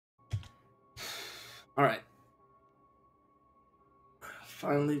Alright.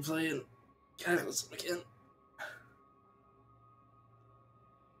 Finally playing Cataclysm again.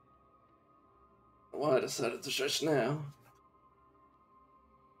 Well, I decided to stretch now.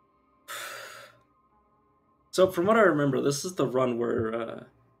 So, from what I remember, this is the run where,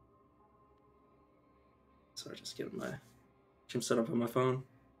 sorry, just getting my stream set up on my phone.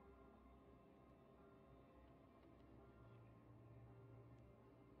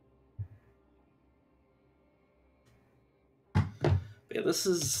 But yeah, this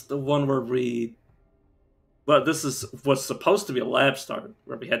is the one where well, this was supposed to be a lab start,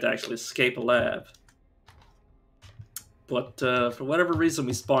 where we had to actually escape a lab. But for whatever reason,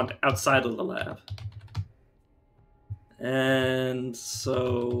 we spawned outside of the lab. And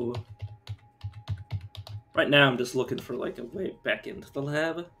so right now I'm just looking for like a way back into the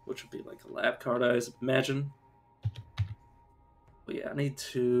lab, which would be like a lab card, I imagine. But yeah, I need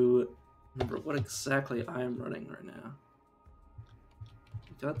to remember what exactly I'm running right now.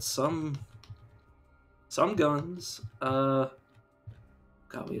 We got some guns. God,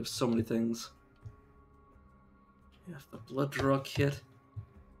 we have so many things. We have the blood draw kit.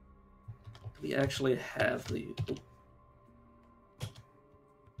 We actually have the.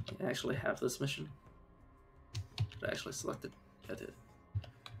 We actually have this mission. Did I actually select it? I did.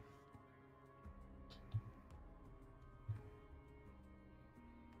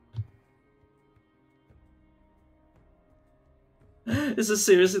 Is this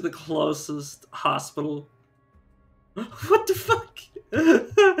seriously the closest hospital? What the fuck?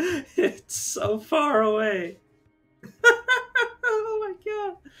 It's so far away. Oh my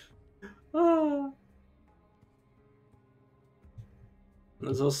god. Oh.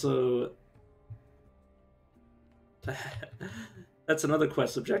 There's also that's another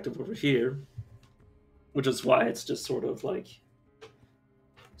quest objective over here, which is why it's just sort of like.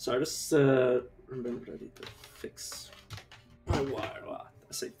 So I just remembered I need to fix my wire. Well,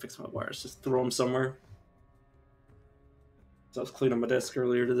 I say fix my wires, just throw them somewhere. So I was cleaning my desk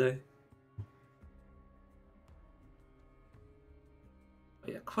earlier today.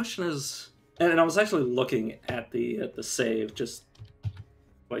 But yeah, question is, and I was actually looking at the save just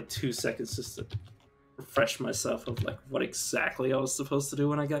like 2 seconds just to refresh myself of like what exactly I was supposed to do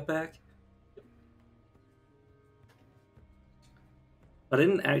when I got back. But I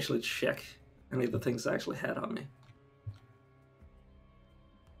didn't actually check any of the things I actually had on me.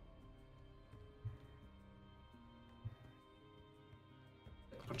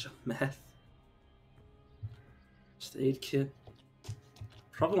 A bunch of meth. First aid kit.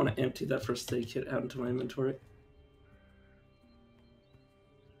 Probably want to empty that first aid kit out into my inventory.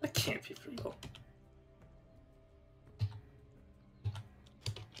 That can't be real.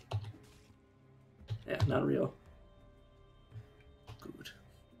 Yeah, not real. Good.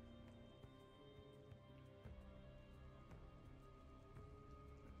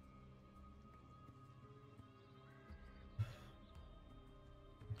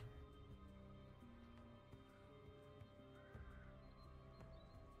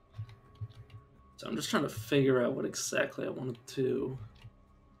 So I'm just trying to figure out what exactly I want to do.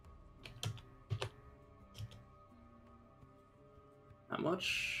 Not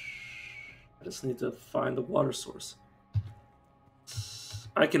much. I just need to find the water source.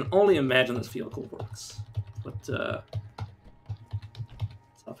 I can only imagine this vehicle works. But,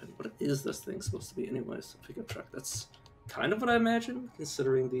 what is this thing supposed to be anyways? A pickup truck. That's kind of what I imagine,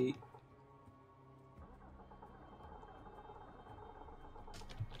 considering the...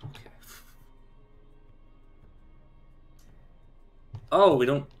 Okay. Oh, we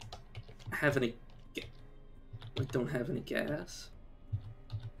don't have any... We don't have any gas.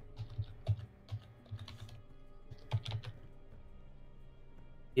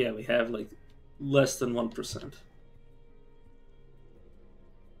 Yeah, we have like less than 1%.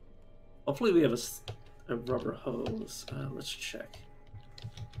 Hopefully we have a rubber hose. Let's check.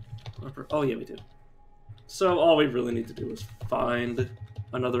 Rubber. Oh yeah, we do. So all we really need to do is find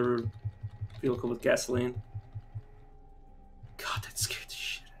another vehicle with gasoline. God, that scared the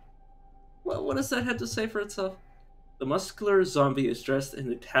shit out of me. Well, what does that have to say for itself? The muscular zombie is dressed in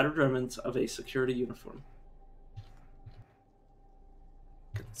the tattered remnants of a security uniform.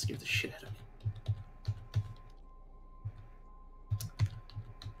 God, that scared the shit out of me.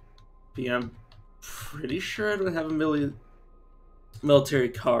 But yeah, I'm pretty sure I don't have a military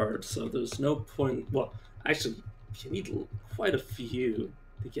card, so there's no point. Well, actually, you need quite a few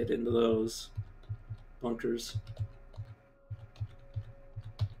to get into those bunkers.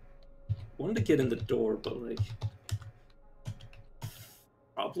 I wanted to get in the door, but like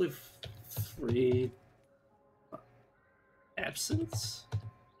probably 3 absence.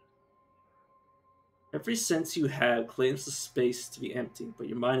 Every sense you have claims the space to be empty, but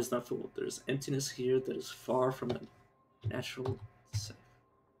your mind is not fooled. There is emptiness here that is far from a natural safe.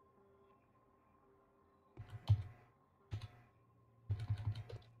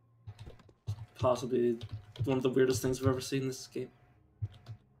 Possibly one of the weirdest things I've ever seen in this game.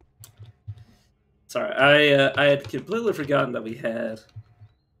 Sorry, I had completely forgotten that we had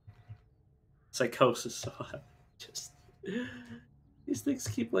psychosis, so I just these things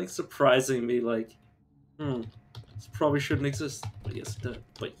keep like surprising me. Like, this probably shouldn't exist, but yes, it does.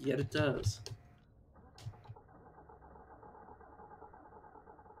 But yet it does.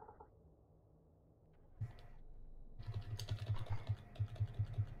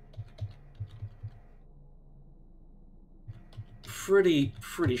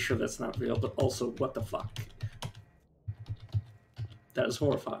 Pretty sure that's not real, but also, what the fuck? That is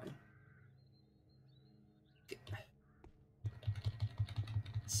horrifying.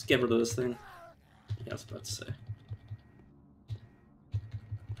 Let's get rid of this thing. Yeah, I was about to say.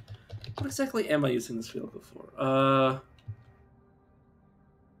 What exactly am I using this vehicle for?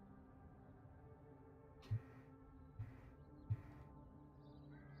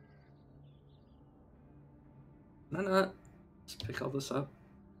 Can I not just pick all this up?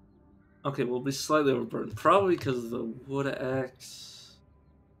 Okay, we'll be slightly overburdened. Probably because of the wood axe.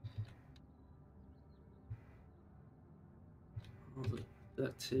 All the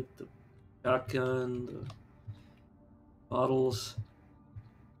duct tape, the shotgun, the bottles.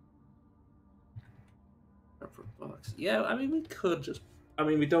 Pepper box. Yeah, I mean, we could just... I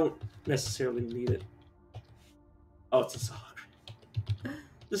mean, we don't necessarily need it. Oh, it's a hologram.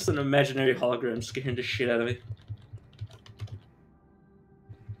 This is an imaginary hologram scaring the shit out of me.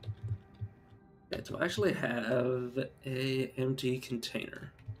 Yeah, do I actually have a empty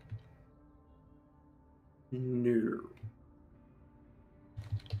container? No.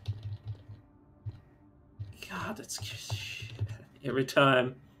 God, that's shit. Every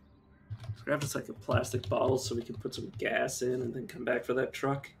time. Let's grab this like a plastic bottle so we can put some gas in and then come back for that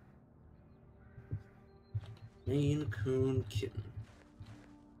truck. Maine Coon Kitten.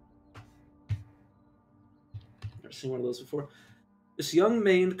 Never seen one of those before. This young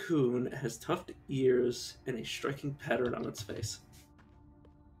Maine Coon has tufted ears and a striking pattern on its face.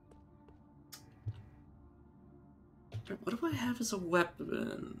 What do I have as a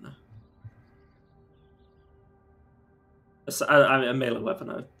weapon? A melee weapon,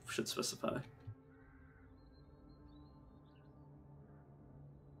 I should specify.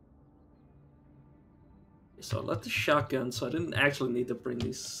 So I left the shotgun, so I didn't actually need to bring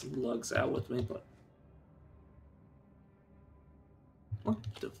these slugs out with me, but... What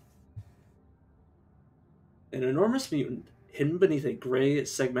the... An enormous mutant, hidden beneath a gray,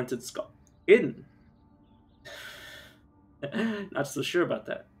 segmented skull. Hidden? Not so sure about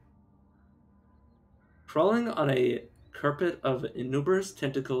that. Crawling on a carpet of innumerous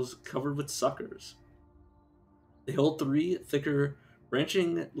tentacles covered with suckers. They hold three thicker,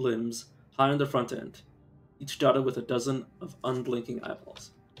 branching limbs high on the front end, each dotted with a dozen of unblinking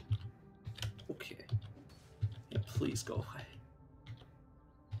eyeballs. Okay. Yeah, please go away.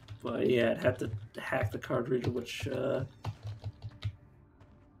 But yeah, it had to hack the card reader, which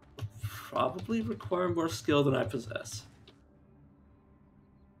probably require more skill than I possess.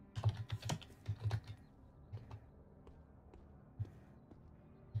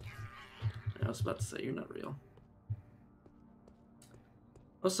 I was about to say, you're not real.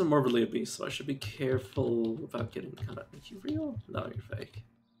 Also morbidly obese, so I should be careful about getting kind of... Are you real? No, you're fake.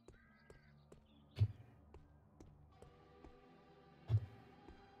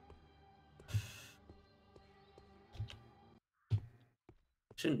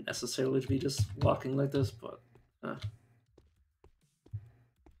 Shouldn't necessarily be just walking like this, but...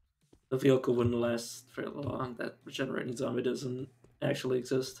 the vehicle wouldn't last very long. That regenerating zombie doesn't actually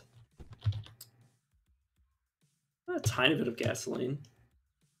exist. A tiny bit of gasoline.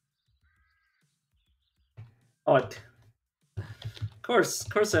 Oh, of course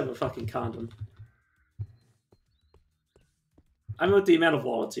I have a fucking condom. I'm with the amount of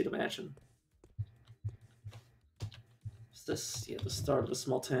wallets you'd imagine. Is this, yeah, the start of a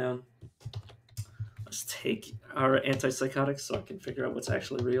small town? Let's take our antipsychotics so I can figure out what's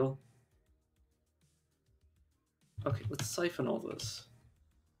actually real. Okay, let's siphon all this.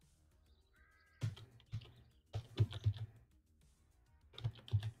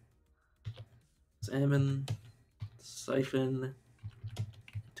 Examine, siphon,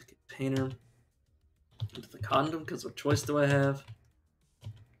 into container, into the condom, because what choice do I have?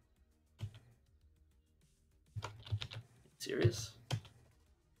 Serious?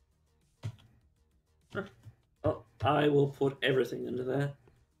 Huh. Oh, I will put everything into that.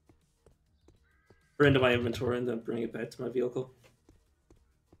 or into my inventory and then bring it back to my vehicle.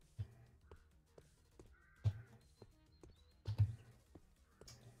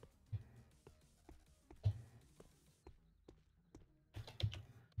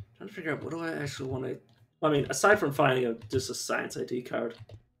 Trying to figure out what do I actually want to. I mean, aside from finding just a science ID card,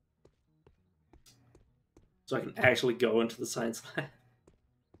 so I can actually go into the science lab.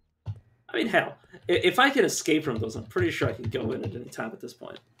 I mean, hell, if I can escape from those, I'm pretty sure I can go in at any time at this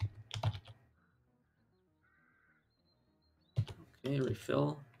point. Okay,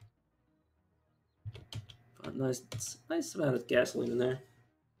 refill. Nice amount of gasoline in there.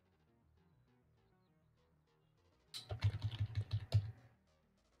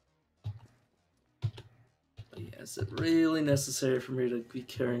 But yeah, is it really necessary for me to be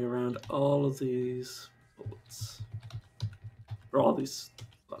carrying around all of these bullets? Or all these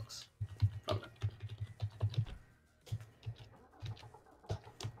bugs? Probably not.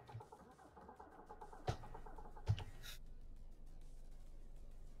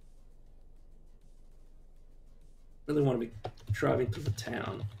 Really want to be driving through the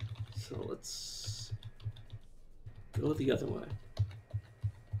town, so let's go the other way.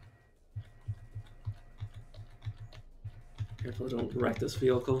 Careful I don't wreck this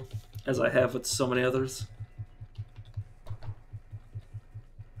vehicle, as I have with so many others.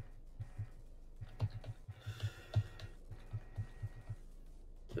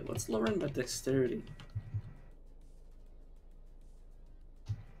 Wait, what's lowering my dexterity?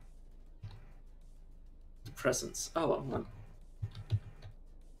 Depressants. Oh, I'm not.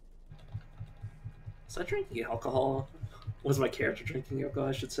 Was I drinking alcohol? Was my character drinking alcohol,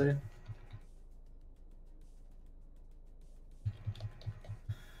 I should say?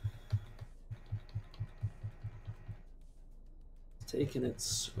 Taking it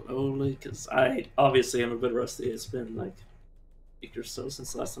slowly, because I obviously am a bit rusty. It's been like a week or so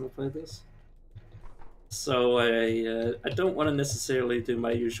since the last time I played this. So I don't want to necessarily do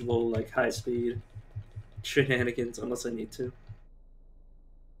my usual like high speed shenanigans unless I need to.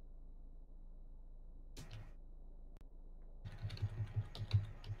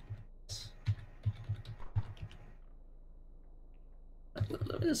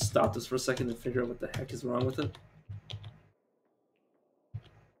 Let me just stop this for a second and figure out what the heck is wrong with it.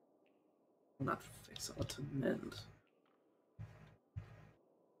 Not fix, I want to mend.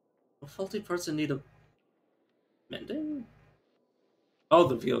 Well, faulty parts in need of mending? Oh,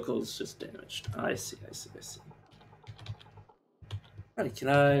 the vehicle is just damaged. I see. Alright, can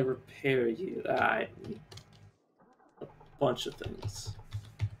I repair you? I need a bunch of things.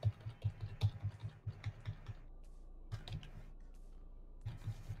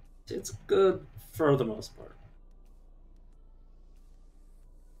 It's good for the most part.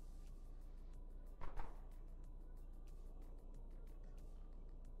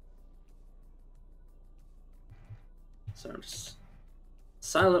 So I'm just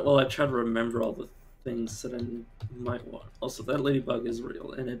silent while I try to remember all the things that I might want. Also, that ladybug is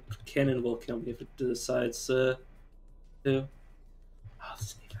real, and it can and will kill me if it decides to. Oh, this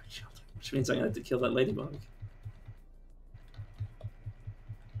is an evac shelter, which means I'm gonna have to kill that ladybug.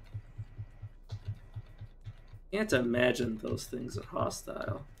 Can't imagine those things are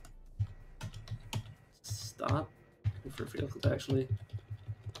hostile. Stop. Wait for a vehicle to actually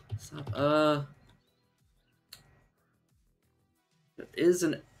stop. There is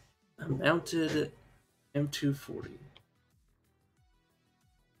a mounted M240.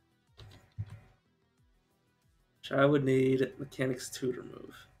 Which I would need Mechanics 2 to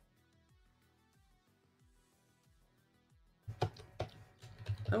remove.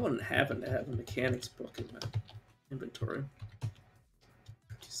 I wouldn't happen to have a mechanics book in my inventory.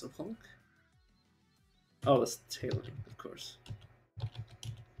 Diesel Punk? Oh, that's tailoring, of course.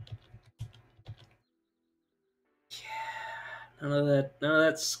 Yeah, none of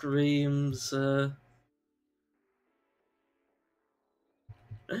that screams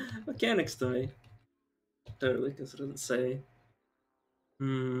mechanics to me. Totally, because it doesn't say.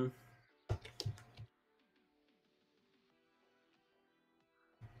 Right.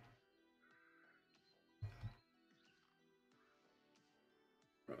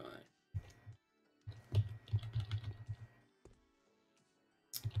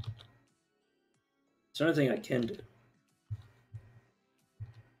 Is there anything I can do?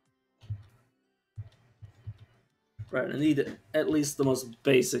 Right, I need at least the most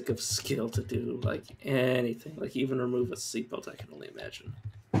basic of skill to do, like, anything. Like, even remove a seatbelt, I can only imagine.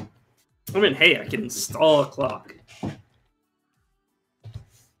 I mean, hey, I can install a clock.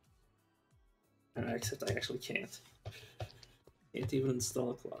 Except I actually can't. Can't even install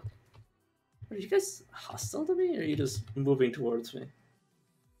a clock. Are you guys hostile to me, or are you just moving towards me?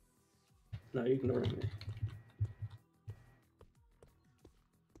 No, you're ignoring me.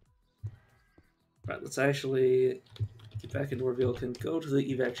 Right, let's actually get back into our vehicle and go to the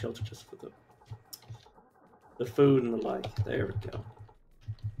evac shelter just for the food and the like. There we go.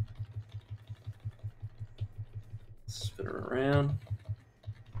 Spin her around.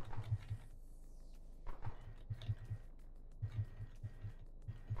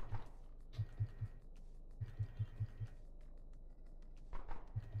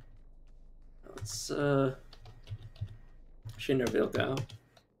 Let's chain our vehicle out.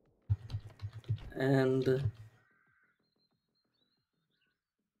 And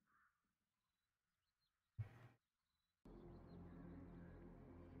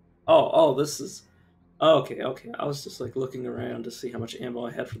oh, this is okay. I was just like looking around to see how much ammo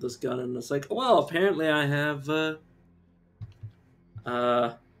I had for this gun, and it's like, well, apparently I have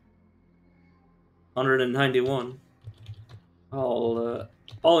 191.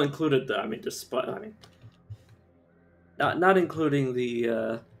 All included. I mean, despite not including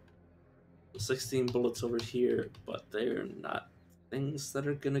the 16 bullets over here, but they're not things that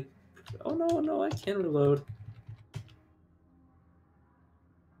are gonna. Oh no, I can't reload.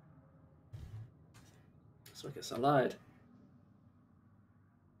 So I guess I lied.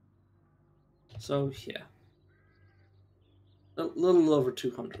 So yeah, a little over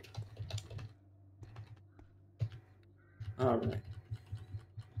 200. All right.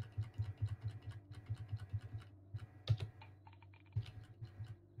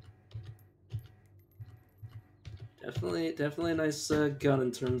 Definitely a nice gun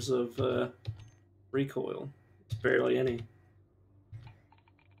in terms of recoil. It's barely any,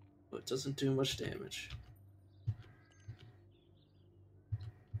 but it doesn't do much damage.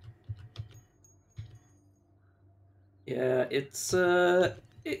 Yeah, it's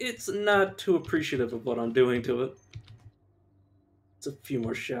not too appreciative of what I'm doing to it. It's a few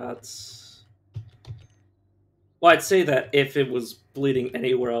more shots. Well, I'd say that if it was bleeding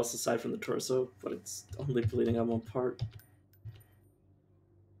anywhere else aside from the torso, but it's only bleeding on one part.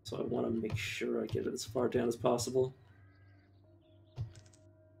 So I want to make sure I get it as far down as possible.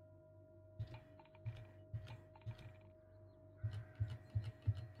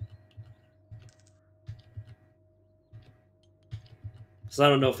 Because I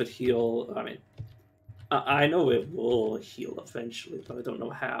don't know if it heal. I mean, I know it will heal eventually, but I don't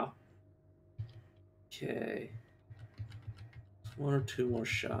know how. Okay. 1 or 2 more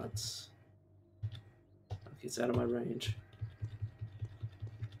shots. Okay, it's out of my range.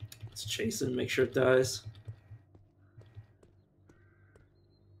 Let's chase it and make sure it dies.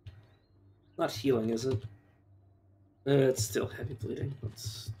 Not healing, is it? It's still heavy bleeding.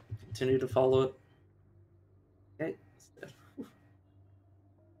 Let's continue to follow it. Okay, it's dead.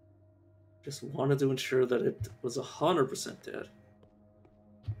 Just wanted to ensure that it was 100% dead.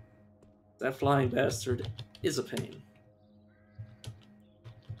 That flying bastard is a pain.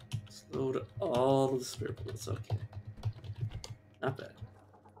 Let's load all of the spare bullets. Okay. Not bad.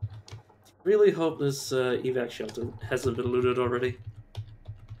 Really hope this evac shelter hasn't been looted already.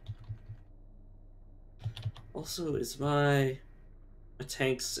 Also, is my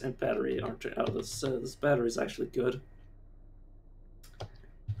tanks and battery aren't out. This battery is actually good.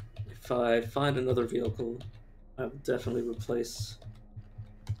 If I find another vehicle, I will definitely replace.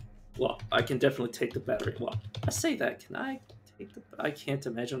 Well, I can definitely take the battery. Well, I say that. Can I take the? I can't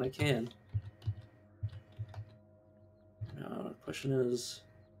imagine I can. The question is.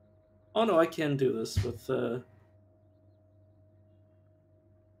 Oh no, I can do this with.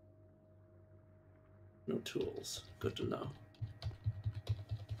 No tools. Good to know.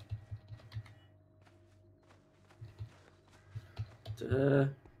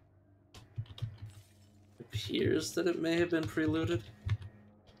 Appears that it may have been preluded.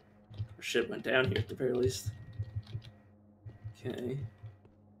 Or shit went down here at the very least. Okay.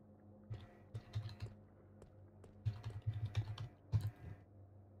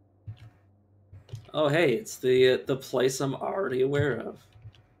 Oh hey, it's the place I'm already aware of.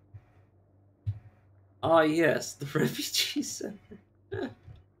 Ah yes, the refugee center.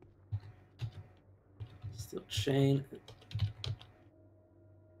 Steel chain.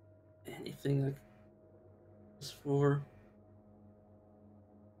 Anything like this for?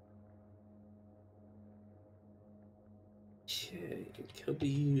 Okay, it could be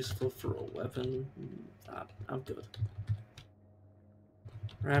useful for a weapon. I'm good.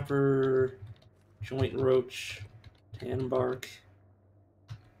 Wrapper, joint roach, tan bark.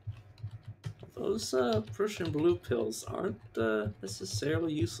 Those Prussian blue pills aren't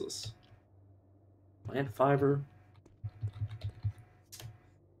necessarily useless. Plant fiber.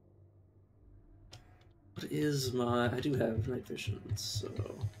 What is my... I do have night vision, so...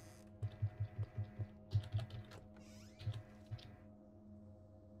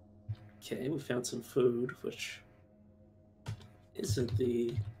 Okay, we found some food, which isn't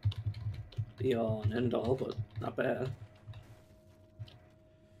the be-all and end-all, but not bad.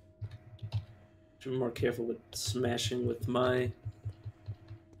 Should be more careful with smashing with my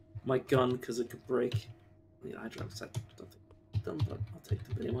gun, because it could break. The eye drops, I don't think them, but I'll take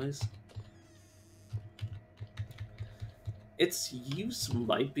them anyways. Its use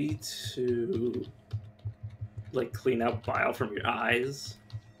might be to like clean out bile from your eyes,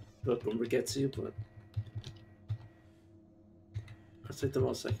 but when it gets you, but that's like the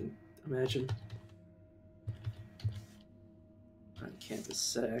most I can imagine. Alright, canvas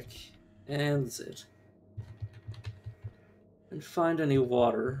sack. And that's it. And find any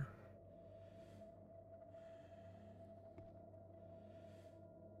water.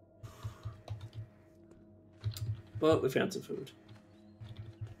 But we found some food.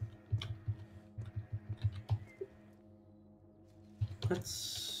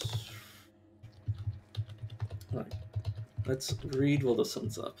 Let's read while the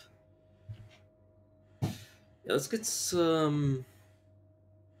sun's up. Yeah, let's get some.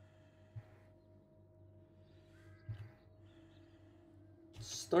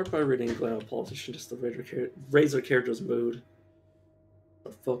 Start by reading Glam Politician just to raise our character's mood.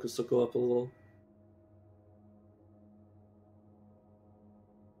 Our focus will go up a little.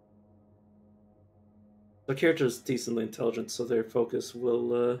 The character is decently intelligent, so their focus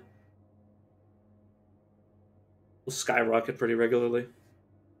will skyrocket pretty regularly.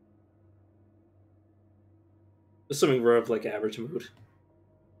 Assuming we're of like average mood.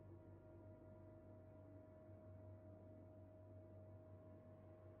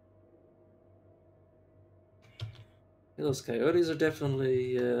 Yeah, those coyotes are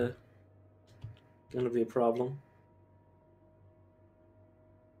definitely going to be a problem.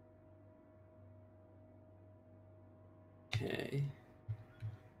 Okay.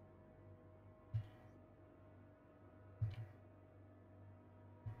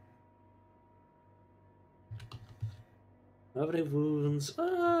 How many wounds?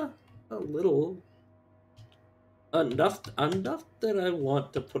 A little. Enough that I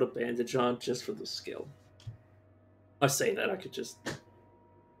want to put a bandage on just for the skill. I say that I could just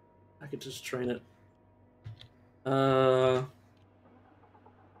train it. That's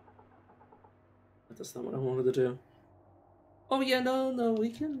not what I wanted to do. Oh yeah, no, we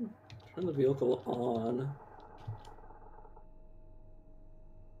can turn the vehicle on.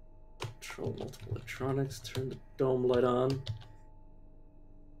 Control multiple electronics, turn the dome light on.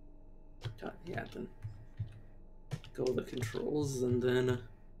 God, yeah, then go with the controls and then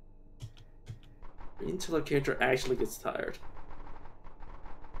until our character actually gets tired.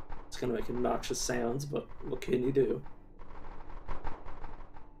 It's gonna make obnoxious sounds, but what can you do?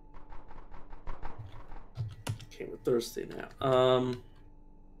 Okay, we're thirsty now.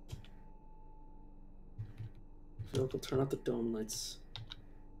 Vehicle, turn out the dome lights.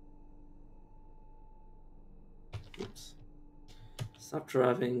 Oops. Stop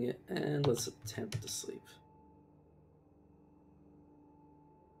driving and let's attempt to sleep.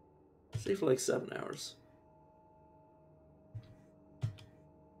 Sleep for like 7 hours.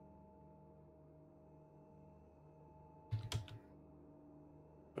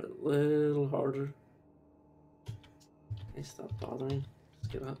 A little harder. Okay, stop bothering.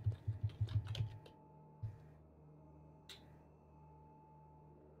 Just get up.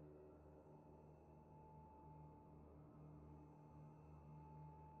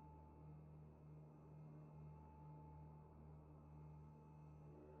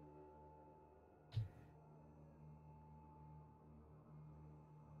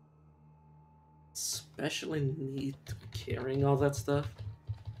 Especially need to be carrying all that stuff.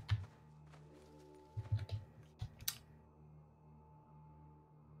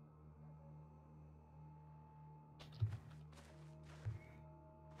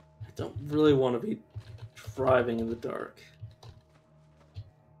 I don't really want to be driving in the dark.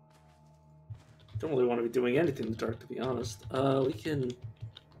 Don't really want to be doing anything in the dark, to be honest. We can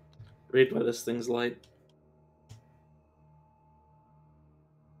read why this thing's light.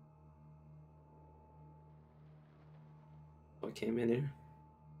 Oh, I came in here.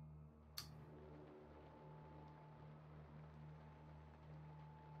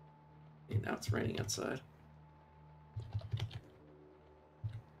 Okay, now it's raining outside.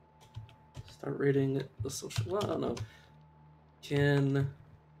 Start reading the social. Well, I don't know. Can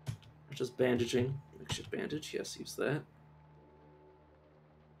just bandaging. Makeshift bandage. Yes, use that.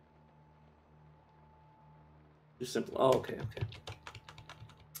 Do simple. Oh, okay.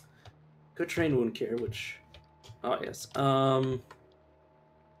 Good train wound care, which. Oh yes.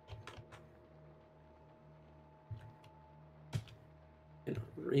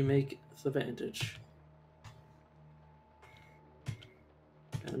 remake the Vantage.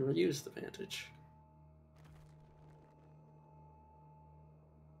 And reuse the Vantage.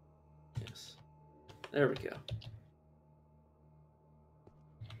 Yes. There we go.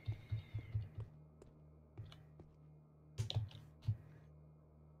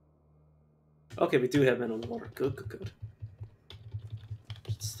 Okay, we do have men on the water. Good, good, good.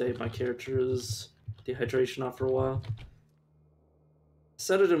 Should stave my character's dehydration off for a while.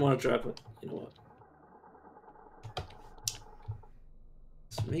 Said I didn't want to drop it. You know what?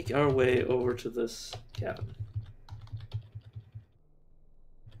 Let's make our way over to this cabin.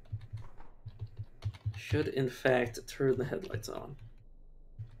 Should, in fact, turn the headlights on.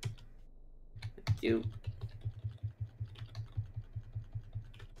 Thank you.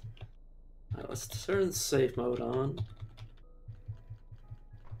 Right, let's turn safe mode on.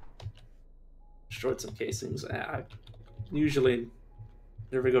 Destroyed some casings. I usually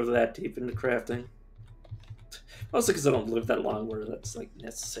never go that deep into crafting. Mostly because I don't live that long where that's like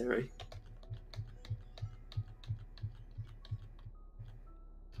necessary.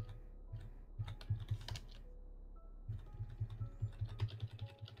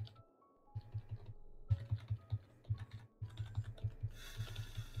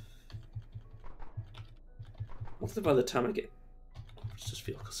 Hopefully by the time I get... Let's just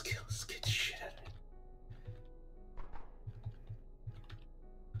vehicle skills. Get the shit out of it.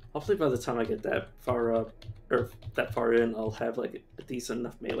 Hopefully by the time I get that far up, or that far in, I'll have like a decent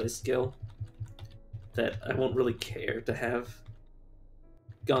enough melee skill that I won't really care to have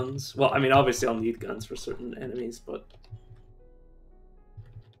guns. Well, I mean, obviously I'll need guns for certain enemies, but...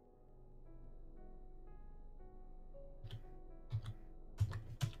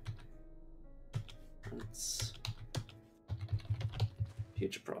 That's a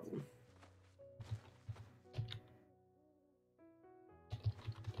huge problem.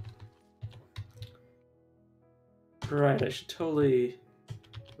 Right, I should totally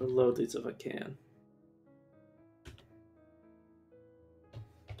reload these if I can.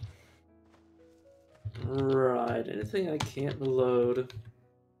 Right, anything I can't reload.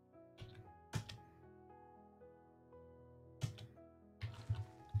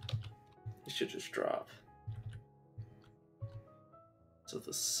 It should just drop. So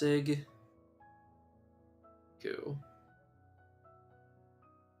the SIG. Go.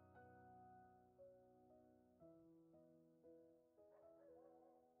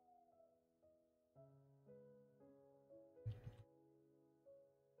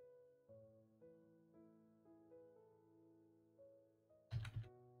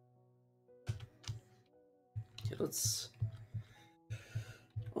 Okay, let's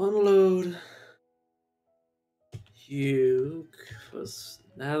unload you, because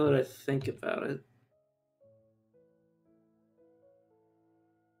now that I think about it,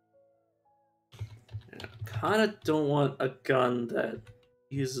 I kind of don't want a gun that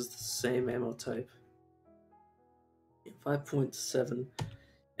uses the same ammo type. 5.7.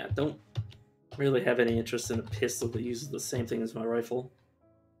 Yeah, don't really have any interest in a pistol that uses the same thing as my rifle.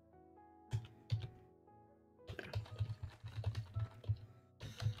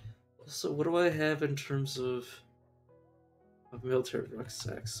 So what do I have in terms of military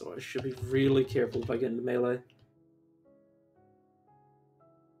rucksacks? So I should be really careful if I get into melee.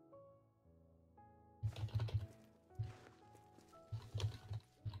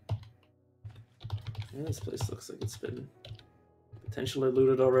 Yeah, this place looks like it's been potentially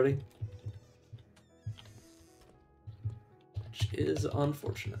looted already, which is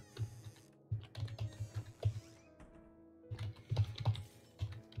unfortunate.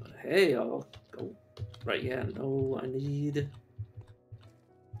 But hey, I'll go. Right, yeah, no, I need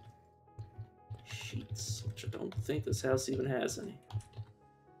sheets, which I don't think this house even has any.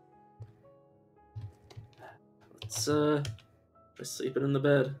 Let's try sleeping in the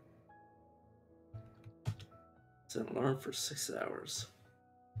bed. It's an alarm for 6 hours.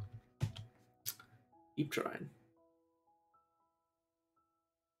 Keep trying.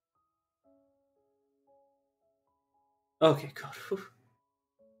 Okay, good. Whew.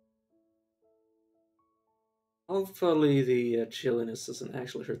 Hopefully the chilliness doesn't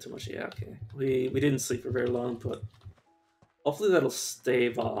actually hurt too much. Yeah, okay. We didn't sleep for very long, but hopefully that'll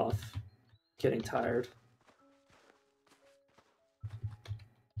stave off getting tired.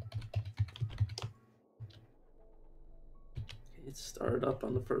 Okay, it started up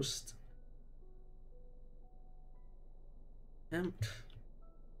on the first attempt.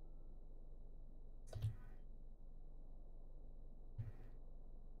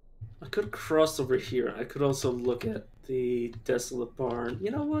 I could cross over here. I could also look at the desolate barn.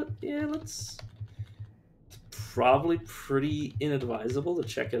 You know what? Yeah, let's probably pretty inadvisable to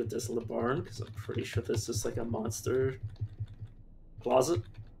check out a desolate barn, because I'm pretty sure this is like a monster closet,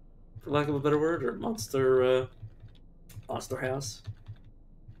 for lack of a better word, or monster house.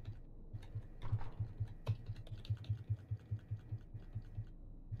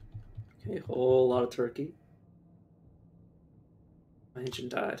 Okay, whole lot of turkey. My engine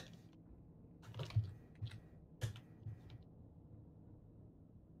died.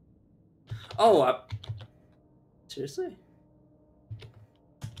 Oh, seriously?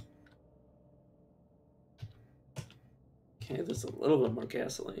 Okay, there's a little bit more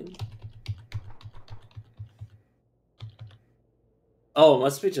gasoline. Oh, it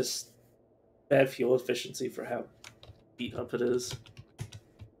must be just bad fuel efficiency for how beat up it is.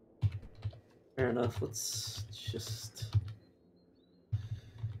 Fair enough, let's just...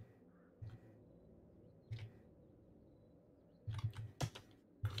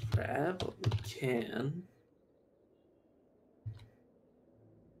 grab what we can.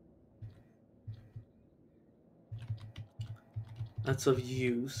 That's of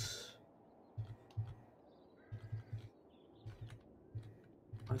use.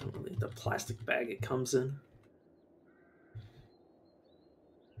 I don't really need the plastic bag it comes in.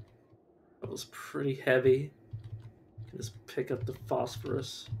 That was pretty heavy. Can just pick up the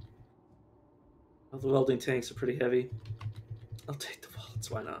phosphorus. Oh, the welding tanks are pretty heavy. I'll take the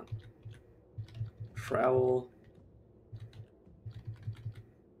wallets, why not? Trowel.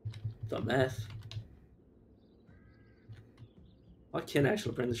 The meth. I can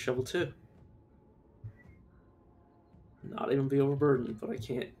actually bring the shovel too. Not even be overburdened, but I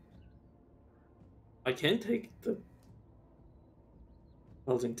can't. I can take the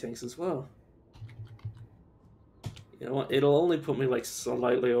welding tanks as well. You know what? It'll only put me like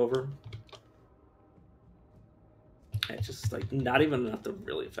slightly over. It's just like not even enough to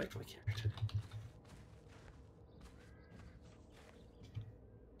really affect my character.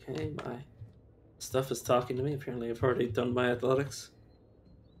 Okay, my stuff is talking to me. Apparently, I've already done my athletics.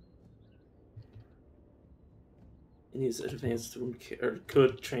 And use advanced wound care, or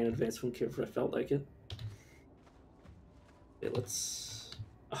could train advanced wound care if I felt like it. Okay, let's.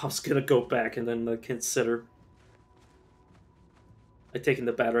 I was gonna go back and then consider. I taking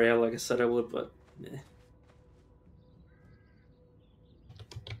the battery out like I said I would, but meh.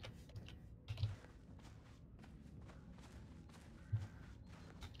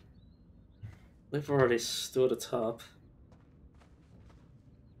 They've already stood atop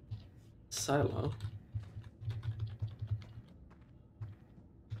silo.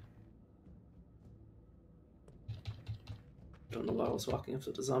 Don't know why I was walking up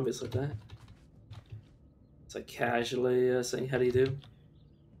to the zombies like that. It's like casually saying, "How do you do?"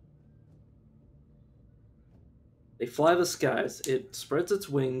 They fly the skies. It spreads its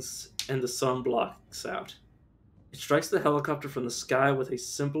wings, and the sun blocks out. It strikes the helicopter from the sky with a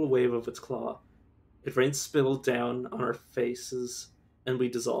simple wave of its claw. It rains spittle down on our faces, and we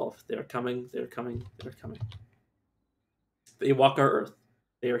dissolve. They are coming, they are coming, they are coming. They walk our earth.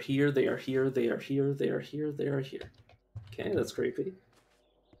 They are here, they are here, they are here, they are here, they are here. Okay, that's creepy.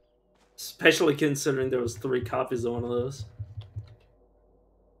 Especially considering there was 3 copies of one of those.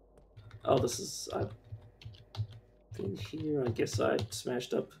 Oh, this is... I've been here. I guess I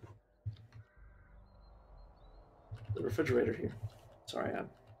smashed up the refrigerator here. Sorry, I'm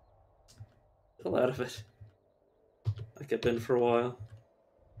still out of it. Like I've been for a while.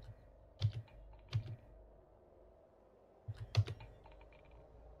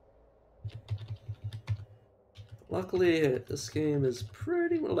 Luckily, this game is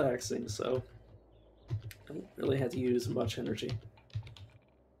pretty relaxing, so I don't really have to use much energy.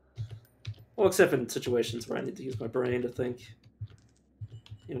 Well, except in situations where I need to use my brain to think.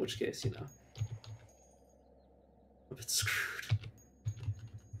 In which case, you know, I'm a bit screwed.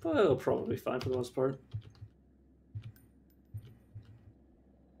 But it'll probably be fine for the most part.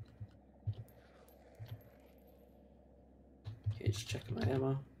 Okay, just checking my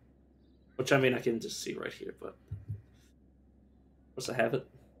ammo. Which, I mean, I can just see right here, but... Of course I have it.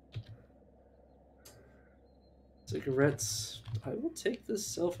 Cigarettes. I will take this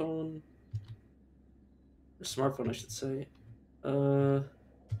cell phone... Or smartphone, I should say. I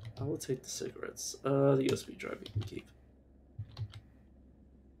will take the cigarettes. The USB drive you can keep.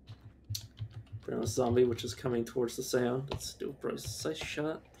 Bring on a zombie, which is coming towards the sound. Let's do a precise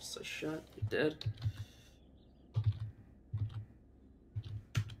shot. Precise shot. You're dead.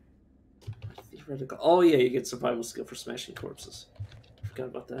 Theoretical. Oh yeah, you get survival skill for smashing corpses. Forgot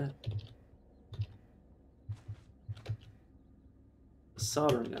about that.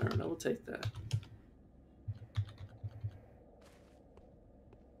 Soldering iron. I will take that.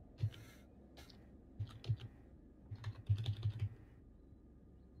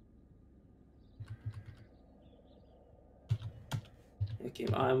 that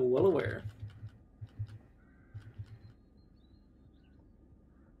game. I'm well aware.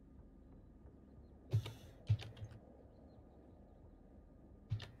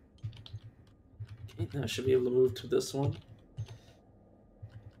 Okay, now I should be able to move to this one.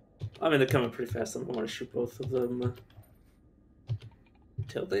 I mean, they're coming pretty fast. I want to shoot both of them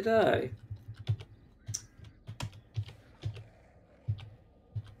until they die.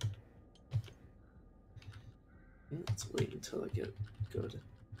 Okay, let's wait until I get a good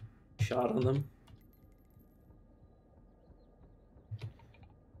shot on them.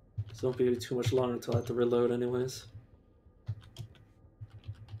 So don't be too much longer until I have to reload anyways.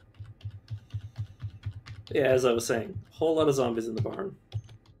 Yeah, as I was saying, a whole lot of zombies in the barn.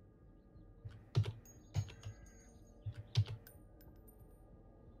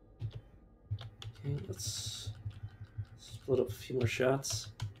 Okay, let's split up a few more shots.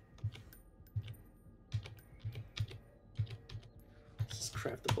 Let's just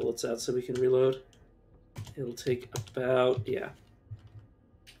craft the bullets out so we can reload. It'll take about, yeah,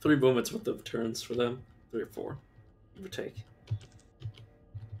 3 movements worth of turns for them. 3 or 4, give or take.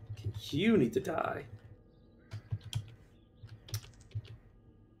 Okay, you need to die.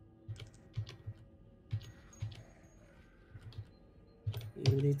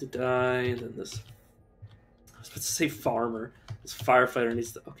 You need to die, and then this... I was about to say farmer. This firefighter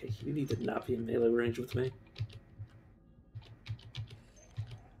needs to... Okay, you need to not be in melee range with me.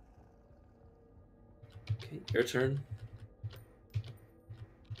 Okay, your turn.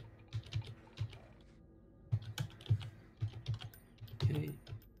 Okay,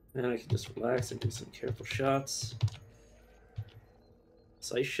 then I can just relax and do some careful shots.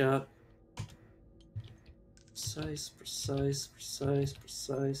 Precise shot. Precise, precise, precise,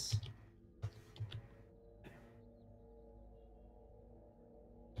 precise.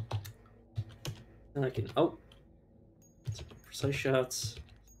 Then I can, oh, precise shots,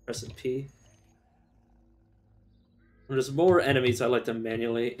 pressing P. When there's more enemies, I like to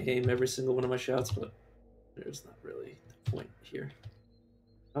manually aim every single one of my shots, but there's not really the point here.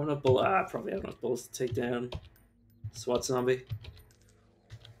 I have enough bullets, probably have enough bullets to take down SWAT zombie.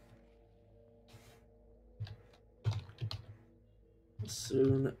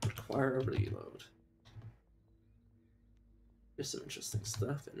 Soon require a reload. There's some interesting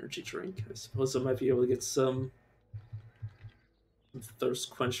stuff. Energy drink. I suppose I might be able to get some thirst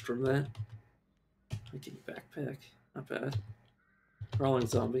quenched from that. Hiking backpack. Not bad. Crawling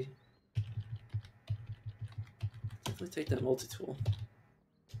zombie. Definitely take that multi-tool.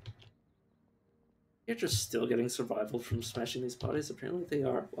 You're just still getting survival from smashing these bodies? Apparently they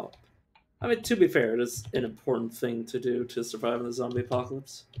are. Well, I mean, to be fair, it is an important thing to do to survive in the zombie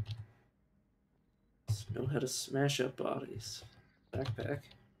apocalypse. Just know how to smash up bodies. Backpack.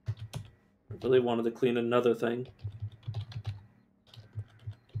 I really wanted to clean another thing.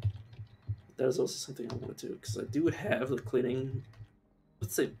 That is also something I want to do, because I do have the cleaning...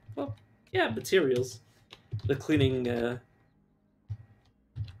 Let's say, well, yeah, materials. The cleaning,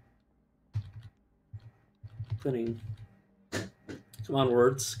 cleaning... Come on,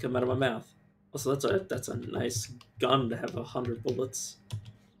 words, come out of my mouth. Also, that's a nice gun to have 100 bullets.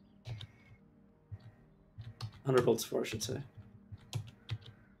 100 bullets for, I should say.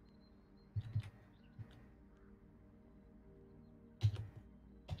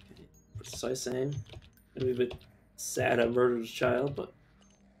 Okay. Precise aim. Maybe a bit sad I murdered a child, but...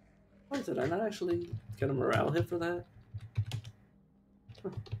 Oh, did I not actually get a morale hit for that?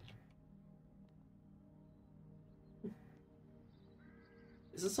 Huh.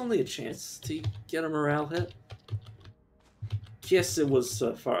 Is this only a chance to get a morale hit? Yes, it was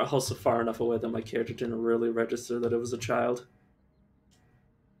also far enough away that my character didn't really register that it was a child.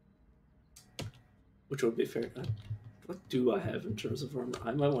 Which would be fair. What do I have in terms of armor?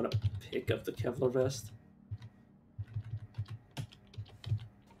 I might want to pick up the Kevlar vest.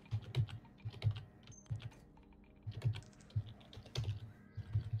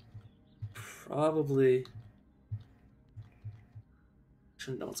 Probably...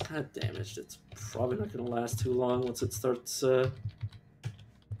 Actually, no, it's kind of damaged. It's probably not going to last too long once it starts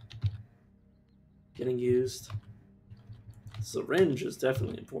getting used. Syringe is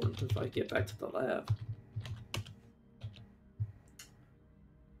definitely important if I get back to the lab.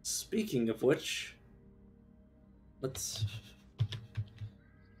 Speaking of which, let's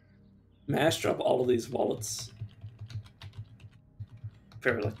mass drop all of these wallets.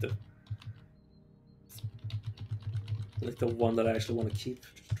 Very like the one that I actually want to keep.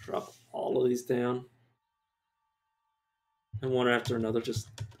 Just drop all of these down. And one after another, just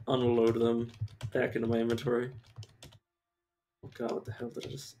unload them back into my inventory. Oh god, what the hell did I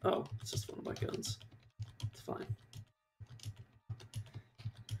just... Oh, it's just one of my guns. It's fine.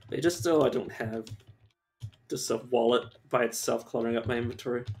 Just still, I don't have just a wallet by itself cluttering up my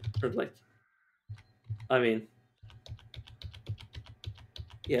inventory. Or like, I mean,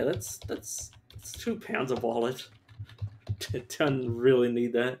 yeah, that's 2 pounds of wallet. Don't really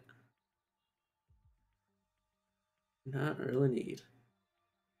need that. Not really need.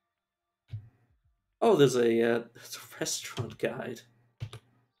 Oh, there's a restaurant guide.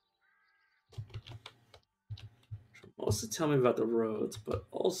 Mostly tell me about the roads, but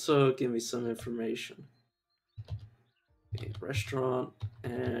also give me some information. A restaurant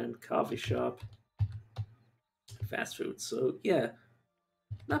and coffee shop, fast food. So yeah,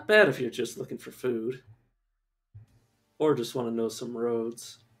 not bad if you're just looking for food, or just want to know some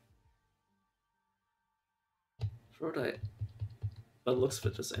roads. Road I, but looks of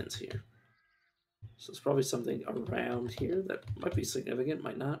it just ends here. So it's probably something around here that might be significant,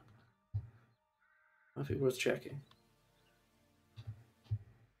 might not. Might be worth checking.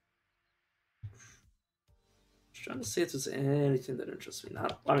 Just trying to see if there's anything that interests me.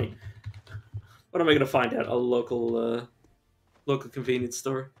 Not, I mean, what am I gonna find out? A local convenience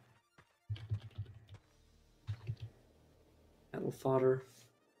store. Cattle fodder.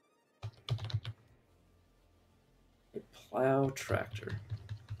 A plow tractor.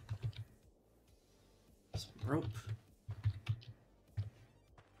 Some rope.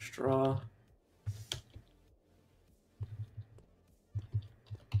 Straw.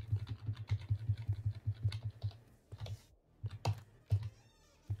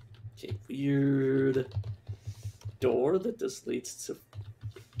 Okay, weird door that just leads to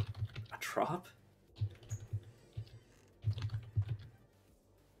a drop.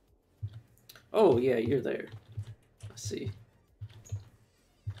 Oh yeah, you're there. I see.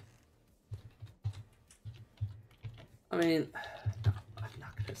 I mean, no, I'm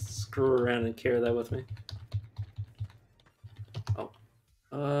not gonna screw around and carry that with me. Oh,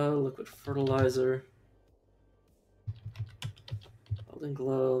 liquid fertilizer, welding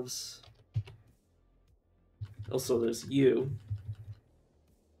gloves. Also, there's you.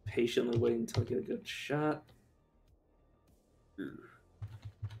 Patiently waiting until I get a good shot. Load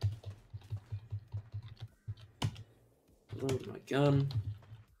my gun.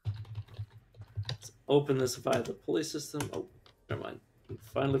 Let's open this via the pulley system. Oh, never mind. We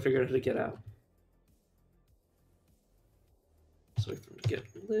finally figured out how to get out. So we can get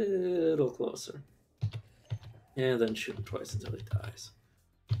a little closer. And then shoot him twice until he dies.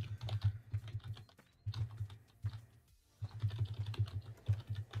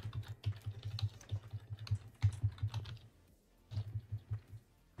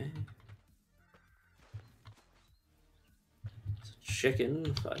 Okay. It's a chicken,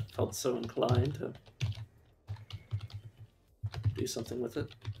 if I felt so inclined to do something with it.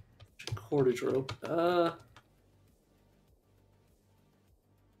 Cordage rope.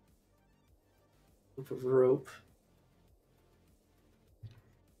 Loop of rope.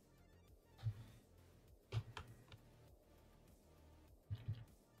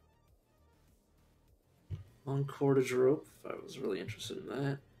 Long cordage rope, if I was really interested in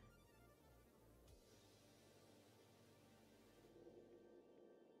that.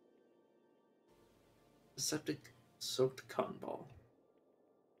 Septic soaked cotton ball.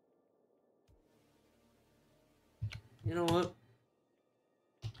 You know what?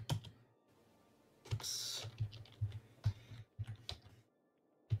 Oops.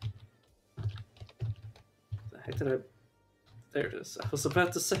 The heck did I... There it is. I was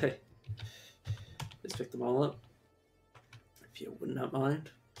about to say. Let's pick them all up. If you would not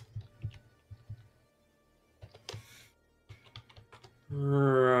mind.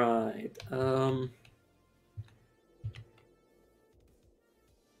 Right.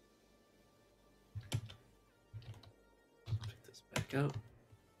 Pick this back up.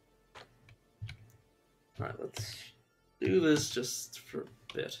 Alright, let's do this just for a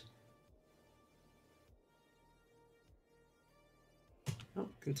bit. Oh,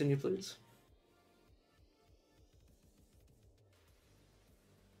 continue, please.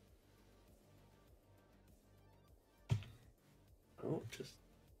 Oh, just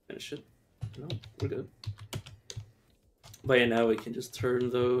finish it. No, we're good. But yeah, now we can just turn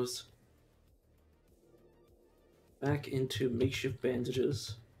those back into makeshift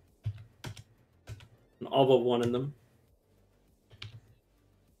bandages. And all but one in them.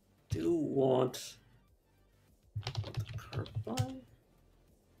 Do want the carbine?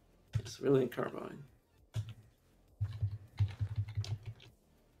 It's really in carbine.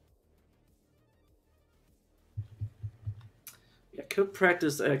 Yeah, could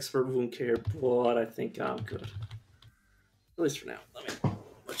practice expert wound care, but I think I'm good. At least for now. Let me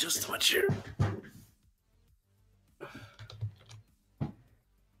adjust my chair.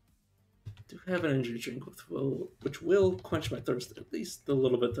 have an energy drink which will quench my thirst, at least the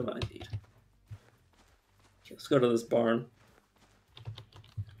little bit that I need. Okay, let's go to this barn.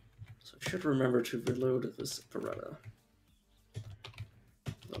 So I should remember to reload this Beretta.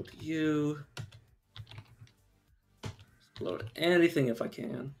 Load you. Load anything if I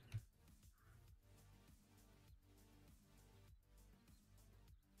can.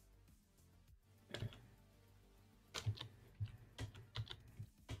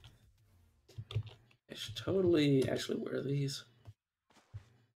 I should totally actually wear these.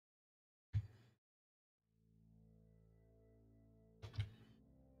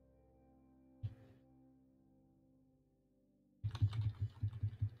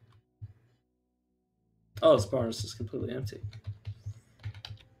 Oh, this barn is just completely empty.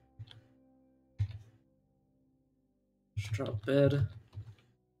 Just drop bed.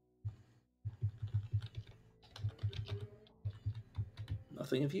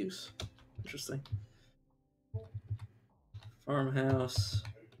 Nothing of use. Interesting. Farmhouse.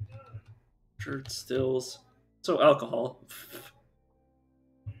 Dirt stills. So alcohol.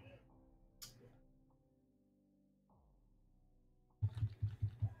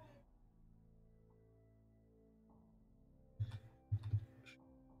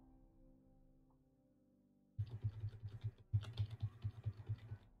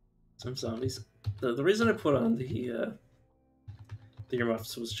 Some zombies. The reason I put on the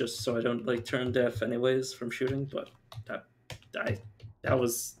earmuffs was just so I don't like turn deaf anyways from shooting, but that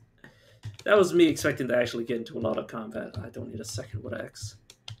was me expecting to actually get into a lot of combat. I don't need a second with X.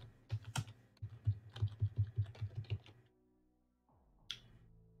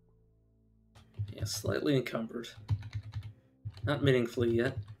 Yeah, slightly encumbered. Not meaningfully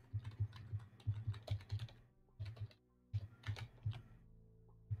yet.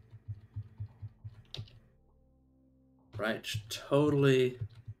 Right, should totally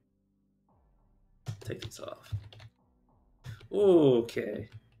take these off. Okay.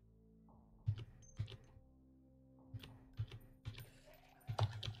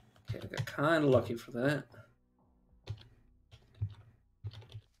 Okay, I got kind of lucky for that.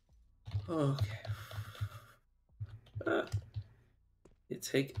 Okay. You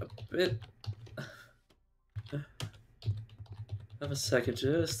take a bit of a second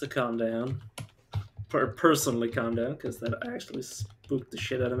just to calm down. Personally calm down, because that actually spooked the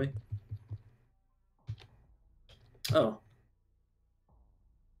shit out of me. Oh.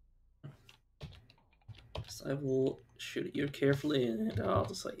 So I will shoot at you carefully, and I'll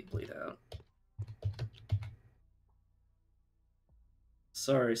just let you bleed out.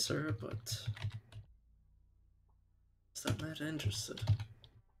 Sorry, sir, but I'm not interested.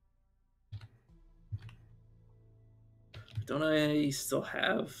 Don't I still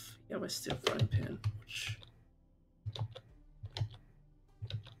have my steel frying pan, which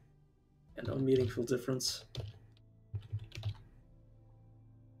no meaningful difference.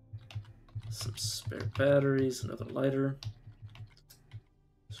 Some spare batteries, another lighter,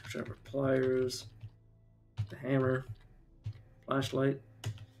 screwdriver, pliers, the hammer, flashlight.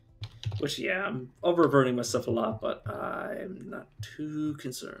 Which, yeah, I'm overburning myself a lot, but I'm not too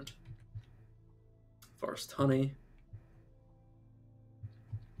concerned. Forest honey.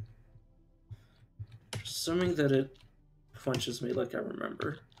 Assuming that it quenches me like I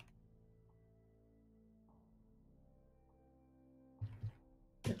remember.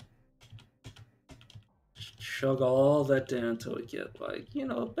 Yeah. Chug all that down until we get, like,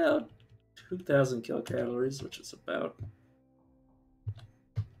 about 2,000 kilocalories, which is about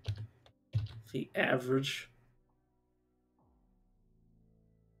the average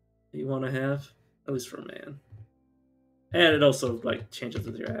you want to have, at least for a man. And it also, like, changes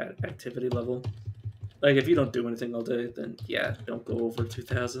with your activity level. Like, if you don't do anything all day, then yeah, don't go over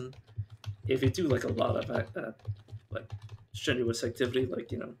 2,000. If you do, like, a lot of like strenuous activity,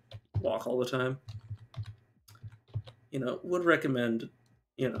 like, walk all the time, would recommend,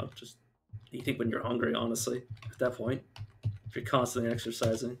 just eating when you're hungry, honestly, at that point. If you're constantly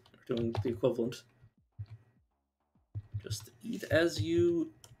exercising or doing the equivalent, just eat as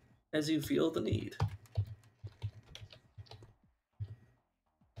you feel the need.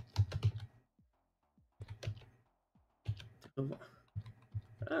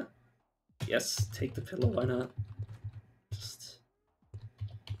 Yes, take the pillow, why not? Just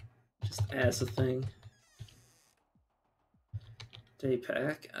as a thing. Day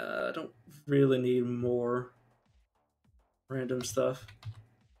pack. I don't really need more random stuff.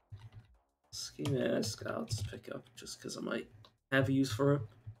 Ski mask, I'll just pick up just because I might have a use for it.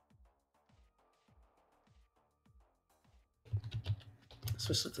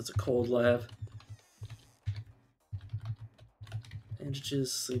 Especially if it's a cold lab.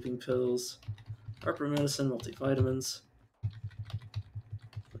 bandages, sleeping pills, heartburn medicine, multivitamins,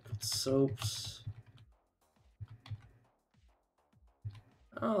 liquid soaps.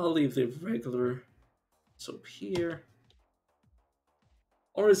 I'll leave the regular soap here.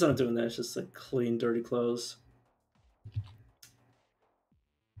 Only reason I'm doing that is just like clean, dirty clothes.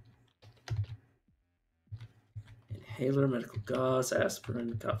 Inhaler, medical gauze,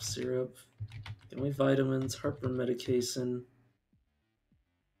 aspirin, cough syrup, gummy vitamins, heartburn medication,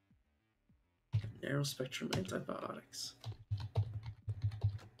 narrow spectrum antibiotics.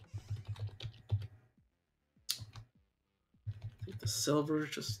 Take the silver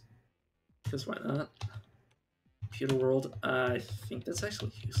just because why not? Computer world, I think that's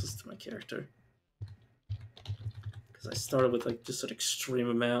actually useless to my character. Because I started with like just an extreme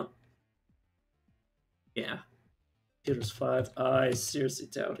amount. Yeah. Computer's 5. I seriously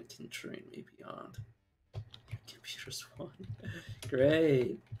doubt it can train me beyond. Computer's 1.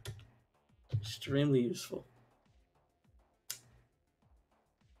 Great. Extremely useful.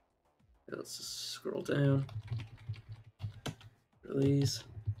 Let's just scroll down. Release.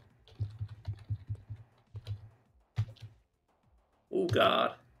 Oh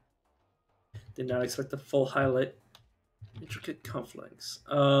god. Did not expect the full highlight. Intricate cufflinks.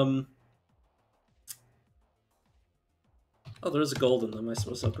 Oh, there's a gold in them. I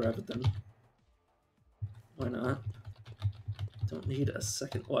suppose I'll grab it then. Why not? Don't need a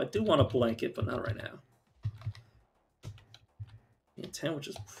second. Well, I do want a blanket, but not right now. And 10, which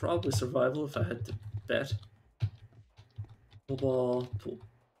is probably survival if I had to bet. Pool ball. Pool.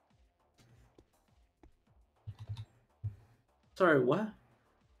 Sorry, what?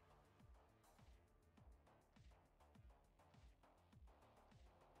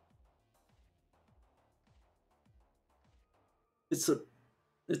 It's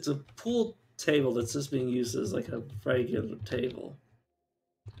a pool table that's just being used as like a regular table.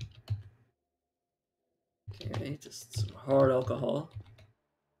 Okay, just some hard alcohol.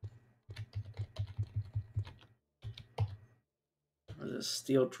 There's a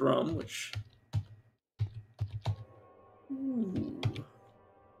steel drum, which... Ooh.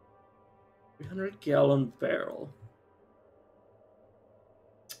 300-gallon barrel.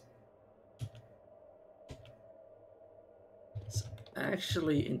 It's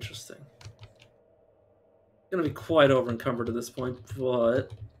actually interesting. Gonna be quite over encumbered at this point,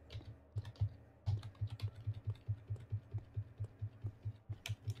 but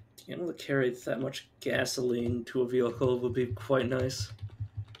being able to carry that much gasoline to a vehicle would be quite nice.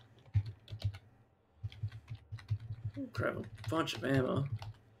 I'll grab a bunch of ammo.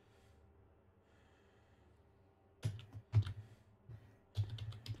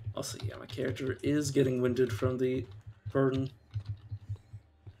 Also, yeah, my character is getting winded from the burden.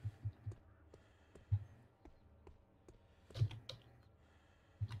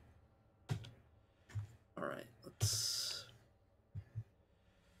 Alright, let's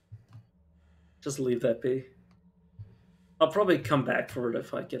just leave that be. I'll probably come back for it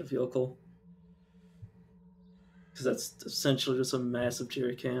if I get a vehicle. Because that's essentially just a massive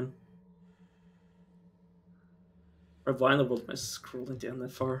jerry can. Or why in the world am I scrolling down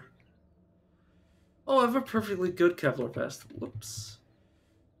that far? Oh, I have a perfectly good Kevlar vest. Whoops.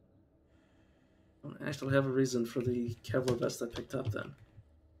 I don't actually have a reason for the Kevlar vest I picked up then.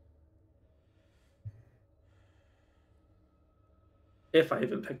 If I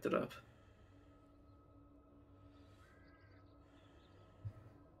even picked it up.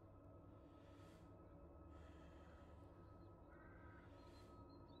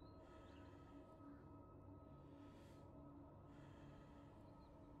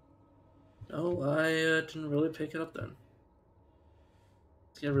 No, I didn't really pick it up then.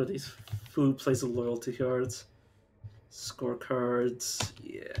 Let's get rid of these food place of loyalty cards. Scorecards.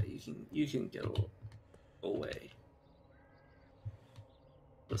 Yeah, you can get away.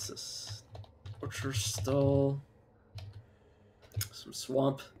 What's this? Orchard stall. Some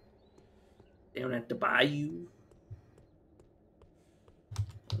swamp. Down at the bayou.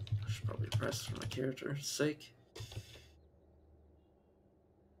 I should probably press for my character's sake.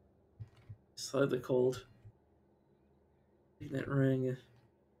 Slightly cold. Signet ring.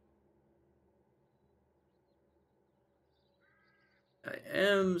 I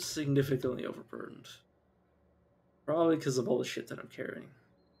am significantly overburdened. Probably because of all the shit that I'm carrying.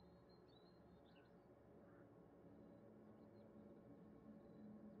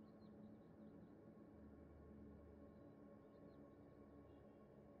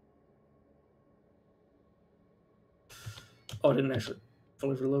 Oh, I didn't actually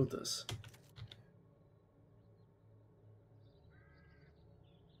fully reload this.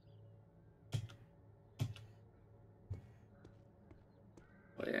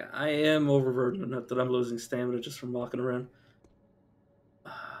 But yeah, I am overburdened enough that I'm losing stamina just from walking around.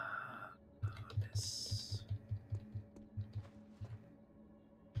 Yes.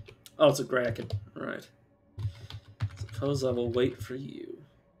 Oh, it's a Kraken. Right. Suppose I will wait for you.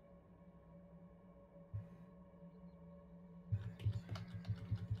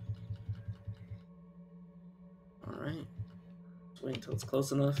 Alright. Wait until it's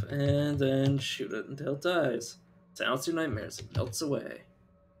close enough, and then shoot it until it dies. Sounds your nightmares, it melts away.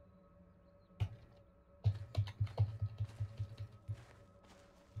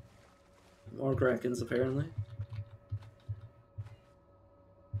 More Krakens, apparently.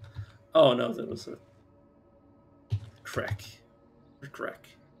 Oh no, that was a crack. Or crack.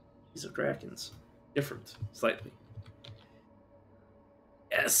 These are Krakens. Different, slightly.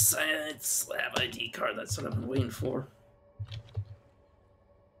 Yes, it's slab ID card, that's what I've been waiting for.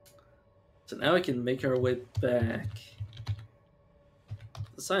 So now we can make our way back to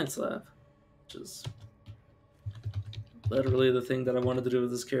the science lab, which is literally the thing that I wanted to do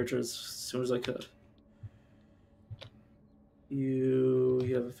with this character as soon as I could. You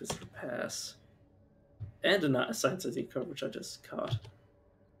have a visitor pass. And a science ID card, which I just caught.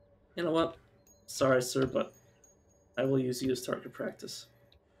 You know what? Sorry, sir, but I will use you as target practice.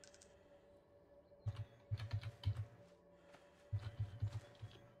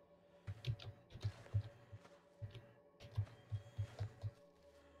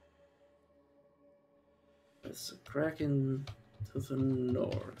 There's a Kraken to the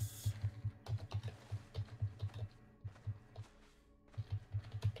north.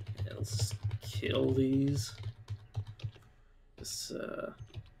 Yeah, let's kill these.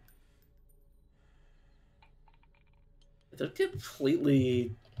 They're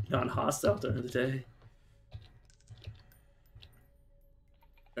completely non-hostile during the day.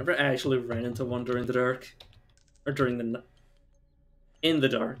 Never actually ran into one during the dark. Or during the... in the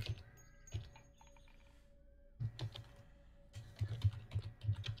dark.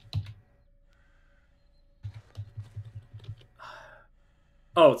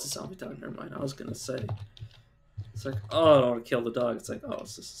 Oh, it's a zombie dog. Never mind. I was gonna say. It's like, oh, I don't want to kill the dog. It's like, oh,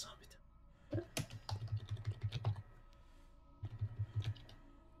 it's just a zombie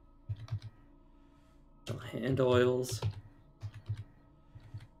dog. Hand oils.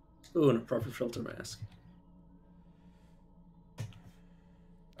 Ooh, and a proper filter mask.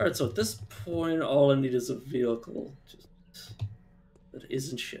 Alright, so at this point, all I need is a vehicle. Just that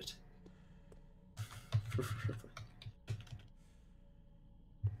isn't shit.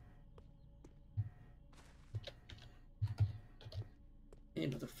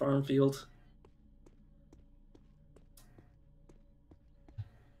 Another farm field.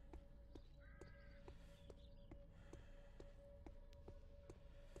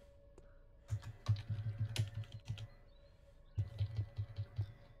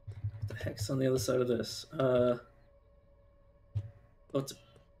 What the heck's on the other side of this? Oh, it's a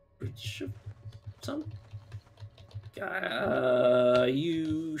breach of some guy.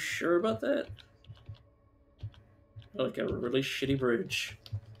 You sure about that? Like a really shitty bridge.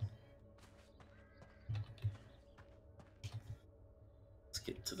 Let's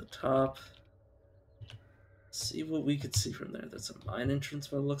get to the top. See what we could see from there. That's a mine entrance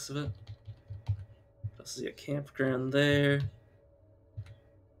by the looks of it. I see a campground there.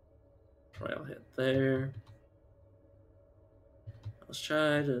 Trailhead there. Let's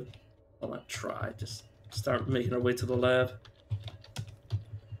try to, well, not try, just start making our way to the lab.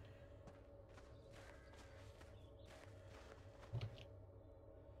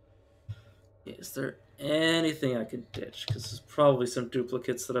 Yeah, is there anything I can ditch? Because there's probably some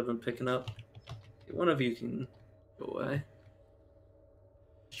duplicates that I've been picking up. Okay, one of you can go away.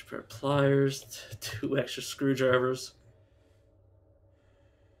 Extra pair of pliers, 2 extra screwdrivers.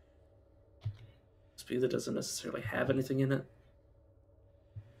 Speed that doesn't necessarily have anything in it.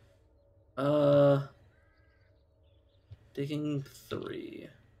 Digging 3.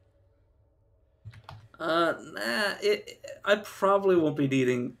 Nah, I probably won't be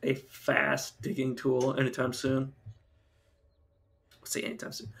needing a fast digging tool anytime soon. I'll say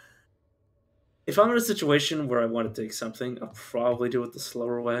anytime soon. If I'm in a situation where I want to dig something, I'll probably do it the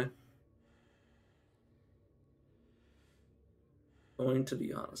slower way. Going to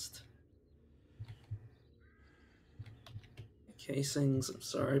be honest. Casings, I'm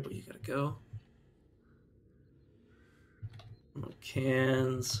sorry, but you gotta go. No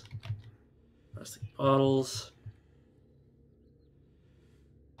cans. Plastic bottles.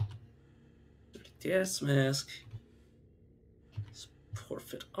 Dirty gas mask. Poor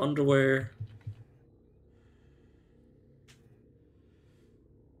fit underwear.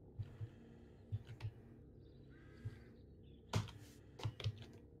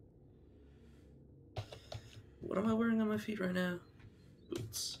 what am I wearing on my feet right now?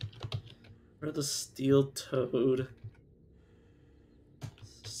 Boots. What are the steel-toed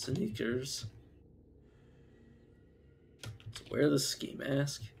sneakers? So wear the ski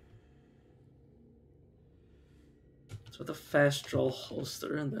mask. So the fast draw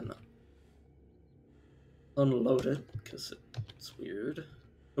holster and then unload it because it's weird.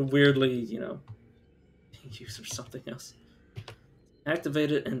 But weirdly, you know, being used for something else.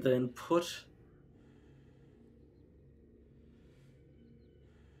 Activate it and then put.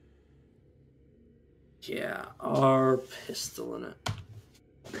 Yeah, our pistol in it.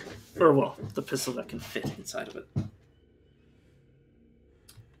 Or, well, the pistol that can fit inside of it.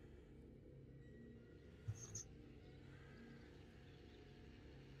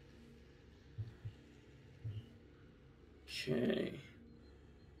 Okay.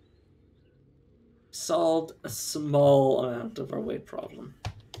 Solved a small amount of our weight problem.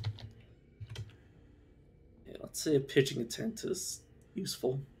 Yeah, let's say a pitching a tent is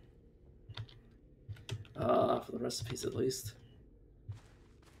useful. For the recipes at least.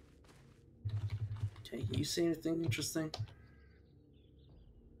 Okay, you see anything interesting?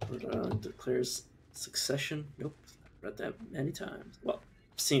 Declares succession. Nope. Read that many times. Well,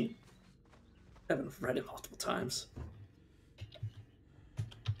 I've seen it. I haven't read it multiple times.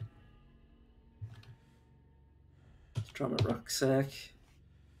 Draw my rucksack.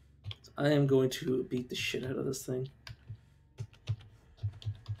 I am going to beat the shit out of this thing.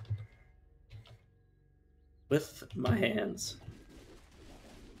 With my hands.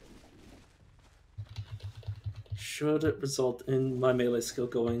 Should it result in my melee skill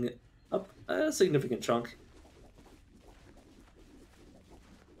going up a significant chunk.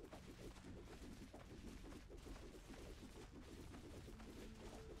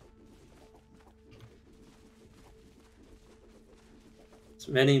 It's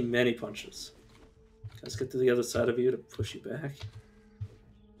many, many punches. Let's get to the other side of you to push you back.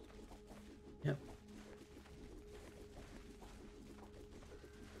 Yep.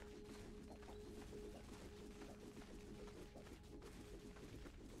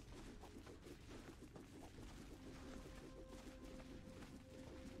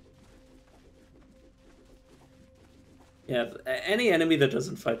 Yeah, any enemy that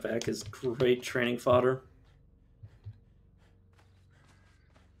doesn't fight back is great training fodder.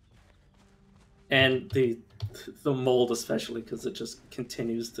 And the mold especially, because it just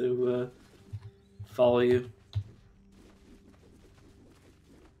continues to follow you.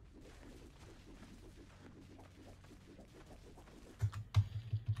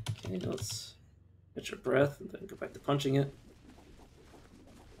 Okay, let's get your breath and then go back to punching it.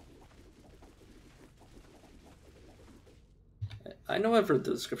 I know I've read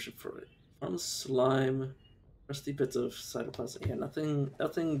the description for it. From slime, rusty bits of cytoplasm. Yeah,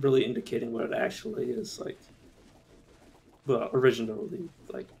 nothing really indicating what it actually is like. Well, originally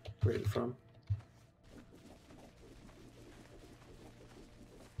like created from.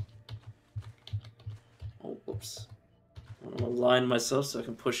 Oh, whoops. I'm gonna align myself so I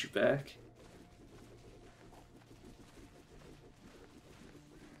can push you back.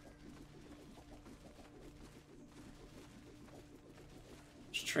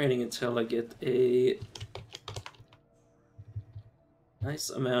 Just training until I get a nice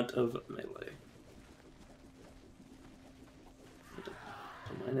amount of melee.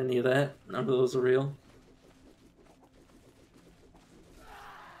 Don't mind any of that. None of those are real.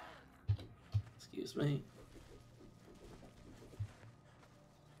 Excuse me.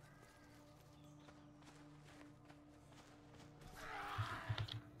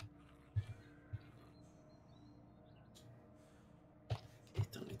 Okay,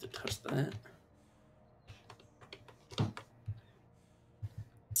 don't need to touch that.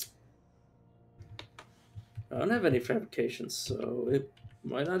 I don't have any fabrications, so it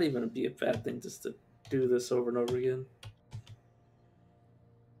might not even be a bad thing just to do this over and over again.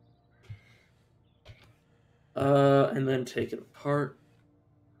 And then take it apart.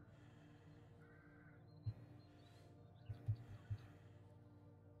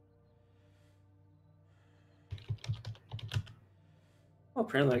 Oh,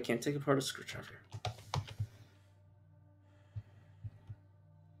 apparently I can't take apart a screwdriver.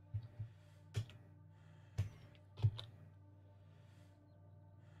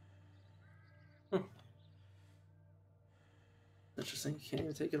 Huh. Interesting, you can't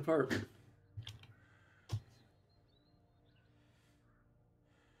even take it apart.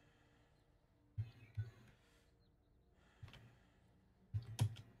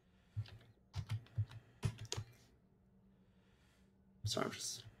 Sorry, I'm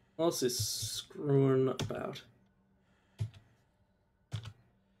just mostly screwing about.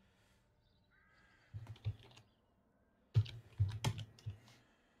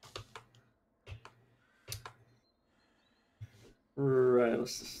 Right,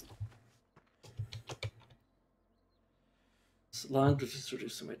 let's just. Salon is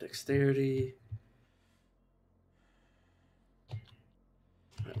reducing my dexterity.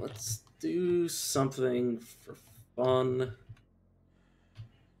 Right, let's do something for fun.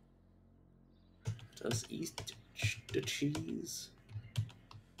 Just eat the cheese.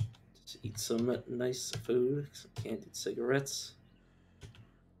 Just eat some nice food, some candied cigarettes.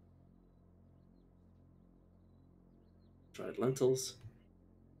 Dried lentils.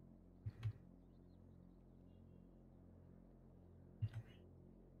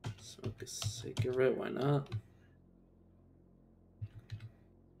 Smoke a cigarette, why not? Take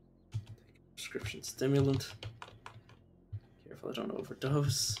a prescription stimulant. Careful I don't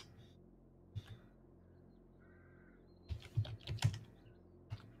overdose.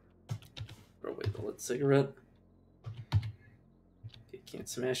 Throw away the lit cigarette. Okay, can't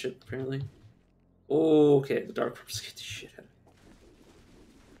smash it, apparently. Okay, the dark purpose get the shit out of it.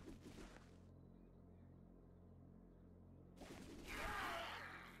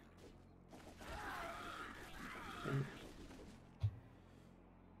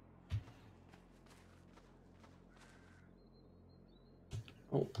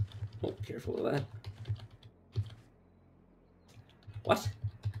 Oh, careful of that. What?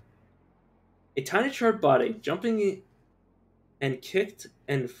 A tiny charred body jumping and kicked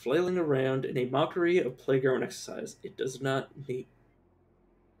and flailing around in a mockery of playground exercise. It does not need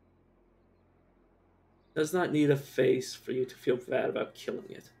a face for you to feel bad about killing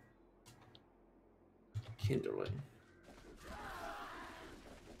it. Kindling.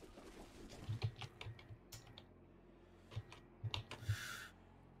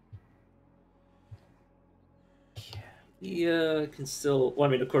 Yeah, can still. Well,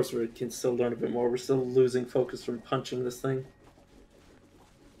 I mean, of course, we can still learn a bit more. We're still losing focus from punching this thing.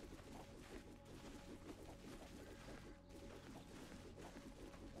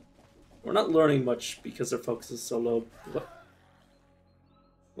 We're not learning much because our focus is so low.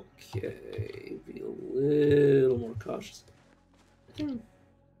 Okay, be a little more cautious.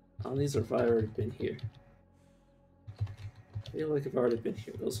 Oh, these have already been here. I feel like I've already been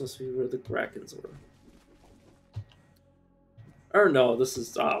here. Those must be where the Krakens were. Or no, this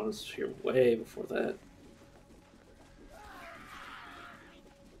is. Oh, I was here way before that.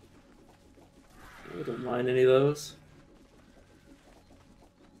 I don't mind any of those.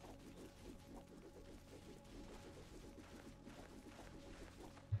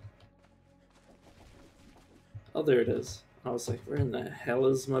 Oh, there it is. I was like, where in the hell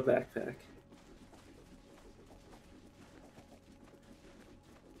is my backpack?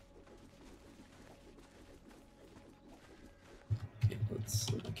 Okay,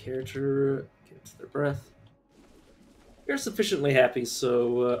 let's let my character get to their breath. We're sufficiently happy,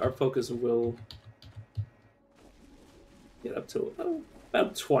 so our focus will get up to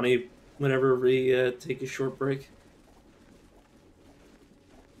about 20 whenever we take a short break.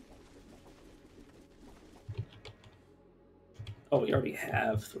 Oh, we already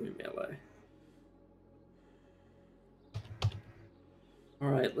have 3 melee.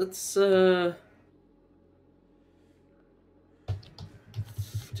 Alright, let's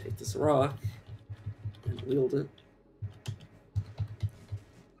take this rock and wield it.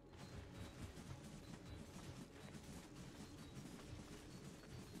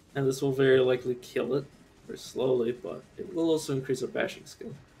 And this will very likely kill it very slowly, but it will also increase our bashing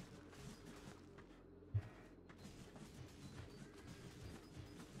skill.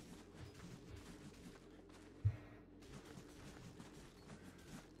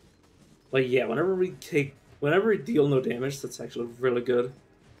 Like, yeah, whenever we deal no damage, that's actually really good.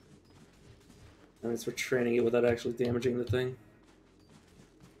 That means we're training it without actually damaging the thing.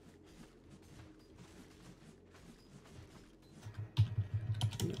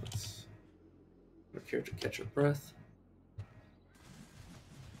 Let's our character catch her breath.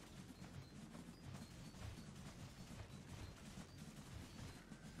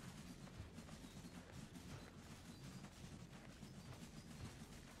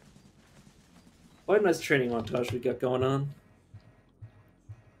 Quite a nice training montage we got going on.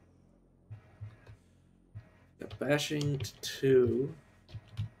 Got bashing to 2.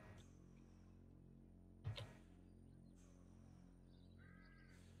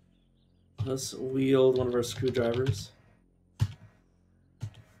 Let's wield one of our screwdrivers.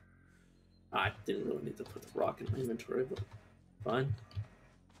 I didn't really need to put the rock in my inventory, but fine.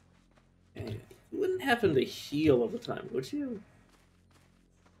 And you wouldn't happen to heal all the time, would you?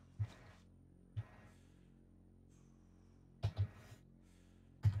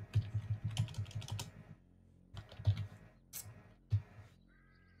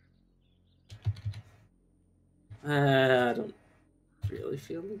 I don't. really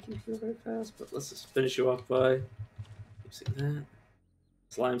feel like you heal very fast, but let's just finish you off by using that.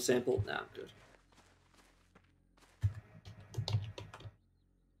 Slime sample, nah, I'm good.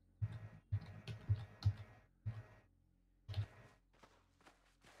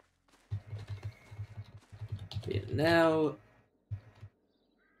 Okay, now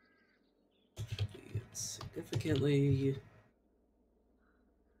significantly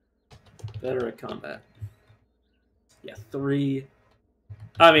better at combat. Yeah, 3.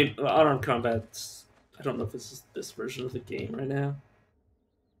 I mean, unarmed combat. I don't know if this is this version of the game right now,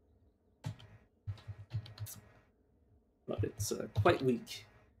 but it's quite weak.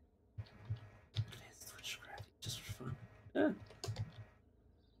 Just for fun. Yeah.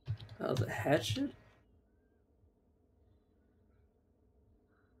 The hatchet.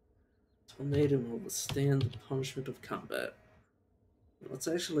 Tornado will withstand the punishment of combat. Let's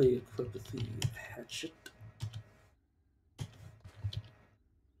actually equip the hatchet.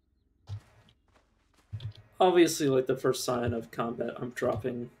 Obviously, like the first sign of combat, I'm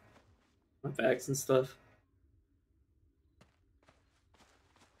dropping my bags and stuff.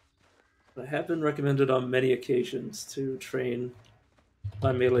 I have been recommended on many occasions to train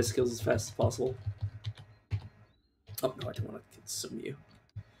my melee skills as fast as possible. Oh no, I don't want to consume you.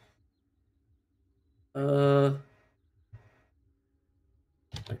 My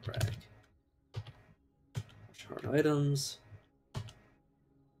brag. Hard items.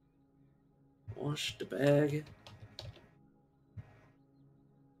 Wash the bag.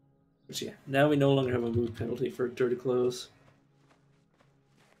 But yeah, now we no longer have a move penalty for dirty clothes.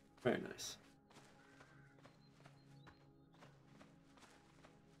 Very nice.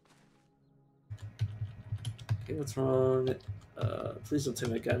 Okay, what's wrong? Please don't tell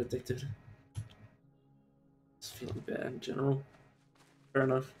me I got addicted. Just feeling bad in general. Fair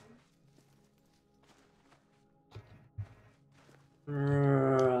enough.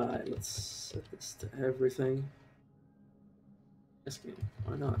 Alright, let's set this to everything. Yes, game.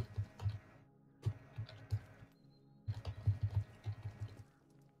 Why not?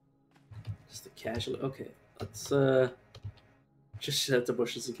 Just a casual. Okay, let's just set the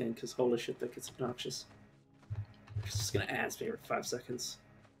bushes again, because holy shit, that gets obnoxious. It's just gonna ask me every 5 seconds.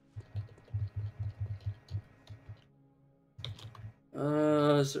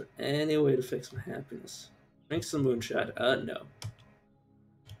 Is there any way to fix my happiness? Drink some moonshine. No.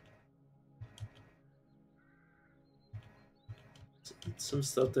 Some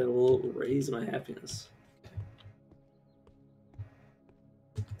stuff that will raise my happiness.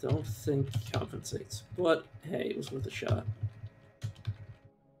 Don't think compensates, but hey, it was worth a shot.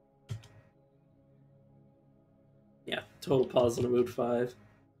 Yeah, total positive mood 5.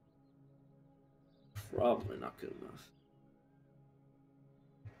 Probably not good enough.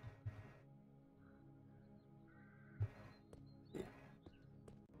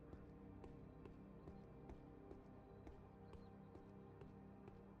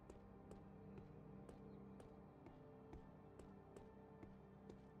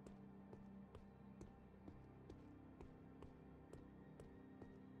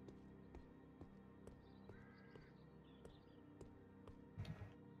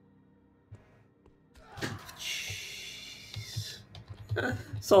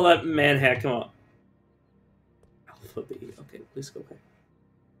 Saw that man hack come up. Alpha B. Okay, please go away.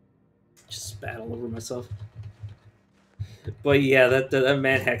 Just spat all over myself. But yeah, that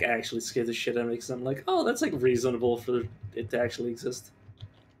man hack actually scared the shit out of me because I'm like, oh, that's like reasonable for it to actually exist.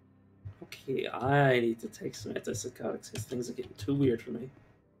 Okay, I need to take some antipsychotics because things are getting too weird for me.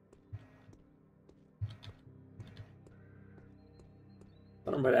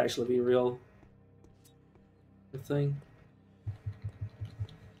 But it might actually be real. Thing.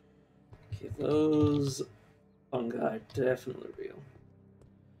 Okay, those fungi definitely real.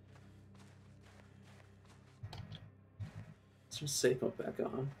 Let's just save up back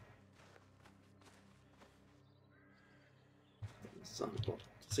on.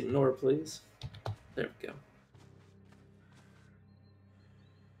 Just ignore, please. There we go.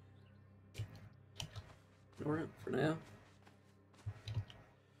 Ignore it for now.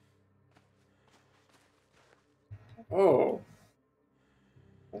 Oh.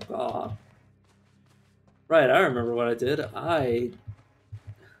 Oh god. Right, I remember what I did.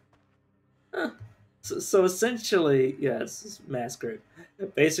 So essentially, yeah, it's mass grave.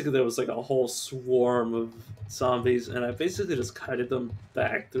 Basically, there was like a whole swarm of zombies, and I basically just kited them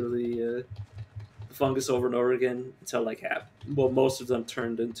back through the fungus over and over again until like half. Well, most of them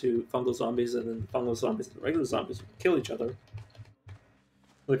turned into fungal zombies, and then fungal zombies and regular zombies would kill each other,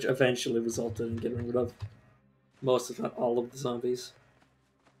 which eventually resulted in getting rid of most, if not all, of the zombies.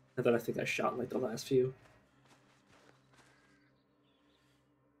 And then I think I shot like the last few.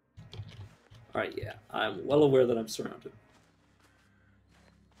 Alright, yeah. I'm well aware that I'm surrounded.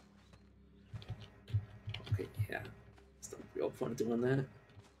 Okay, yeah. There's no real point of doing that.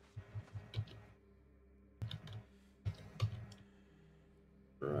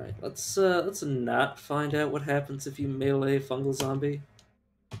 Right, let's not find out what happens if you melee fungal zombie.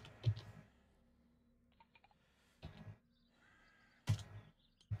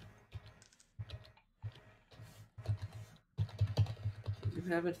 Do you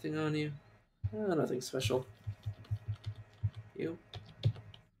have anything on you? Nothing special. You?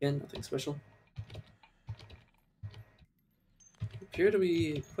 Again, nothing special. You appear to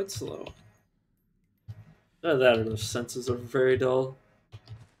be quite slow. Either that or those senses are very dull.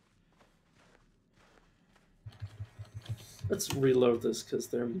 Let's reload this because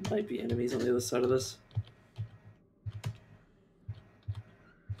there might be enemies on the other side of this.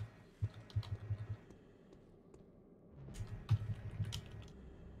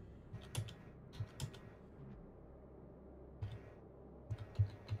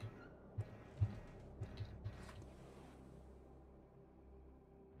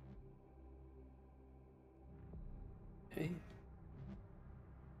 Okay.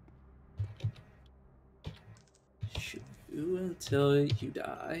 Shoot you until you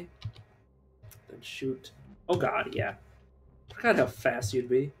die. Then shoot. Oh god, yeah. I forgot how fast you'd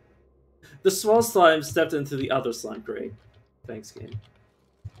be. The small slime stepped into the other slime. Great. Thanks, game.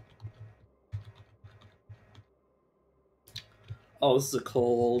 Oh, this is a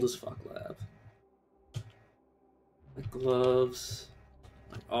cold as fuck lab. My gloves.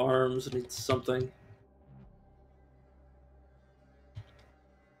 My arms need something.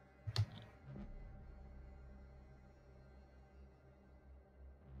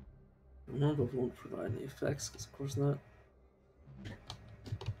 No, but won't provide any effects, because of course not.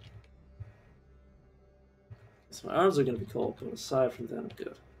 So my arms are going to be cold, but aside from that, I'm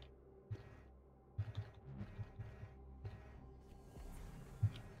good.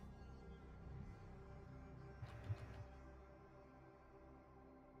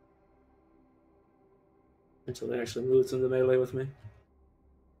 Until they actually move into melee with me.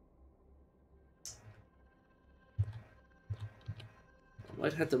 I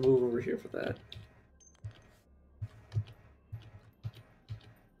might have to move over here for that.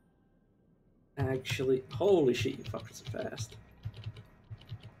 Actually, holy shit, you fuckers are fast.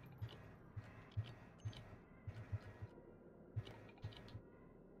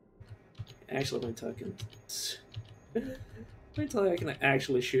 Actually, wait until I can. Wait until I can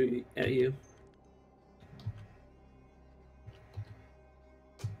actually shoot at you.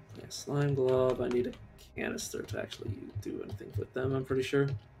 Yeah, slime glove. I need a canister to actually do anything with them, I'm pretty sure.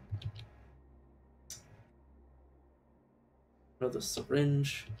 Another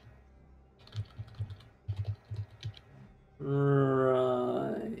syringe.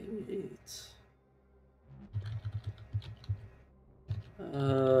 Right.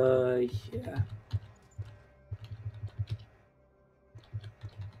 Yeah.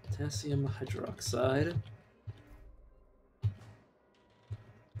 Potassium hydroxide.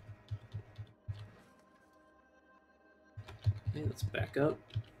 Okay, let's back up.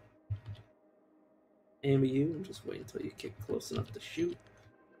 Aim at you and just wait until you get close enough to shoot.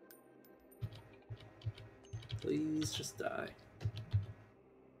 Please just die.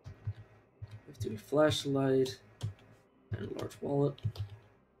 We have to do a flashlight and a large wallet.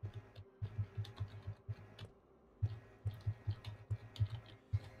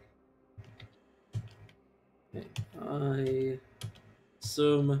 Okay, I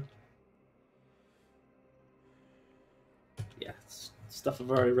assume. Yeah, stuff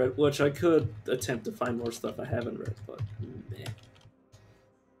I've already read, which I could attempt to find more stuff I haven't read, but meh.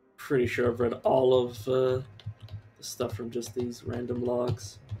 Pretty sure I've read all of the stuff from just these random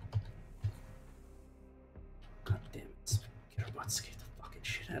logs. God damn it, get her butt, skate the fucking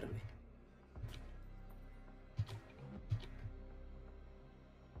shit out of me.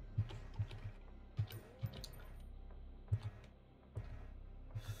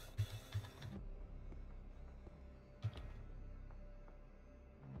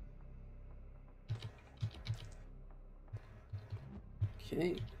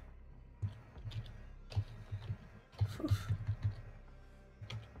 Okay.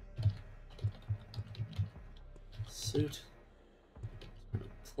 Suit.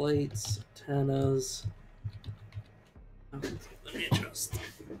 Plates, antennas. Okay, let me adjust.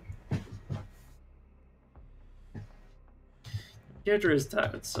 Character is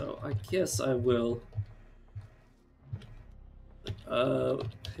tired, so I guess I will. Hello,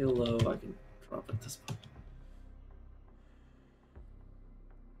 I can drop at this point.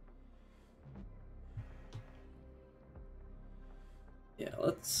 Yeah,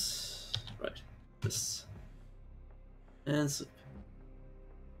 let's. Right. this. And sleep.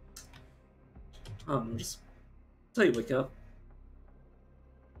 Just tell you wake up.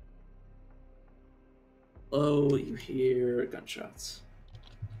 Oh, you hear gunshots.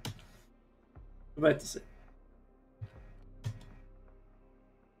 Go back to sleep.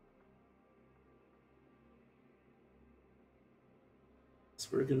 So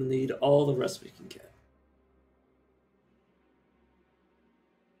we're gonna need all the rest we can get.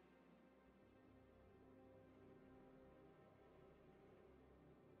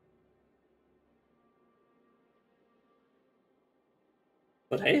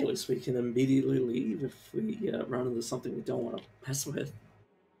 But hey, at least we can immediately leave if we run into something we don't want to mess with.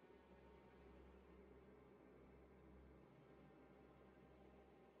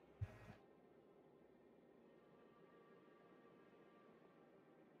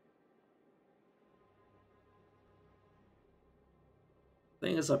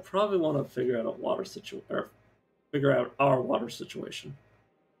 Thing is, I probably want to figure out a water situation, or figure out our water situation.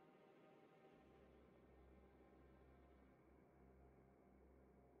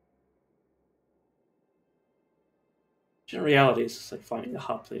 In reality, it's just like finding a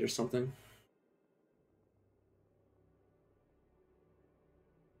hot plate or something.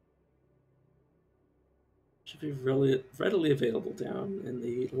 Should be really readily available down in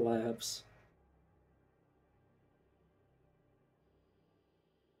the labs.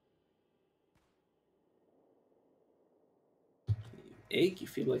 You ache, you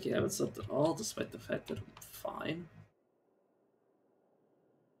feel like you haven't slept at all, despite the fact that I'm fine.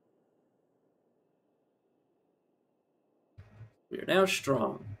 We are now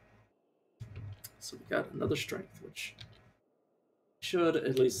strong. So we got another strength, which should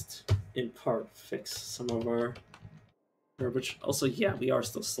at least in part fix some of our garbage. Also, yeah, we are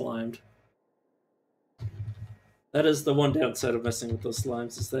still slimed. That is the one downside of messing with those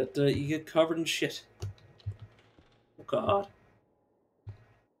slimes, is that you get covered in shit. Oh god.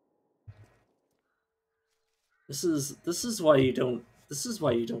 This is why you don't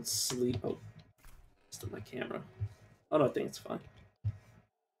sleep. Oh, just on my camera. Oh no, I think it's fine.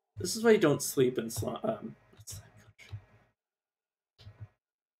 This is why you don't sleep in what's that country?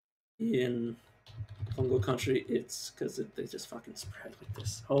 In Congo country, it's because they just fucking spread like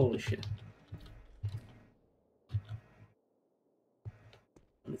this. Holy shit. I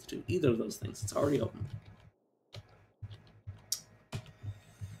don't need to do either of those things. It's already open.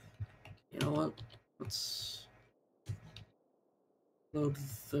 You know what? Let's load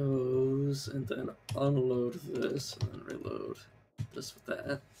those and then unload this and then reload this with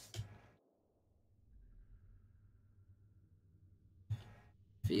that.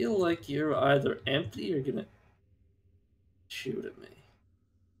 Feel like you're either empty or gonna shoot at me.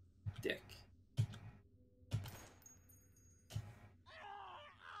 Dick.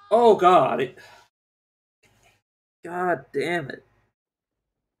 Oh god. God damn it.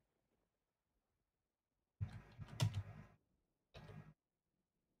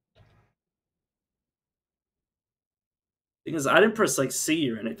 Because I didn't press like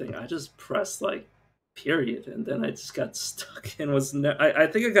C or anything. I just pressed like period, and then I just got stuck and was. I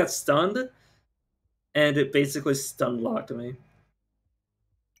think I got stunned, and it basically stun locked me.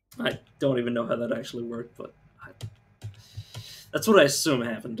 I don't even know how that actually worked, but that's what I assume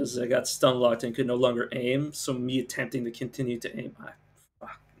happened. Is I got stun locked and could no longer aim. So me attempting to continue to aim,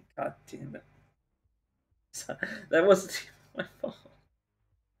 god damn it. That wasn't even my fault.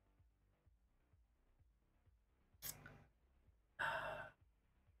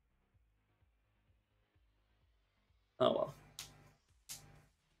 Oh well.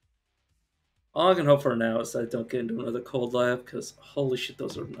 All I can hope for now is that I don't get into another cold lab, because holy shit,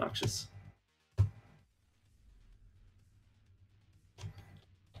 those are obnoxious.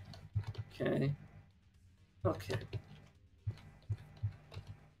 Okay. Okay.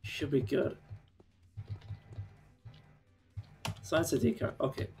 Should be good. Science ID card.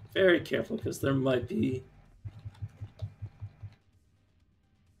 Okay. Very careful, because there might be...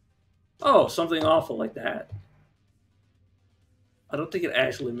 Oh, something awful like that. I don't think it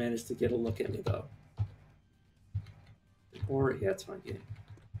actually managed to get a look at me, though. Or, yeah, it's my game.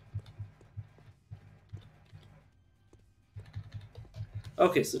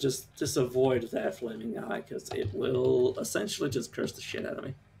 Okay, so just avoid that flaming eye, because it will essentially just curse the shit out of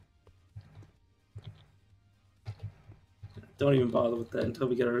me. Don't even bother with that until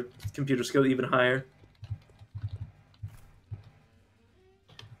we get our computer skill even higher.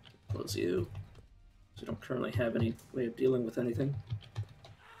 Close you. So we don't currently have any way of dealing with anything.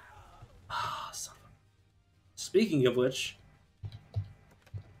 Ah, son of a... Speaking of which...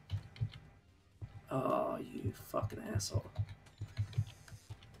 Oh, you fucking asshole.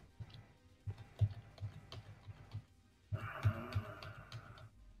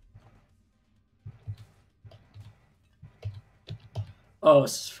 Oh,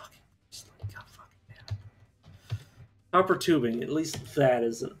 this is fucking. God fucking damn it. Copper tubing. At least that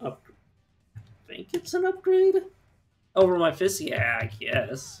is an upgrade. I think it's an upgrade? Over my fist? Yeah, I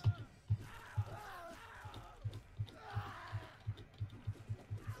guess.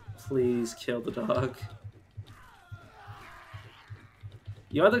 Please kill the dog.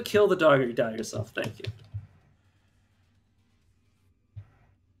 You either kill the dog or you die yourself. Thank you.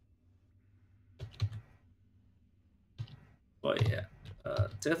 But yeah,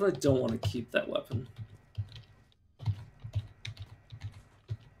 definitely don't want to keep that weapon.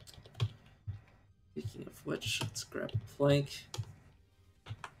 Speaking of which, let's grab a plank.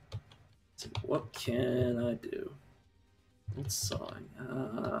 So what can I do? What's sawing?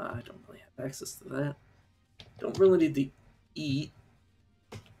 I don't really have access to that. Don't really need to eat,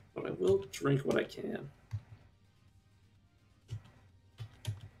 but I will drink what I can.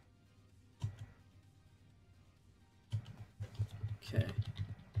 Okay.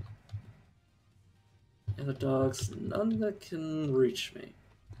 And the dogs, none that can reach me.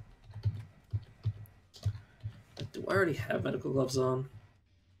 Do I already have medical gloves on?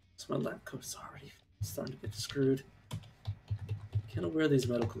 So my lab coat is already starting to get screwed. Can I wear these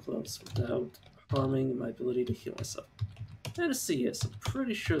medical gloves without harming my ability to heal myself? And to see, yes, I'm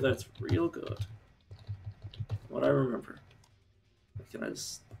pretty sure that's real good. What I remember. Can I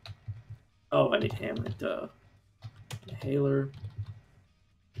just... Oh, I need hammer, duh. Inhaler.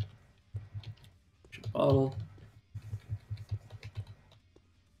 Bottle.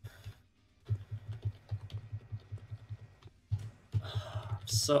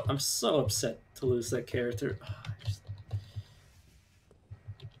 I'm so upset to lose that character.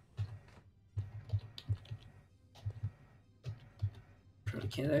 I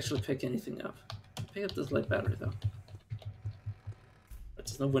can't actually pick anything up. Pick up this light battery though.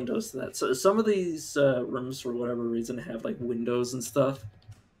 There's no windows to that. So some of these rooms, for whatever reason, have like windows and stuff.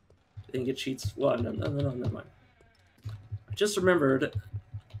 I think it cheats. Well, no, never mind. I just remembered.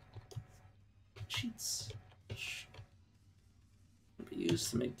 Cheats. Can be used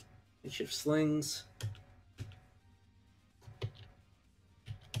to make makeshift slings.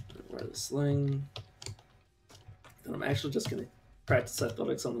 Wear the sling. Then I'm actually just gonna practice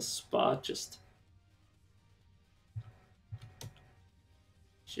athletics on the spot, just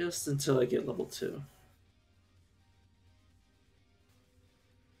until I get level 2.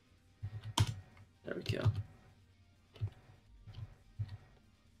 There we go.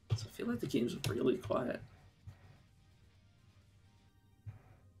 So I feel like the game's really quiet.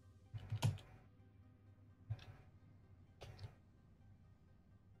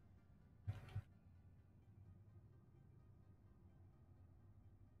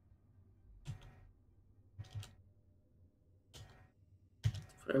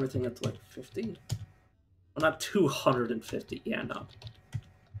 Put everything up to like 50. Well, not 250. Yeah, no.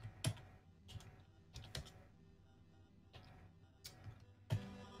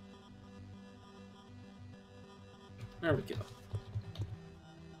 There we go.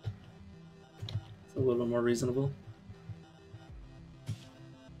 It's a little more reasonable.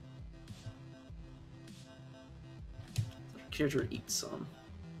 Character eat some.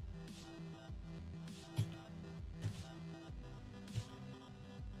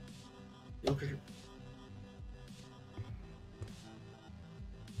 Okay.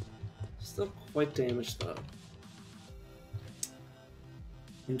 Still quite damaged though.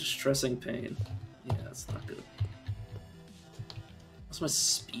 In distressing pain. Yeah, that's not good. What's my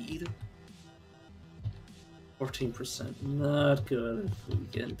speed? 14%. Not good. If we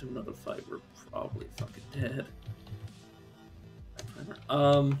get into another fight, we're probably fucking dead.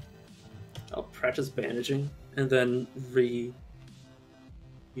 I'll practice bandaging and then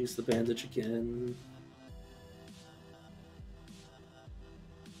use the bandage again.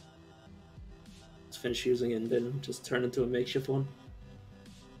 Let's finish using it and then just turn into a makeshift one.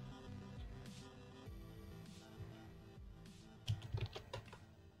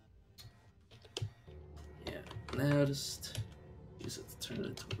 Yeah, now just use it to turn it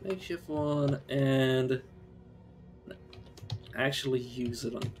into a makeshift one and actually use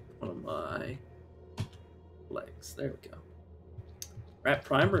it on one of my legs. There we go. Rat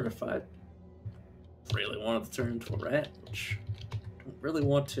primer if I really wanted to turn into a rat, which I don't really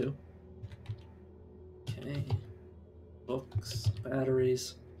want to. Okay. Books,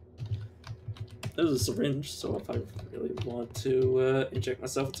 batteries. There's a syringe, so if I really want to inject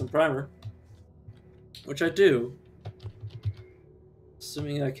myself with some primer, which I do,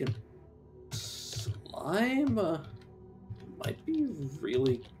 assuming I can slime, might be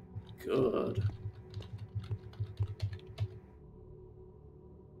really good.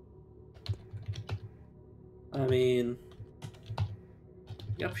 I mean,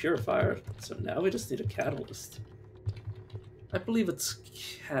 got purifier, so now we just need a catalyst. I believe it's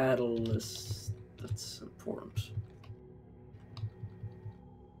catalyst that's important.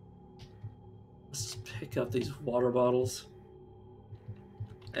 Let's just pick up these water bottles.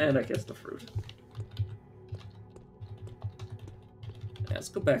 And I guess the fruit. Yeah, let's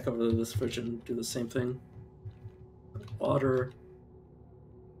go back over to this fridge and do the same thing. Water.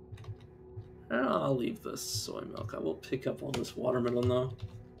 And I'll leave the soy milk. I will pick up all this watermelon though,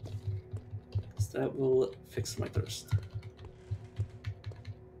 because that will fix my thirst.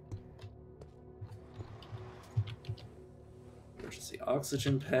 Emergency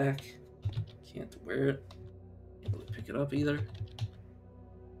oxygen pack. Can't wear it. Can't really pick it up either.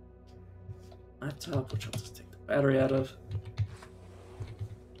 Laptop, which I'll just take the battery out of.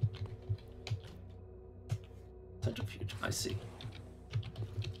 Centrifuge, I see.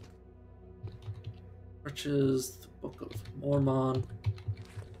 Purchase the Book of Mormon.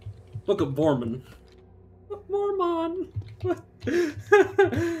 Book of Mormon. Mormon! What?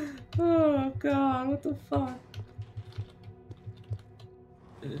 Oh god, what the fuck?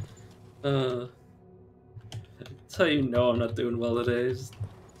 That's how you know I'm not doing well today. Just,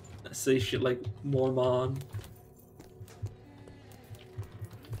 I say shit like Mormon.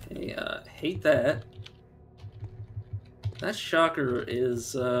 Hey, hate that. That shocker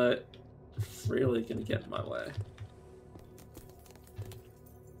is, really gonna get in my way.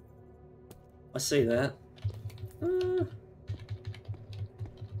 I say that.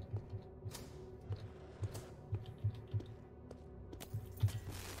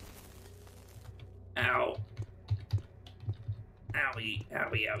 Ow. Owie,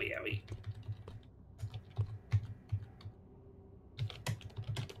 owie, owie, owie.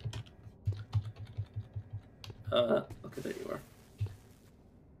 Okay, there you are.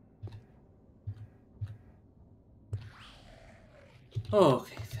 Oh,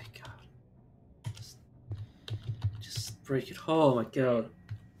 okay, thank God. Just break it. Oh my God.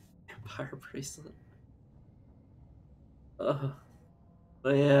 Vampire bracelet. But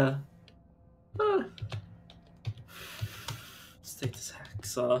yeah. Let's take this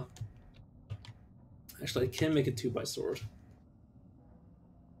hacksaw. Actually, I can make a 2x sword.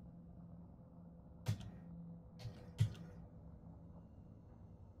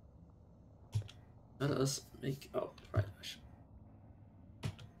 Let us make. Oh, right. I should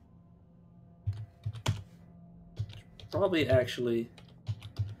probably actually.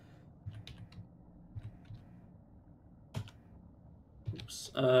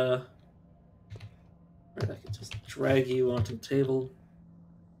 Oops. Right, I can just drag you onto the table.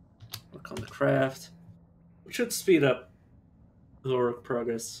 Work on the craft. We should speed up the work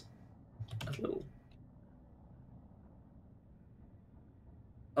progress a little.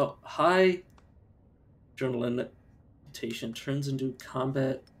 Oh, high adrenaline mutation turns into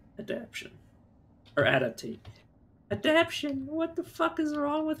combat adaptation. Or adaptate. Adaptation! What the fuck is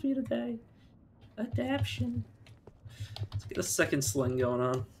wrong with me today? Adaptation. Let's get a second sling going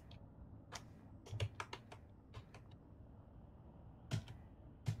on.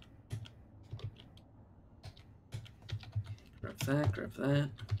 Grab that, grab that.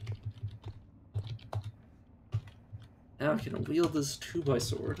 Now I can wield this 2x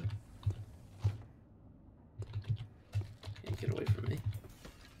sword. Can't get away from me.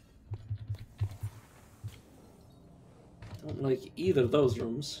 Don't like either of those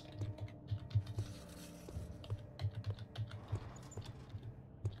rooms.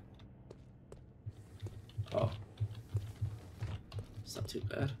 Oh. It's not too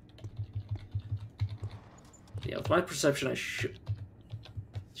bad. Yeah, with my perception, I should.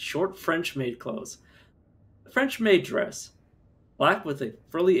 Short French maid clothes. The French maid dress. Black with a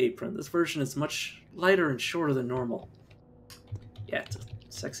frilly apron. This version is much lighter and shorter than normal. Yeah, it's a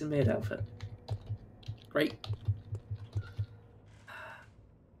sexy maid outfit. Great.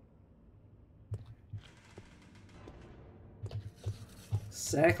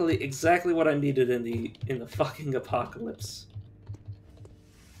 Exactly what I needed in the fucking apocalypse.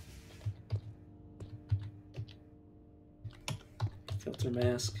 Filter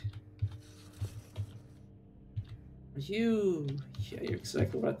mask. Are you? Yeah, you're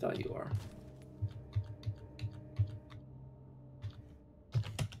exactly what I thought you are.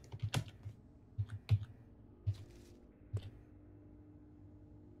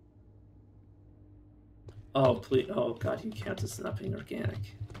 Oh, please. Oh, God, you can't. It's not being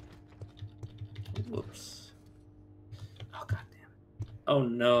organic. Whoops. Oh, God damn it. Oh,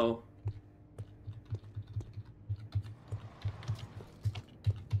 no.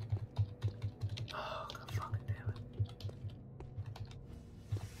 Oh, God fucking damn it.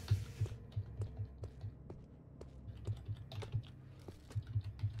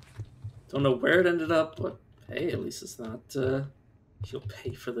 Don't know where it ended up, but hey, at least it's not. He'll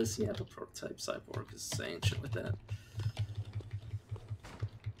pay for this. Yeah, the prototype cyborg is saying shit like that.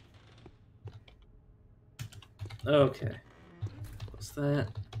 Okay. What's that?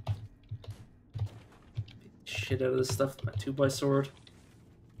 Beat the shit out of this stuff with my 2x sword.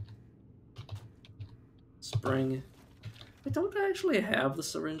 Spring. I don't actually have the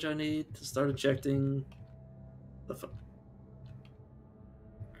syringe I need to start ejecting the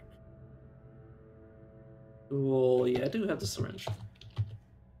Cool, yeah, I do have the syringe.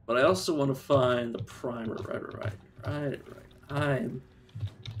 But I also want to find the primer. Right.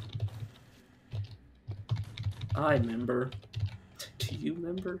 I member. Do you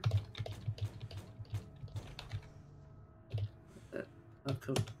member? That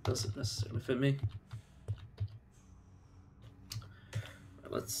code doesn't necessarily fit me.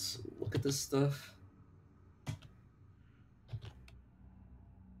 Right, let's look at this stuff.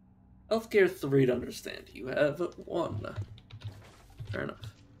 Healthcare 3 to understand. You have 1. Fair enough.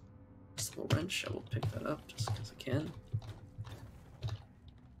 Flexible wrench, I will pick that up just because I can.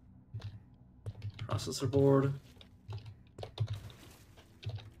 Processor board.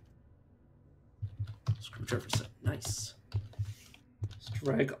 Screwdriver set. Nice. Just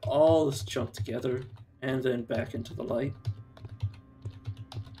drag all this junk together and then back into the light.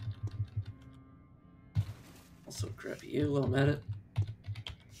 Also grab you while I'm at it.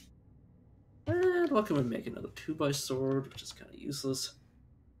 And what can we make? Another 2x sword, which is kind of useless.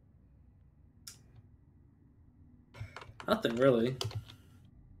 Nothing really.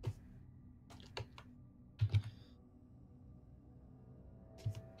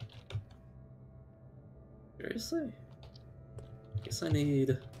 Seriously? Guess I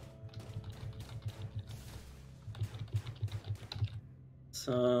need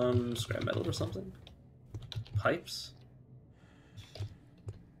some scrap metal or something. Pipes.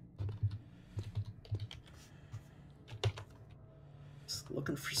 Just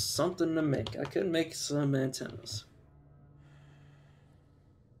looking for something to make. I could make some antennas.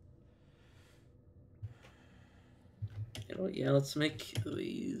 You know what? Yeah, let's make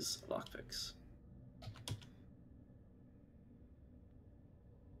these lockpicks.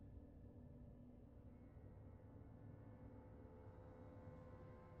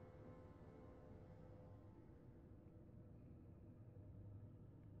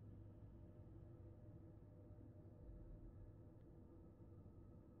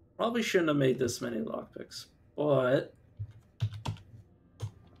 Probably shouldn't have made this many lockpicks, but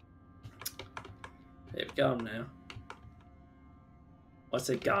hey, we got them now. Well, I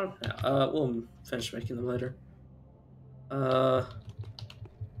say got them now. We'll finish making them later.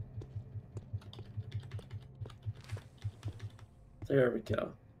 There we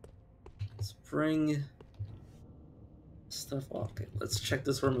go. Let's bring stuff. Okay, let's check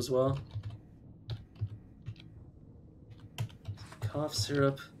this room as well. Cough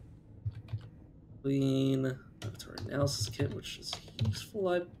syrup. Clean laboratory analysis kit, which is useful,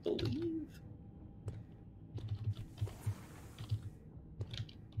 I believe.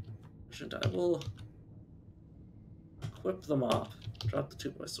 I will equip the mop. Drop the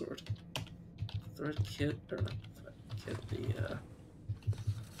 2x sword. Thread kit, or not thread kit, the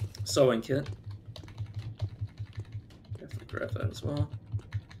sewing kit. Definitely grab that as well.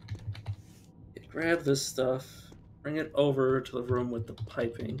 Okay, grab this stuff. Bring it over to the room with the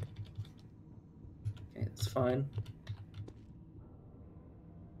piping. Okay, that's fine.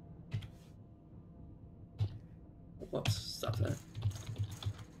 Whoops, stop that.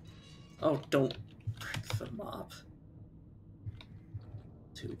 Oh, don't break the mop.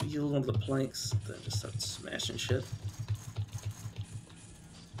 To wheel one of the planks, then just start smashing shit.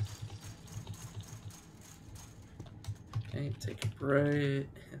 Okay, take a break.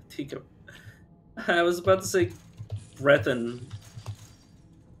 Take a. I was about to say breath and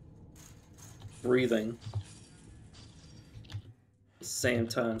breathing at the same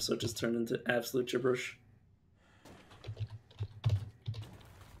time, so it just turned into absolute gibberish.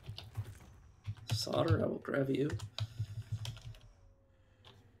 Solder, I will grab you.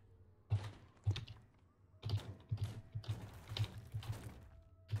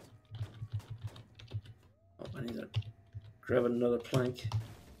 Oh, I need to grab another plank.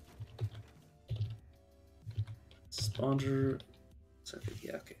 Sponger.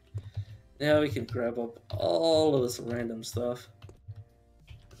 Yeah, okay. Now we can grab up all of this random stuff.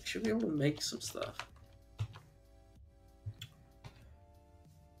 We should be able to make some stuff.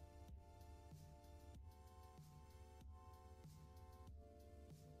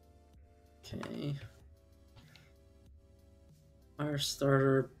 Okay. Fire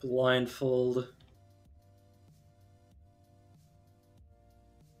starter, blindfold.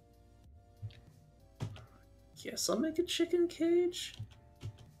 guess I'll make a chicken cage.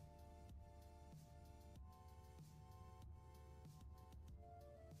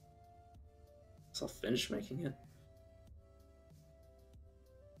 So I'll finish making it.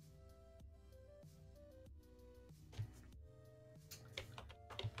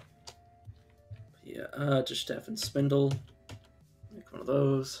 Yeah, just staff and spindle. Make one of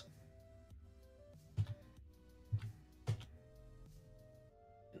those.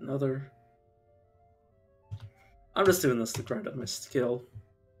 Another. I'm just doing this to grind up my skill.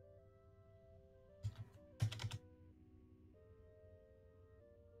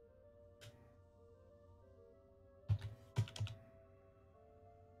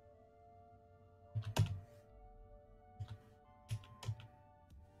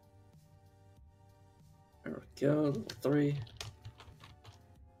 There we go, level 3.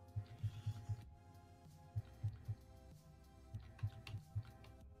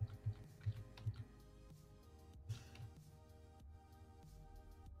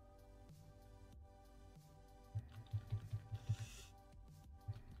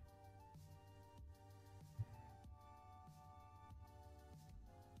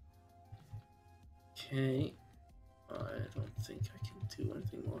 Okay, I don't think I can do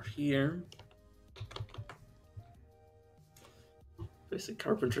anything more here. Basic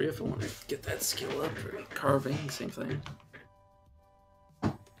carpentry if I want to get that skill up, or carving, same thing.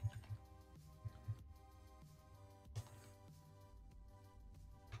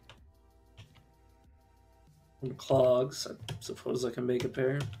 And clogs, I suppose I can make a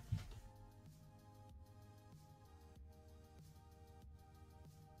pair.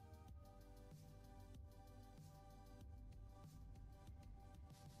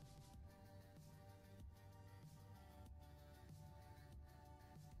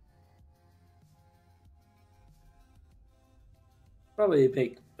 Probably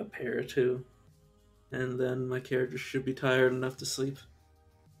make a pair or two, and then my character should be tired enough to sleep.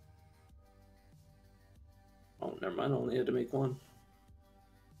 Oh, never mind, I only had to make one.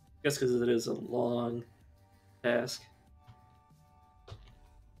 I guess because it is a long task.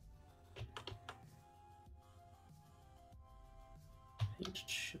 Paint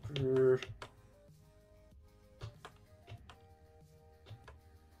chipper.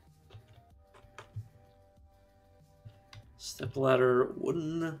 Step ladder,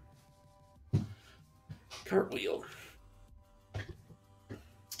 wooden cartwheel.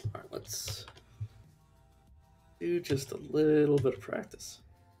 Alright, let's do just a little bit of practice.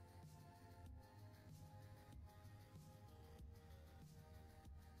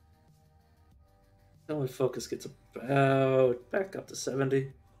 Then my focus gets about back up to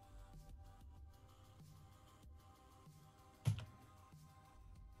 70.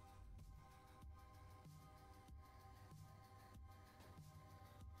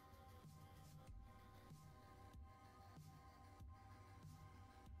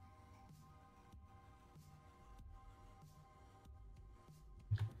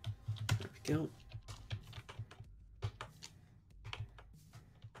 There we go.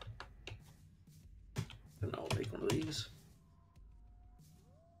 Then I'll make one of these.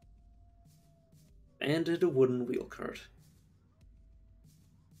 Banded wooden wheel cart.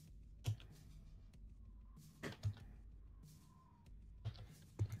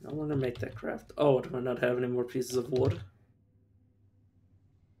 I want to make that craft. Oh, do I not have any more pieces of wood?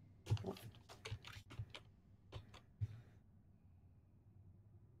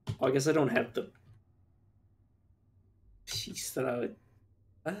 Oh, I guess I don't have the piece that I would...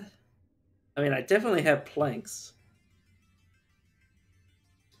 I mean, I definitely have planks.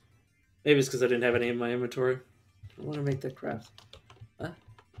 Maybe it's because I didn't have any in my inventory. I want to make that craft.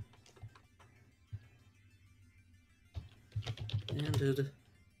 Banded.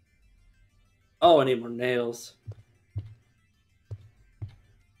 Oh, I need more nails.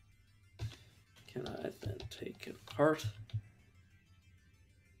 Can I then take it apart?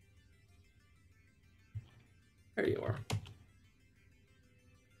 There you are.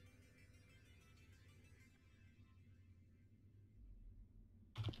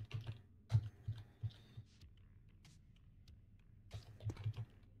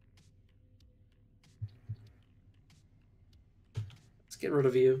 Let's get rid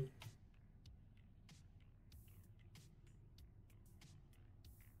of you.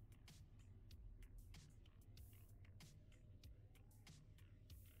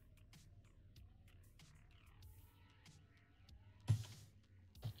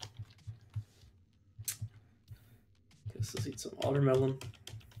 Guess let's eat some watermelon.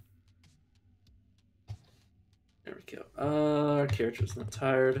 There we go. Our character's not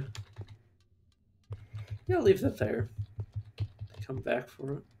tired. Yeah, I'll leave that there. Come back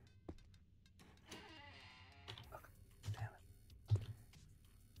for it.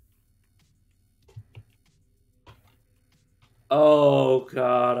 Oh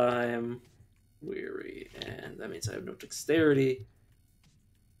god, I am weary, and that means I have no dexterity.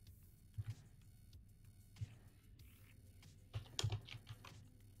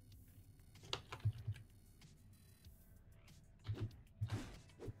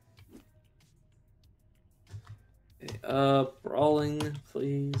 Okay, brawling,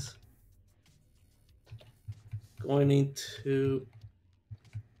 please. Going to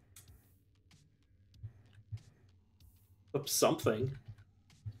up something.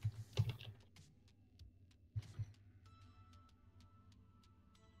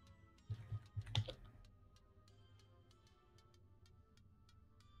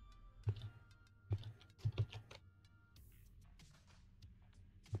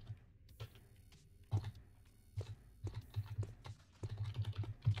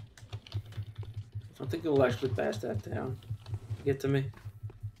 I think it will actually bash that down. Get to me.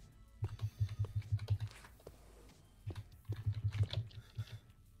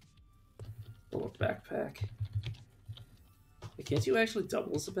 Pull a backpack. Hey, can't you actually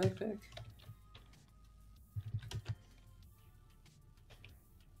double as a backpack?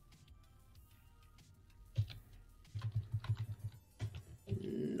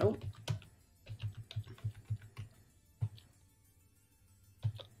 Nope.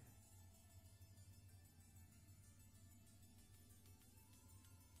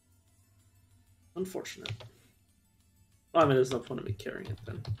 Unfortunate. Well, I mean, there's no point in me carrying it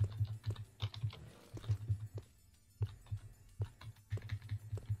then.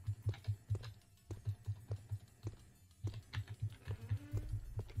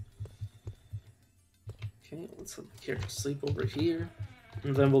 Okay, let's let the character sleep over here.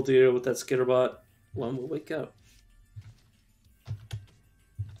 And then we'll deal with that skitterbot when we wake up.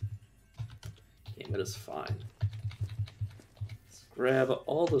 Game it is fine. Let's grab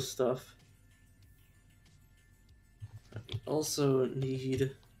all the stuff. We also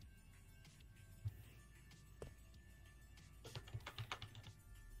need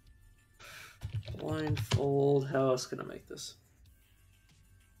blindfold. How else can I make this?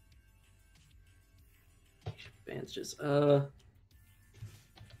 Bandages. I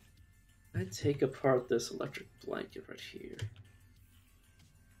take apart this electric blanket right here.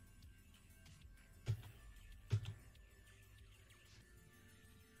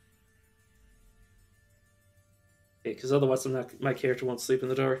 Okay, because otherwise my character won't sleep in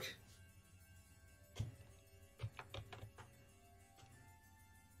the dark.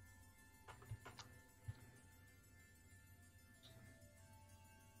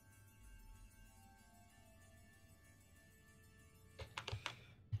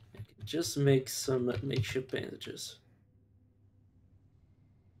 Just make some makeshift bandages.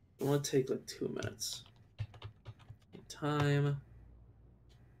 It only take like 2 minutes. Time.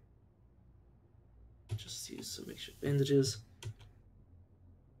 Just use some makeshift bandages.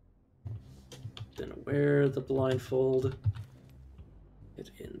 Then wear the blindfold.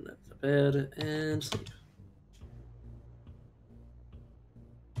 Get in the bed and sleep.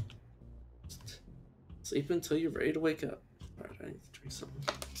 Sleep until you're ready to wake up. Alright, I need to drink something.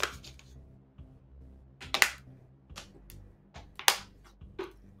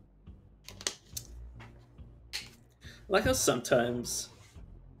 I like how sometimes,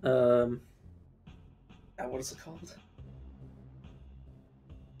 what is it called?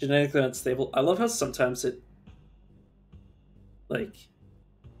 Genetically unstable. I love how sometimes it, like,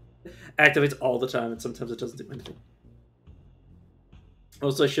 activates all the time, and sometimes it doesn't do anything.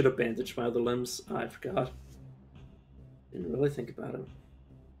 Also, I should have bandaged my other limbs. I forgot. Didn't really think about it.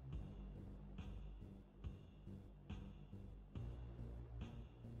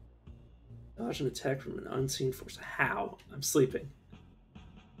 Dodge an attack from an unseen force. How? I'm sleeping.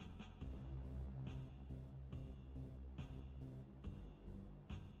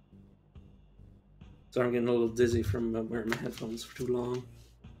 Sorry, I'm getting a little dizzy from wearing my headphones for too long.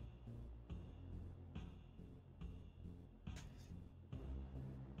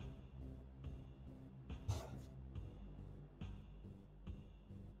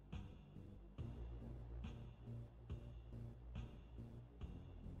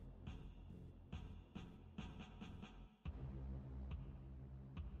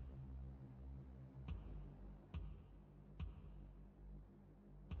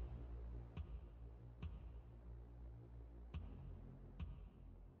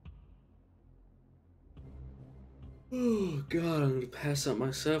 Oh god, I'm gonna pass out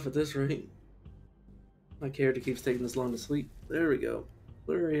myself at this rate. My character keeps taking this long to sleep. There we go.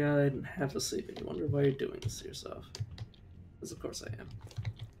 Blurry-eyed and half asleep, and you wonder why you're doing this to yourself. Because of course I am.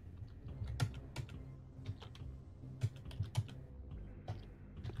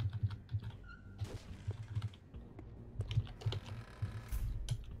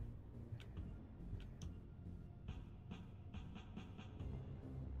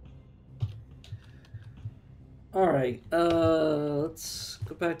 Alright, let's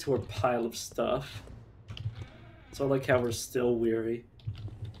go back to our pile of stuff. So I like how we're still weary.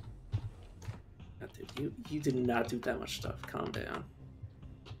 God, dude, you did not do that much stuff. Calm down.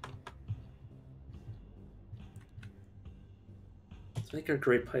 Let's make our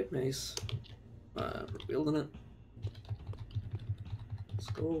great pipe mace. We're wielding it. Let's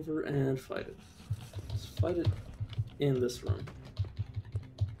go over and fight it. Let's fight it in this room.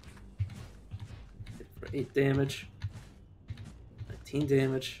 Hit for 8 damage. 19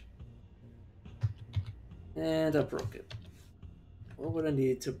 damage. And I broke it. What would I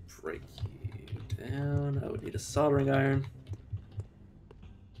need to break you down? I would need a soldering iron.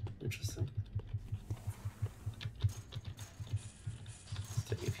 Interesting. Let's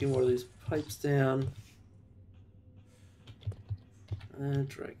take a few more of these pipes down. And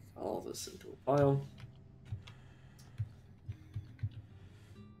drag all this into a pile.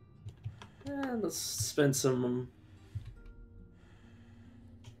 And let's spend some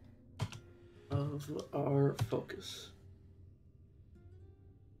of our focus.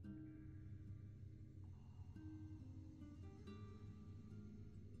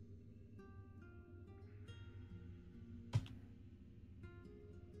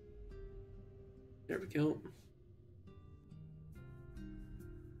 There we go.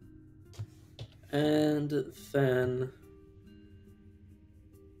 And then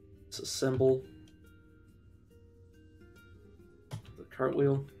let's assemble the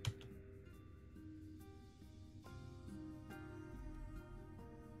cartwheel.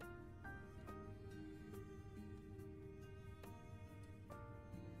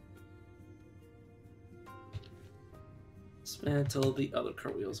 Dismantle the other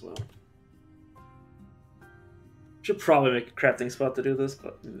cartwheel as well. Should probably make a crafting spot to do this,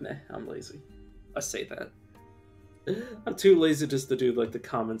 but meh, I'm lazy. I say that. I'm too lazy just to do like the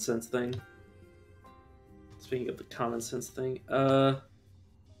common sense thing. Speaking of the common sense thing, let's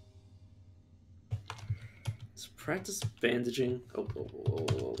practice bandaging.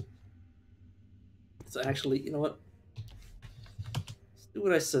 Oh. It's actually, you know what? Let's do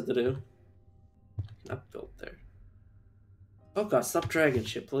what I said to do. Not built there. Oh god, stop dragging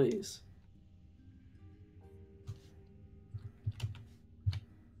shit, please.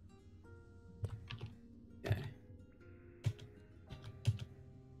 Okay.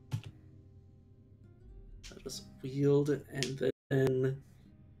 Let us wield and then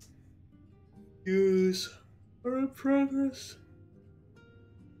use our in progress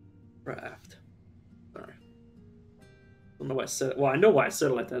craft. Sorry. I don't know why I said it. Well, I know why I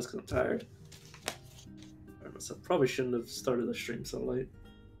said it like that, because I'm tired. I probably shouldn't have started the stream so late.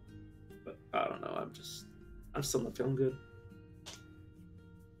 But I don't know, I'm still not feeling good.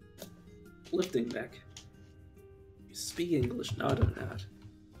 Lifting deck. You speak English? No, I do not.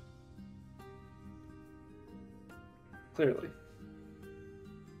 Clearly.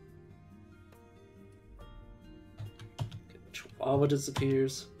 Okay, the Chihuahua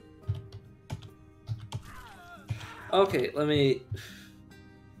disappears. Okay, let me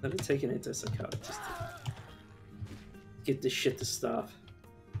take an antipsychotic just to get this shit to stop.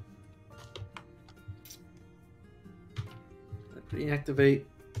 Reactivate,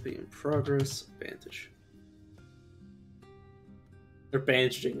 be in progress, bandage. They're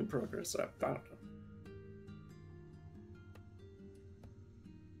bandaging in progress, I don't know.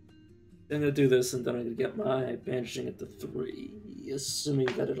 I'm gonna do this and then I'm gonna get my bandaging at the 3, assuming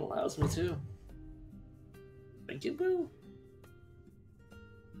that it allows me to. I think it will.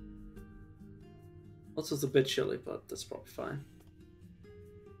 Also, it's a bit chilly, but that's probably fine.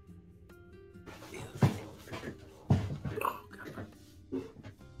 Oh, God.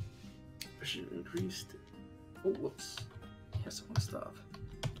 Pressure increased. Oh, whoops. Yes, I want to stop.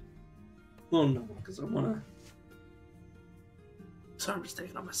 Oh, no, because I want to... Sorry, I'm just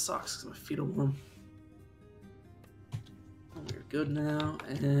taking off my socks because my feet are warm. Oh, we're good now,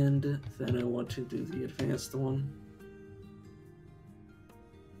 and then I want to do the advanced one.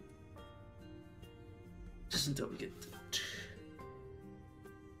 Just until we get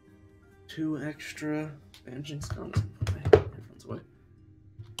 2 extra bandaging scones and put my headphones away.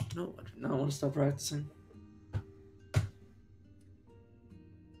 No, I do not want to stop practicing.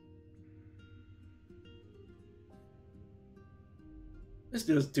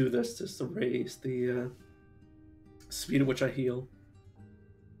 Just do this just to raise the speed at which I heal.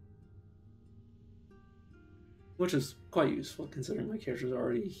 Which is quite useful considering my character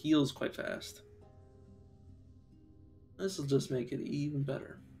already heals quite fast. This will just make it even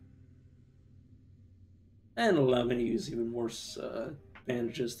better. And allow me to use even worse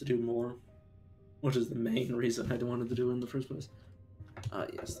bandages to do more. Which is the main reason I wanted to do it in the first place.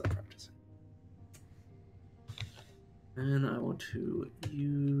 Yes, stop practicing. And I want to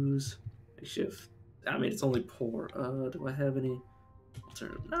use makeshift. I mean, it's only poor. Do I have any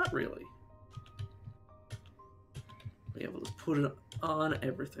alternative? Not really. Yeah, we'll just put it on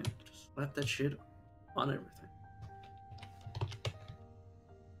everything. Just slap that shit on everything.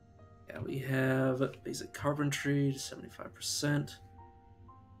 Yeah, we have basic carpentry, 75%.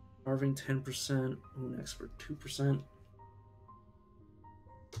 Carving, 10%. Moon expert, 2%.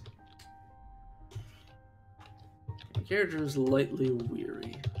 My character is lightly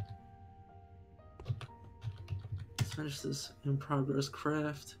weary. Let's finish this in progress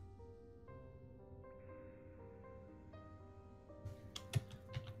craft.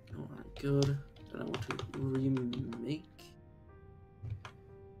 Alright, good. Then I want to remake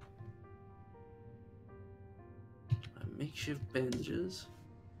my makeshift bandages.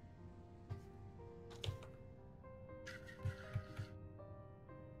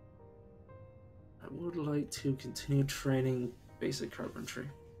 I would like to continue training basic carpentry.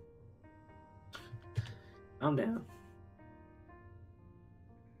 I'm down.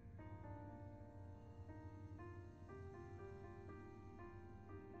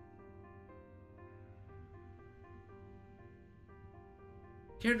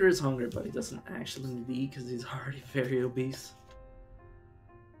 Character is hungry, but he doesn't actually need to eat because he's already very obese.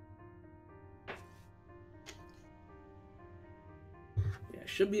 Yeah, I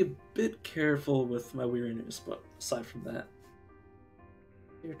should be a bit careful with my weariness, but aside from that,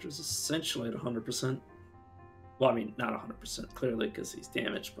 character's essentially at 100%. Well, I mean, not 100%, clearly, because he's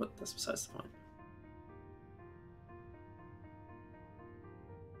damaged, but that's besides the point.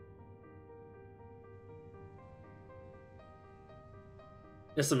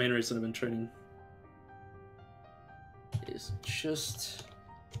 That's the main reason I've been training. Is just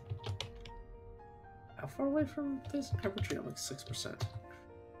how far away from this carpentry? I'm like 6%.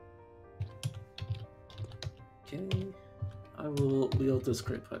 Okay, I will wield this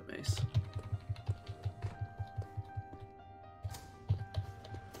great pipe mace.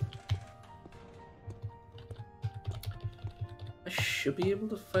 I should be able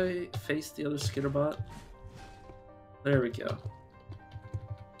to face the other skitterbot. There we go.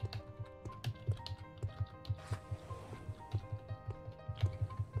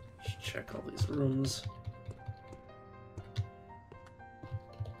 Check all these rooms.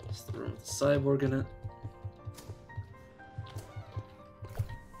 It's the room with the cyborg in it.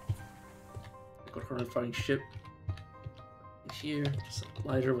 Go around fighting ship. Here, just a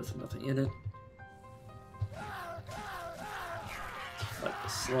lighter with nothing in it. Fight the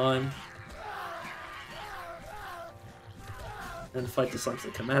slime. And fight the slimes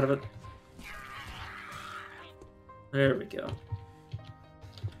that come out of it. There we go.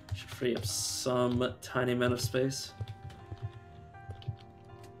 Should free up some tiny amount of space.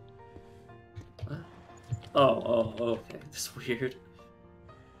 What? Oh, okay. That's weird.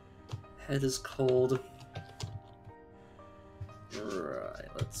 Head is cold. Right,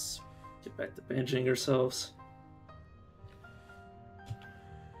 let's get back to bandaging ourselves.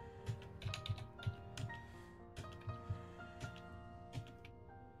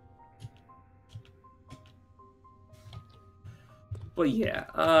 But yeah,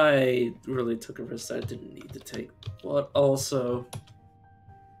 I really took a risk I didn't need to take. But also,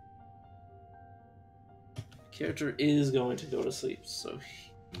 the character is going to go to sleep, so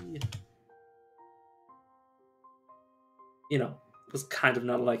he, you know, was kind of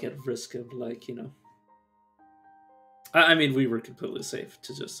not like at risk of like, you know. I mean, we were completely safe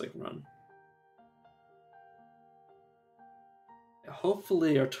to just like run.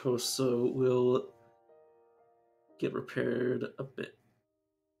 Hopefully our torso will get repaired a bit.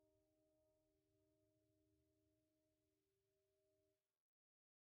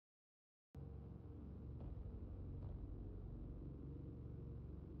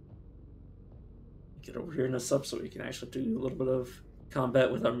 Get our weirdness up so we can actually do a little bit of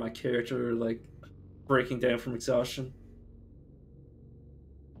combat without my character like breaking down from exhaustion.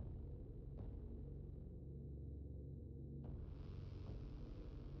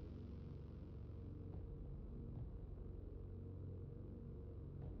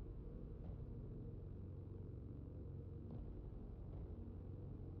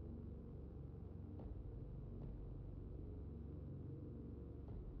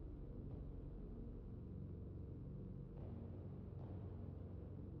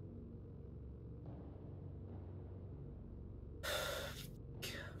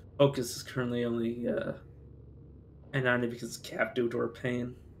 Focus is currently only at 90 because it's capped due to our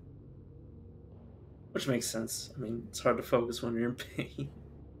pain. Which makes sense. I mean, it's hard to focus when you're in pain.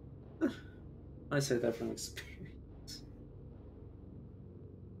 I say that from experience.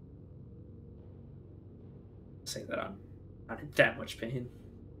 say that I'm not in that much pain.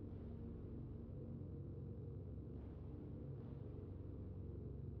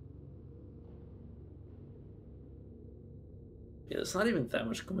 Yeah, there's not even that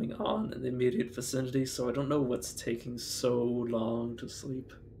much going on in the immediate vicinity, so I don't know what's taking so long to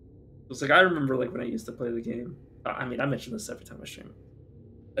sleep. It's like I remember like when I used to play the game. I mean, I mention this every time I stream.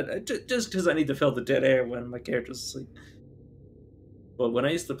 Just because I need to fill the dead air when my character's asleep. But when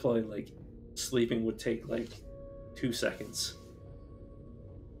I used to play, like, sleeping would take like 2 seconds.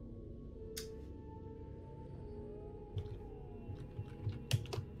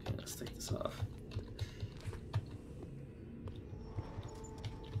 Okay, let's take this off.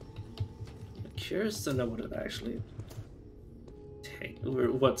 I'm curious to know what it actually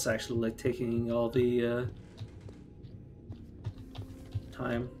or what's actually like taking all the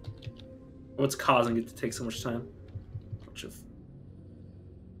time. What's causing it to take so much time? A bunch of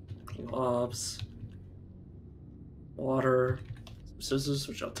gloves, water, some scissors,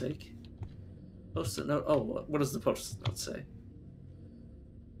 which I'll take. Post-it note. Oh, what does the post-it note say?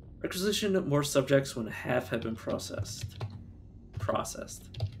 Requisition more subjects when half have been processed.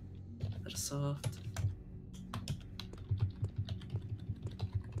 That is soft.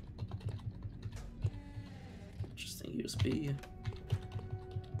 Interesting USB.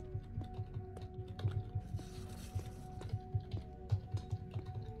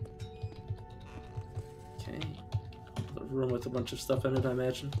 Okay. The room with a bunch of stuff in it, I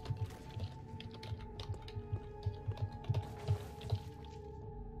imagine.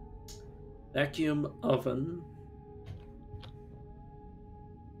 Vacuum oven.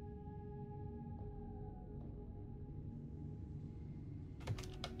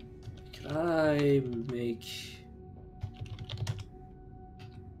 Could I make...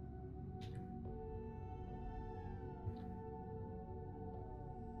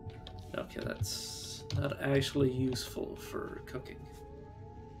 Okay, that's not actually useful for cooking.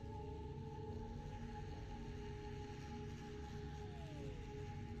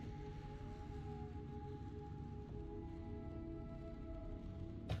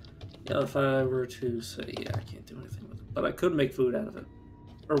 Yeah, if I were to say, yeah, I can't do anything with it. But I could make food out of it.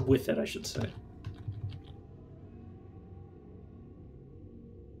 Or with it, I should say.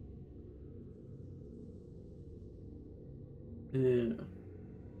 Yeah.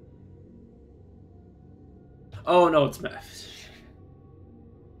 Oh, no, it's meth.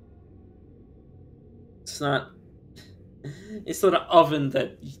 It's not... It's not an oven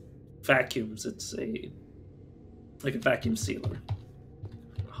that vacuums. It's a... like a vacuum sealer.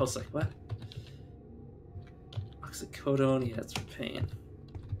 I was like, what? Oxycodone, yeah, it's for pain.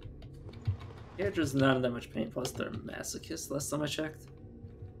 Character's not in that much pain, plus they're masochists last time I checked.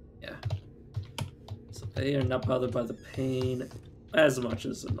 Yeah. So they are not bothered by the pain as much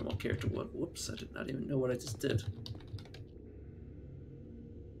as a normal character would. Whoops, I did not even know what I just did.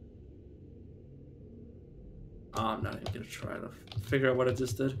 Oh, I'm not even gonna try to figure out what I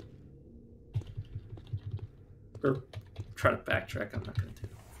just did. Or try to backtrack, I'm not gonna do.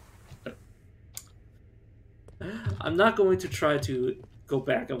 I'm not going to try to go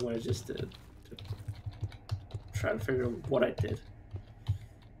back on what I just did. To try to figure out what I did.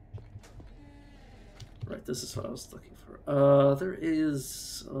 Right, this is what I was looking for. There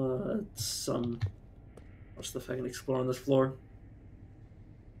is some more stuff I can explore on this floor.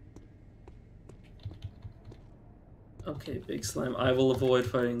 Okay, big slime. I will avoid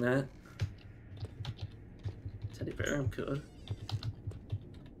fighting that. Teddy bear, I'm good.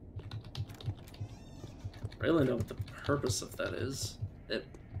 I don't really know what the purpose of that is. It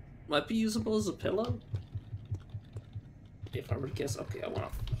might be usable as a pillow? If I were to guess, okay, I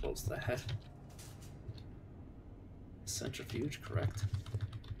want to close that. Centrifuge, correct.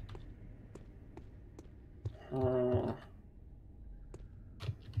 Let's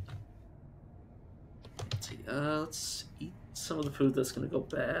see, let's eat some of the food that's gonna go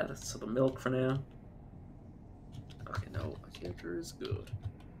bad. So the milk for now. Okay, no, my character is good.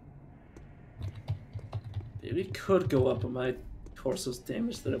 Maybe it could go up, but my torso's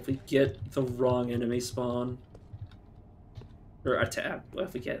damaged that if we get the wrong enemy spawn, or attack, well,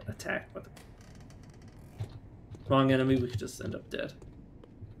 if we get attacked by the wrong enemy, we could just end up dead.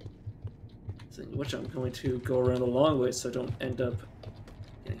 So, which I'm going to go around a long way so I don't end up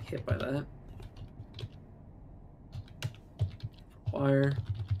getting hit by that. Wire.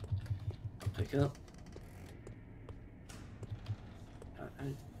 I'll pick up.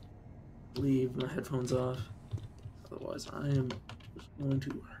 I leave my headphones off. Otherwise, I am going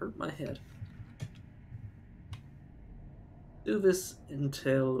to hurt my head. Do this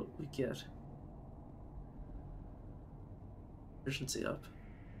until we get efficiency up.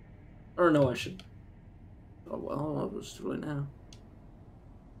 Or no, I should Oh well, it was too late now.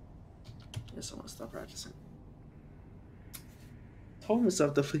 Yes, I want to stop practicing. Told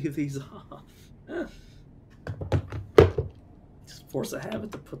myself to leave these off. Just force a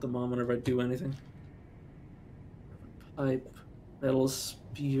habit to put them on whenever I do anything. Pipe, metal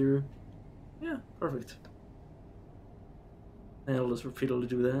spear. Yeah, perfect. And I'll just repeatedly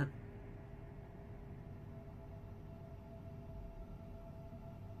do that.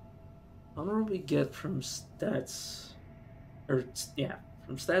 I wonder what we get from stats. Or, yeah,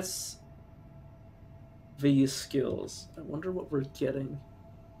 from stats via skills. I wonder what we're getting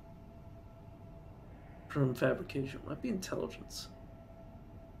from fabrication. Might be intelligence.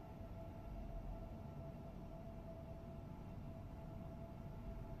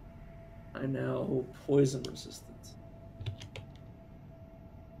 I now poison resistance.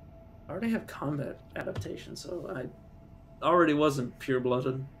 I already have combat adaptation, so I already wasn't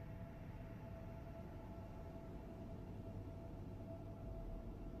pure-blooded.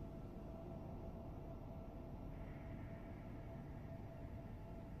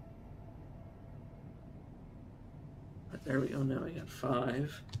 But there we go, now I got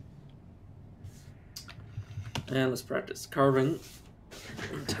 5. And let's practice carving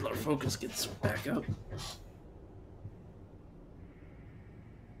until our focus gets back up.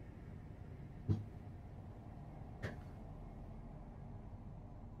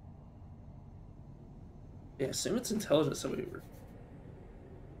 Yeah, assume it's intelligence that we were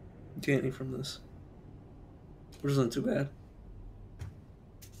gaining from this. Which isn't too bad.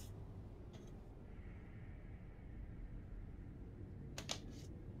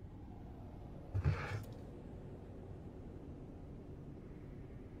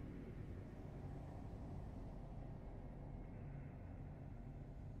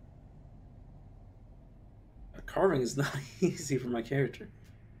 Carving is not easy for my character.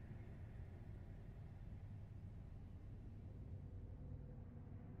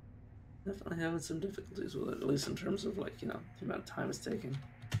 Definitely having some difficulties with it, at least in terms of, like, you know, the amount of time it's taking.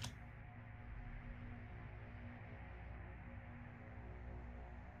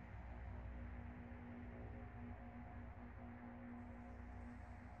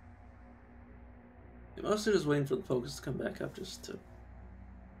 I'm mostly just waiting for the focus to come back up just to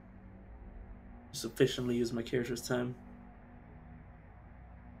sufficiently use my character's time.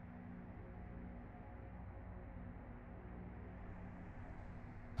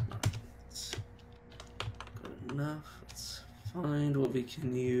 That's good enough. Let's find what we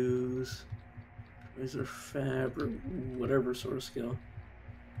can use. Razor fab or whatever sort of skill.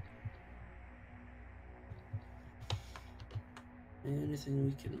 Anything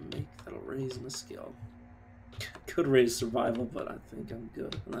we can make that'll raise my skill. Could raise survival, but I think I'm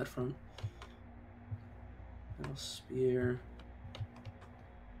good on that front. Metal spear.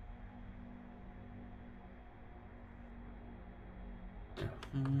 Yeah.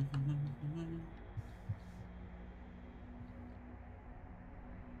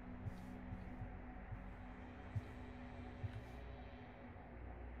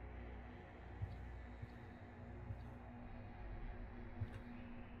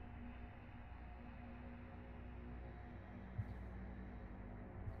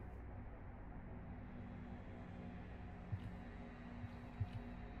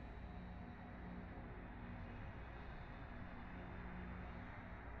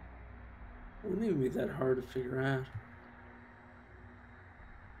 Wouldn't even be that hard to figure out.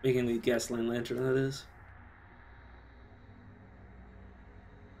 Making the gasoline lantern, that is.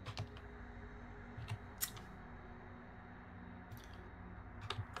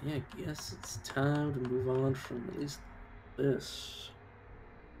 Yeah, I guess it's time to move on from at least this.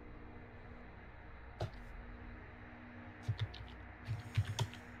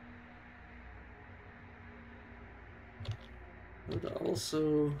 But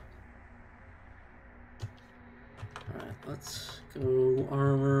also... Alright, let's go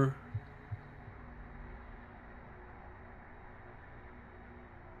armor.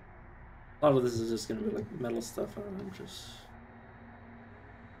 A lot of this is just gonna be like metal stuff. I'm just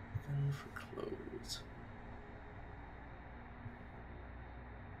looking for clothes.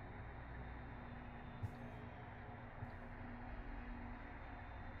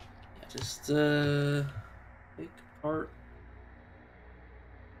 Yeah, just take apart.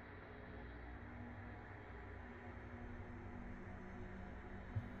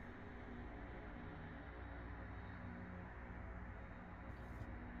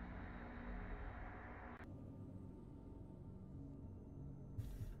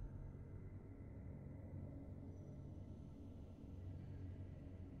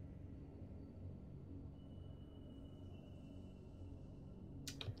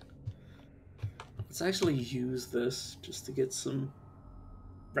 Let's actually use this just to get some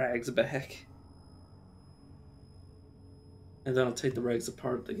rags back. And then I'll take the rags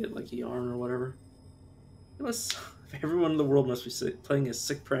apart to get like yarn or whatever. Everyone in the world must be playing a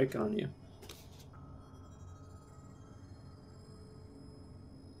sick prank on you.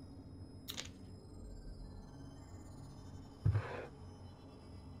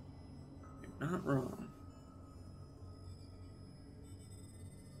 You're not wrong.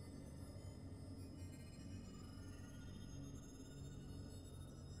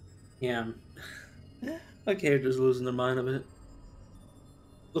 Yeah. My character's losing their mind a bit.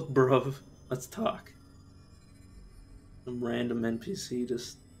 Look, bro, let's talk. Some random NPC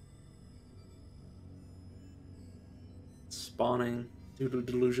just spawning due to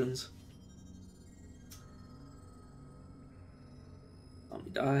delusions. Zombie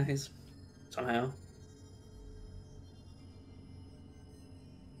dies somehow.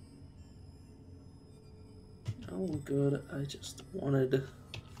 Oh, good. I just wanted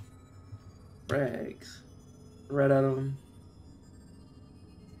rags. Right out of them.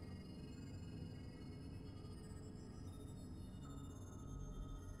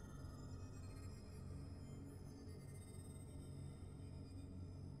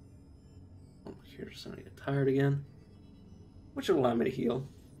 Oh, here's starting to get tired again. Which will allow me to heal,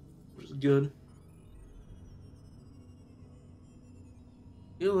 which is good.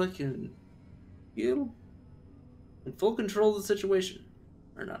 Feel like I feel in full control of the situation.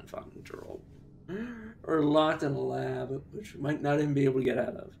 Or not in full control. Or locked in a lab, which we might not even be able to get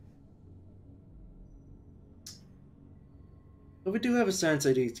out of. But we do have a Science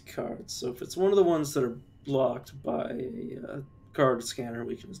ID card, so if it's one of the ones that are blocked by a card scanner,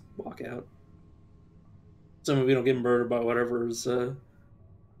 we can just walk out. So we don't get murdered by whatever's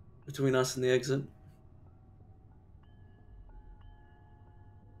between us and the exit.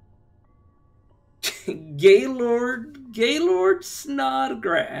 Gaylord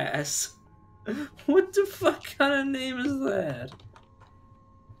Snodgrass. What the fuck kind of name is that?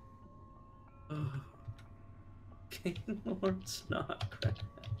 Oh. Gaylord Snodgrass.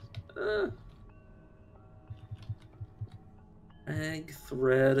 Egg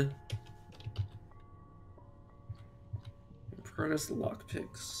thread. Progress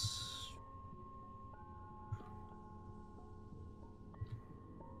lockpicks.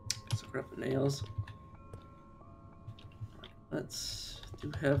 So grab the nails. Let's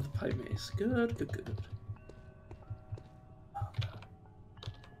do have the pipe mace. Good. Oh,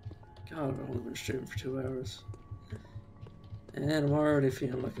 God, I've only been streaming for 2 hours. And I'm already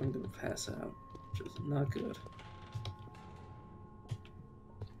feeling like I'm gonna pass out, which is not good.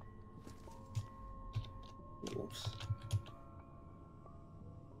 Whoops.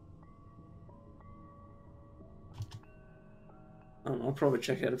 I don't know, I'll probably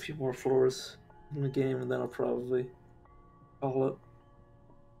check out a few more floors in the game and then I'll probably call it.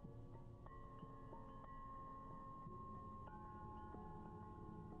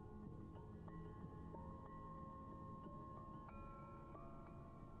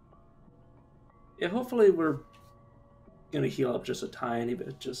 Yeah, hopefully we're gonna heal up just a tiny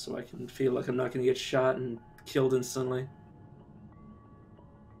bit, just so I can feel like I'm not gonna get shot and killed instantly.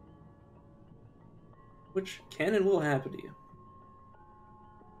 Which can and will happen to you.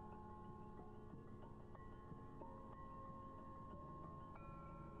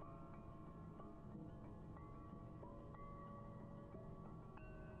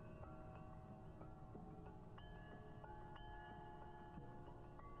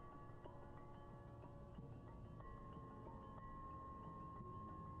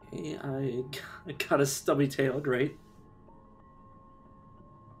 Okay, I got a stubby tail, great.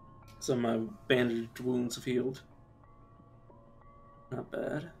 So my bandaged wounds have healed. Not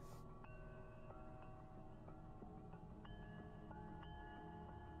bad.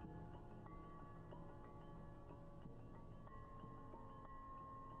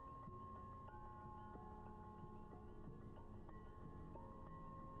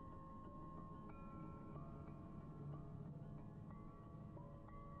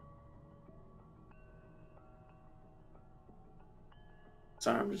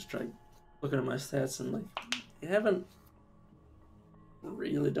 Sorry, I'm just trying looking at my stats and like, you haven't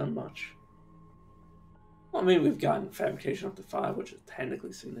really done much. Well, I mean, we've gotten fabrication up to 5, which is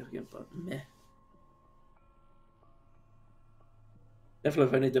technically significant, but meh. Definitely,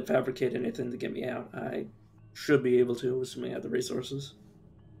 if I need to fabricate anything to get me out, I should be able to, assuming I have the resources.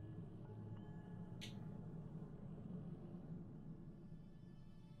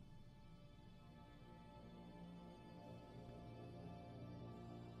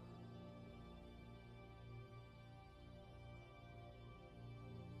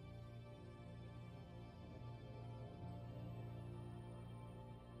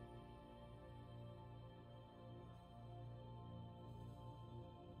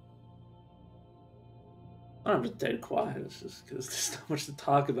 I'm just dead quiet. It's just because there's not much to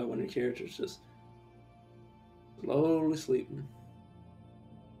talk about when your character's just slowly sleeping.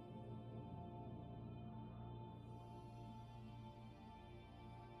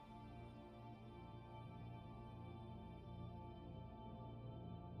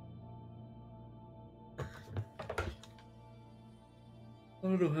 I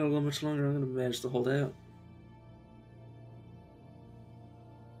don't know how much longer I'm going to manage to hold out.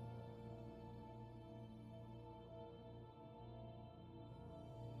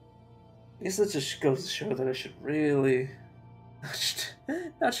 I guess that just goes to show that I should really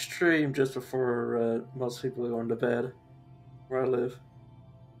not stream just before most people are going to bed where I live.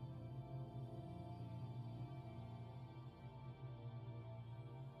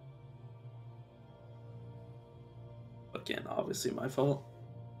 Again, obviously my fault.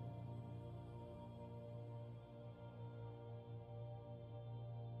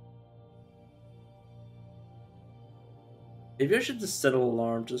 Maybe I should just set an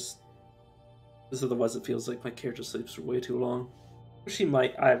alarm just because otherwise it feels like my character sleeps for way too long. Or she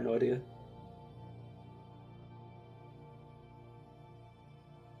might, I have no idea.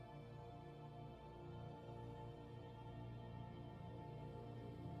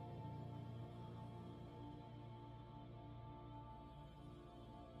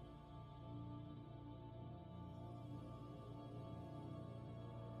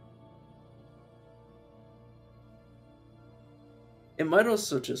 It might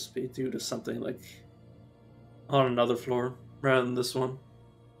also just be due to something like on another floor rather than this one.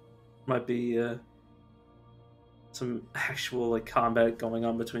 Might be some actual like combat going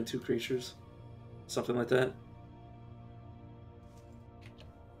on between two creatures, something like that.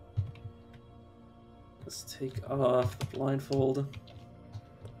 Let's take off the blindfold.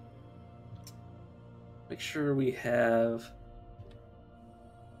 Make sure we have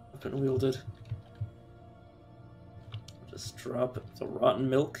weapon wielded. Just drop the rotten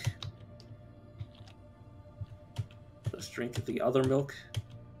milk. Let's drink the other milk.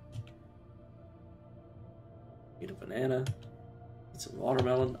 Eat a banana. Eat some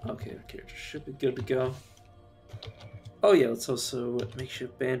watermelon. Okay, our character should be good to go. Oh yeah, let's also make sure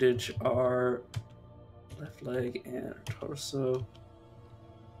to bandage our left leg and our torso.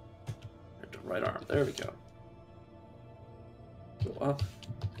 And the right arm. There we go. Go up.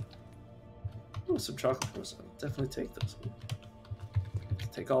 Oh, some chocolate pearls. I'll definitely take those.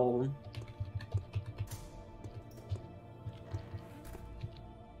 Take all of them.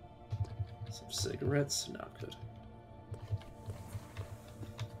 Some cigarettes. Not good.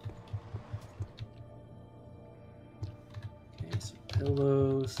 Okay, some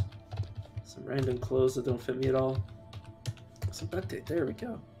pillows. Some random clothes that don't fit me at all. Some duct tape. There we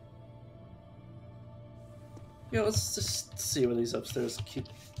go. Yeah, let's just see where these upstairs keep.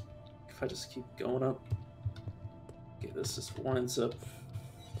 If I just keep going up. Okay, this just winds up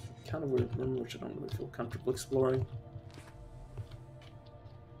kind of weird room, which I don't really feel comfortable exploring.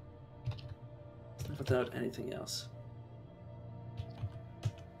 Without anything else.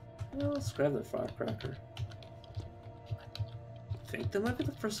 Well, let's grab that firecracker. I think that might be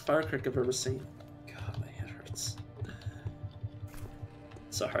the first firecracker I've ever seen. God, my head hurts.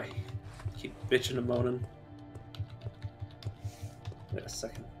 Sorry. Keep bitching and moaning. Wait a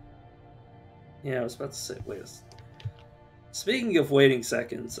second. Yeah, I was about to say, wait a second. Speaking of waiting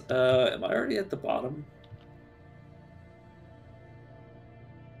seconds, am I already at the bottom?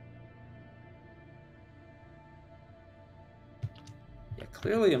 Yeah,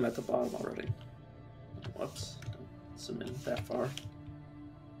 clearly I'm at the bottom already. Whoops, don't zoom in that far.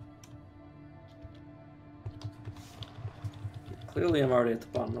 Clearly I'm already at the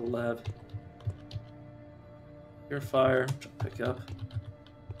bottom of the lab. Purifier, which I'll pick up.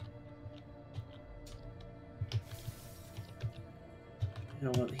 You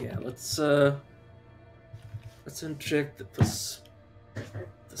know what? Yeah, let's inject the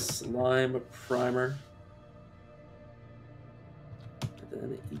slime primer, and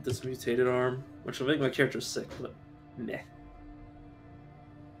then eat this mutated arm, which will make my character sick. But meh.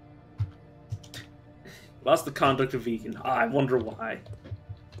 Lost the conduct of vegan. I wonder why.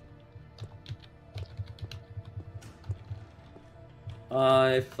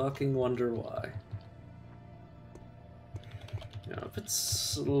 I fucking wonder why. Yeah, if it's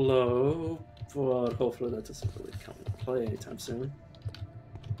slow, but hopefully that doesn't really come into play anytime soon.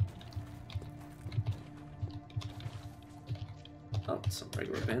 Oh, some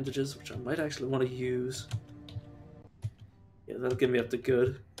regular bandages, which I might actually want to use. Yeah, that'll get me up to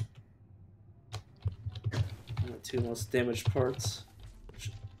good. And the two most damaged parts.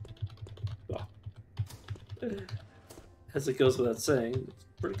 Which, well, as it goes without saying,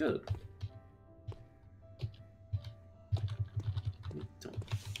 it's pretty good.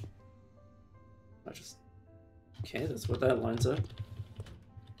 I just... Okay, that's what that lines up.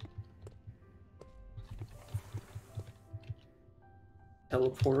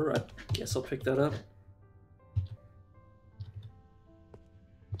 Teleporter, I guess I'll pick that up.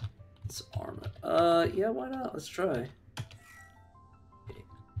 It's armor. Yeah, why not? Let's try. Okay.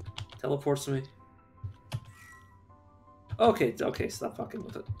 Teleports me. Okay, okay, stop fucking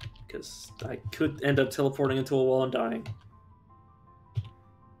with it. Because I could end up teleporting into a wall and dying.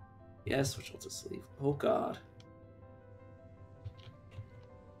 Yes, which I'll just leave. Oh god.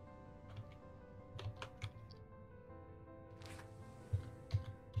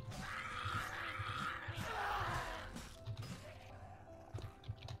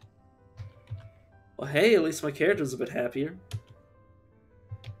 Well, hey, at least my character's a bit happier.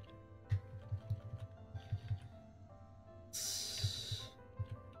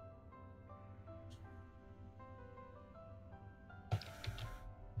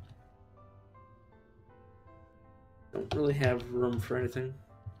 Don't really have room for anything.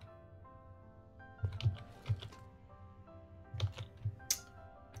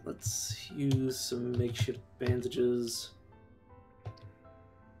 Let's use some makeshift bandages.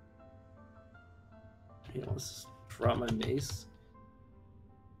 You know, let's just drop my mace.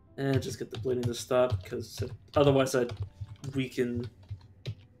 And just get the bleeding to stop, because otherwise I'd weaken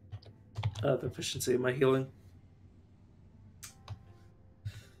the efficiency of my healing.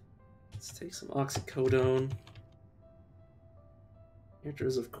 Let's take some oxycodone. Character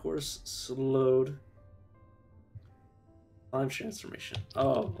is, of course, slowed. Slime transformation.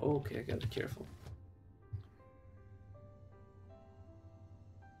 Oh, okay, I gotta be careful.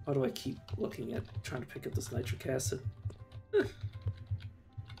 Why do I keep looking at trying to pick up this nitric acid?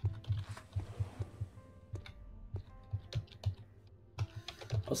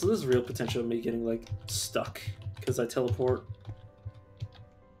 Also, there's real potential of me getting, like, stuck because I teleport.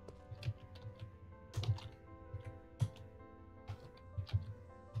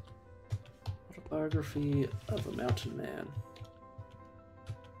 Autobiography of a Mountain Man.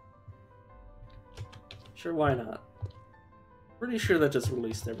 Sure, why not? Pretty sure that just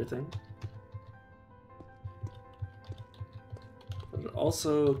released everything. But it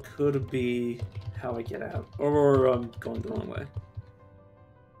also could be how I get out. Or I'm going the wrong way.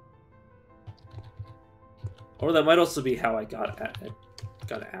 Or that might also be how I got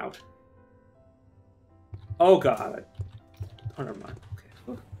out. Oh god. Oh, never mind.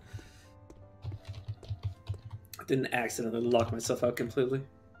 Okay. I didn't accidentally lock myself out completely.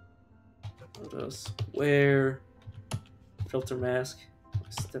 What else? Where? Filter mask.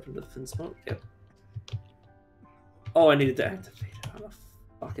 Step into the thin smoke. Yep. Oh, I needed to activate it. I'm a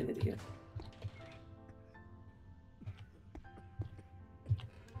fucking idiot.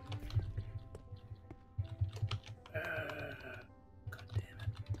 God damn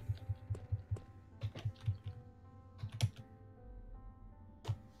it.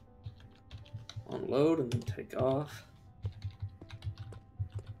 Unload and then take off.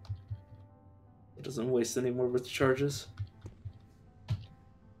 It doesn't waste any more with charges.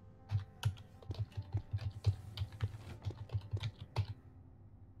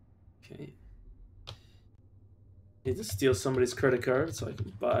 Okay. Need to steal somebody's credit card so I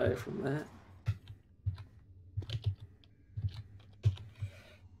can buy from that.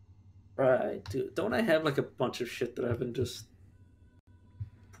 Right, dude. Don't I have like a bunch of shit that I've been just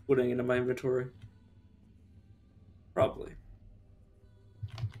putting into my inventory? Probably.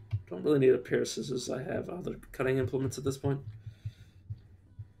 Don't really need a pair of scissors. I have other cutting implements at this point.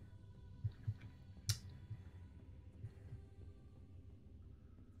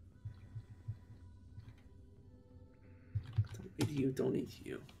 Don't need you, don't need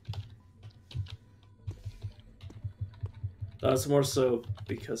you. It's more so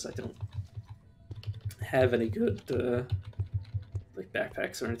because I don't have any good like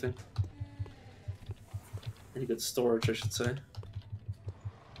backpacks or anything. Any good storage, I should say.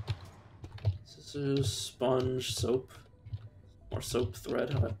 Scissors, sponge, soap. More soap,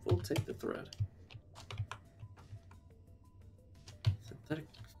 thread. I will take the thread. Synthetic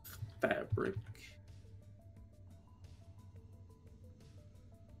fabric.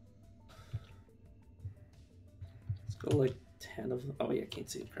 Let's go like 10 of them. Oh yeah, I can't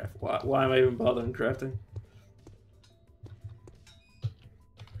see the craft. Why am I even bothering crafting?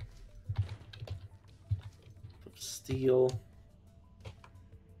 Steel.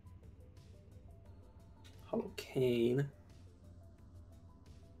 Hollow cane.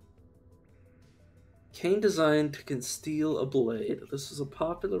 Cane designed to conceal a blade. This is a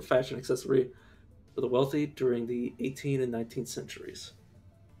popular fashion accessory for the wealthy during the 18th and 19th centuries.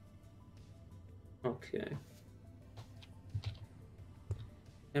 Okay.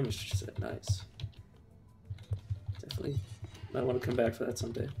 Image set, nice. Definitely might want to come back for that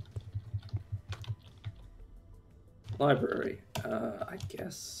someday. Library. I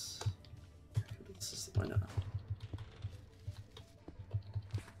guess. This is why not.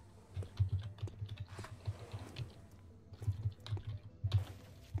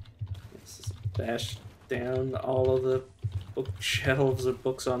 Let's just bash down all of the bookshelves with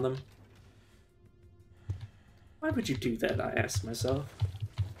books on them. Why would you do that, I ask myself.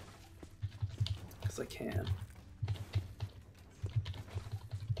 Because I can.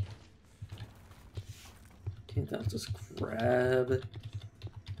 Can't I just grab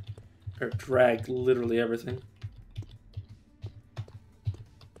or drag literally everything?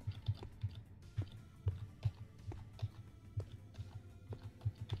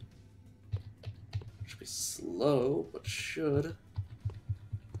 Should be slow, but should.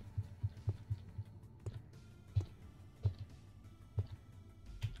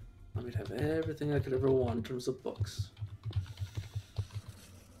 I would have everything I could ever want in terms of books.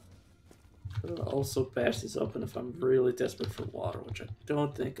 Could also bash these open if I'm really desperate for water, which I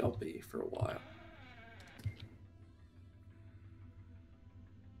don't think I'll be for a while.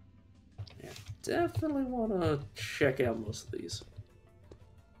 Yeah, definitely want to check out most of these.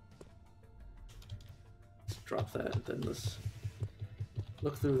 Let's drop that, and then let's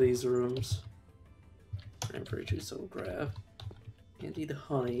look through these rooms. Cranberry juice I'll grab. Candied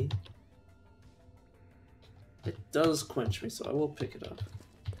honey. It does quench me, so I will pick it up.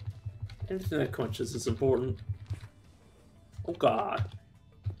 Anything that quenches is important. Oh god.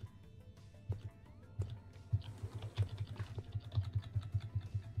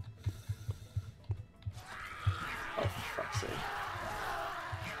 Oh, for fuck's sake.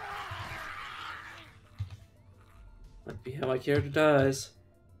 Might be how my character dies.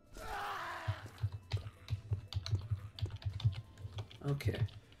 Okay.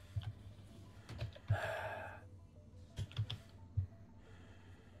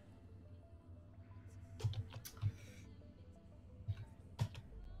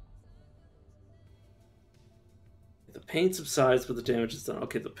 The pain subsides, but the damage is done.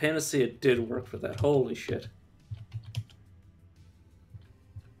 Okay, the panacea did work for that. Holy shit.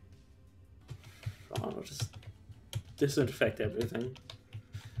 I don't know, just disinfect everything.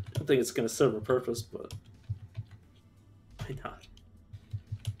 I don't think it's going to serve a purpose, but why not?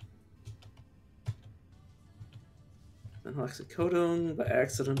 And oxycodone by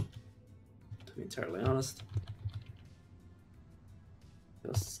accident, to be entirely honest.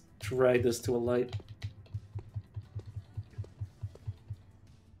 Let's drag this to a light.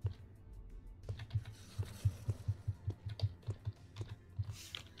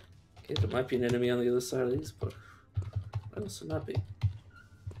 Okay, there might be an enemy on the other side of these, but why else would not be?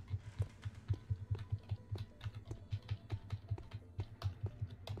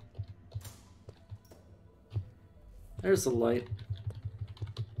 There's the light.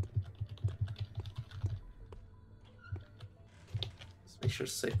 Let's make sure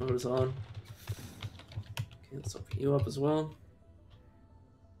safe mode is on. Okay, let's open you up as well.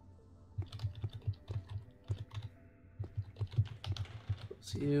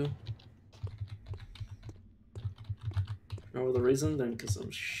 Close you. No other reason than because I'm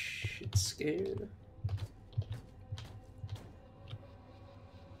shit scared.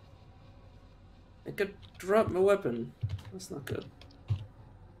 I could drop my weapon. That's not good.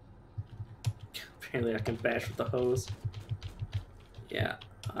 Apparently I can bash with the hose. Yeah,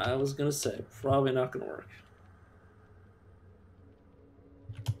 I was gonna say, probably not gonna work.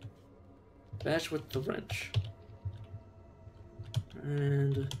 Bash with the wrench.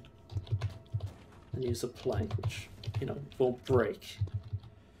 And use a plank, which, you know, won't break.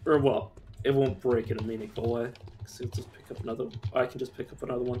 Or, well, it won't break in a meaningful way. So just pick up another. I can just pick up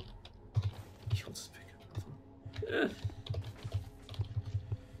another one. You'll just pick up another one.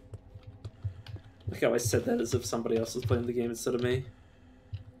 Look how I said that as if somebody else was playing the game instead of me.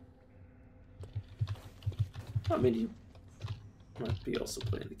 I mean, you might be also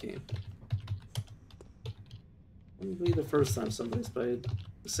playing the game. Wouldn't be the first time somebody's played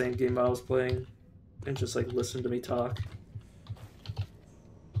the same game I was playing and just like listen to me talk.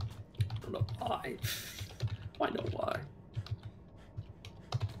 I don't know why. I know why.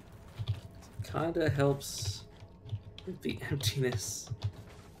 It kinda helps with the emptiness.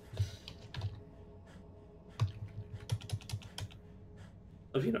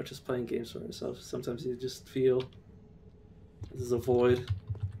 Of, you know, just playing games for yourself. Sometimes you just feel there's a void.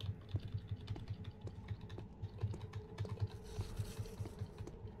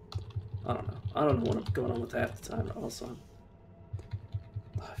 I don't know. I don't know what I'm going on with half the time. Also,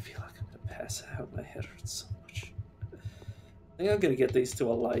 I feel like I'm gonna pass out. My head hurts so much. I think I'm gonna get these to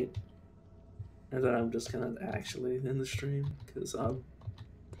a light. And then I'm just kind of actually in the stream because I'm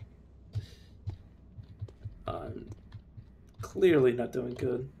clearly not doing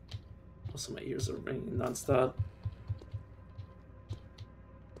good. Also, my ears are ringing nonstop.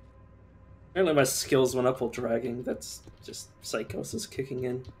 Apparently, my skills went up while dragging. That's just psychosis kicking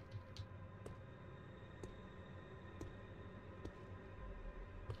in.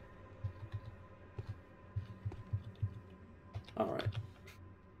 Alright.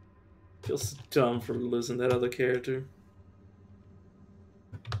 Feels dumb for losing that other character.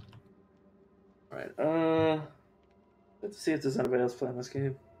 Alright, let's see if there's anybody else playing this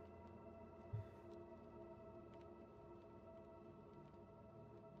game.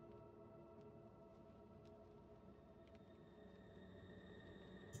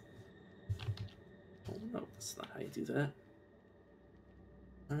 Oh no, that's not how you do that.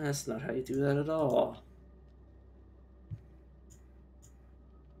 That's not how you do that at all.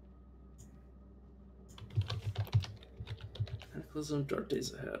 Cataclysm, Dark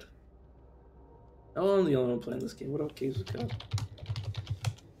Days Ahead. Oh, I'm the only one playing this game. What about games we got?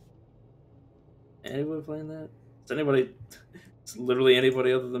 Anybody playing that? Is anybody... Is literally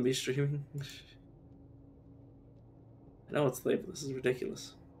anybody other than me streaming? I know it's late, but this is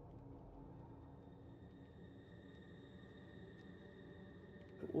ridiculous.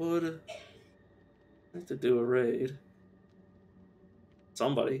 I would like to do a raid.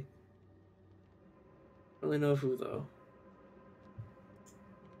 Somebody. Really know who, though.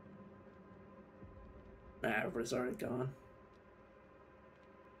 Nah, everybody's already gone.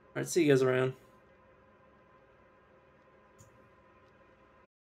 Alright, see you guys around.